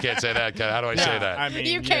 Yeah, I can't say that. How do I say that? I mean,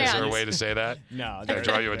 You Is can't. there a way to say that? No. Can I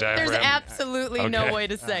draw you a diagram? There's absolutely no Okay. way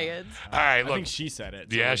to say it. All right, look. I think she said it.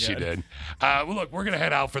 so Yeah, we're she good. did. Well, look, we're going to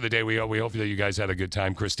head out for the day. We hope that you guys had a good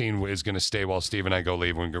time. Christine is going to stay while Steve and I go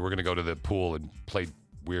leave. We're going to go to the pool and play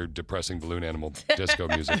weird, depressing balloon animal disco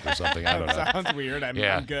music or something. I don't know. Sounds weird. I'm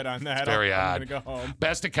good on that. It's very odd. I'm going to go home.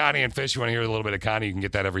 Best of Connie and Fish. You want to hear a little bit of Connie? You can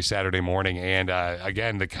get that every Saturday morning. And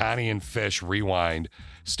again, the Connie and Fish Rewind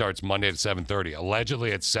starts Monday at 7:30.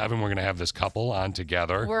 Allegedly at 7, we're going to have this couple on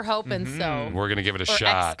together. We're hoping so. We're going to give it a Or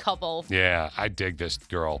shot. ex-couple. Yeah, I dig this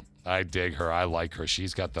girl. I dig her. I like her.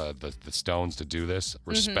 She's got the stones to do this.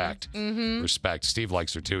 Respect. Respect. Steve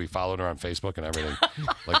likes her too. He followed her on Facebook and everything,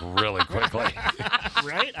 like really quickly.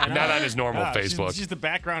 Right? I know. Not on his normal Facebook. She's the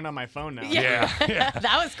background on my phone now. Yeah.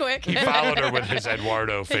 That was quick. He followed her with his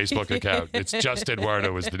Eduardo Facebook account. It's just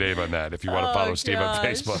Eduardo is the name on that. If you want to follow Steve on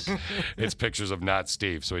gosh. Facebook, it's pictures of not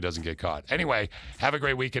Steve, so he doesn't get caught. Anyway, have a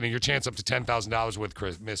great weekend, and your chance up to $10,000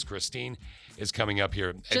 with Miss Christine is coming up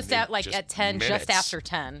here. Just in at 10, minutes. just after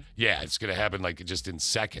 10. Yeah, it's going to happen like just in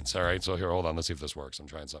seconds. All right, so here, hold on. Let's see if this works. I'm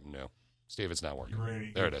trying something new. Steve, it's not working.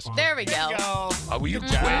 There it is. There we go. Oh, will you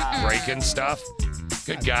quit breaking stuff?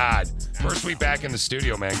 Good God. First week back in the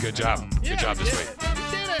studio, man. Good job. Good job this week.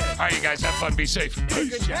 All right, you guys have fun. Be safe.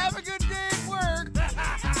 Peace. Have a good day at work.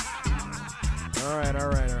 All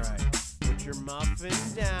right. Put your muffin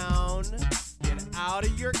down. Get out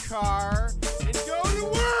of your car and go to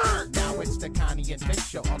work. Now it's the Connie and Fish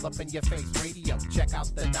show, all up in your face radio. Check out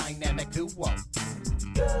the dynamic duo.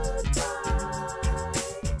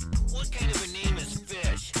 What kind of a name is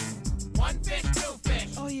Fish? One fish, two fish.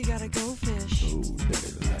 Oh, you gotta go fish.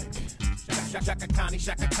 Shaka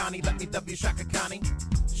Connie, let me love you, Shaka Connie.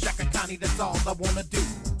 Shaka Connie, that's all I wanna do.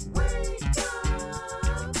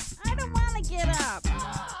 I don't wanna get up.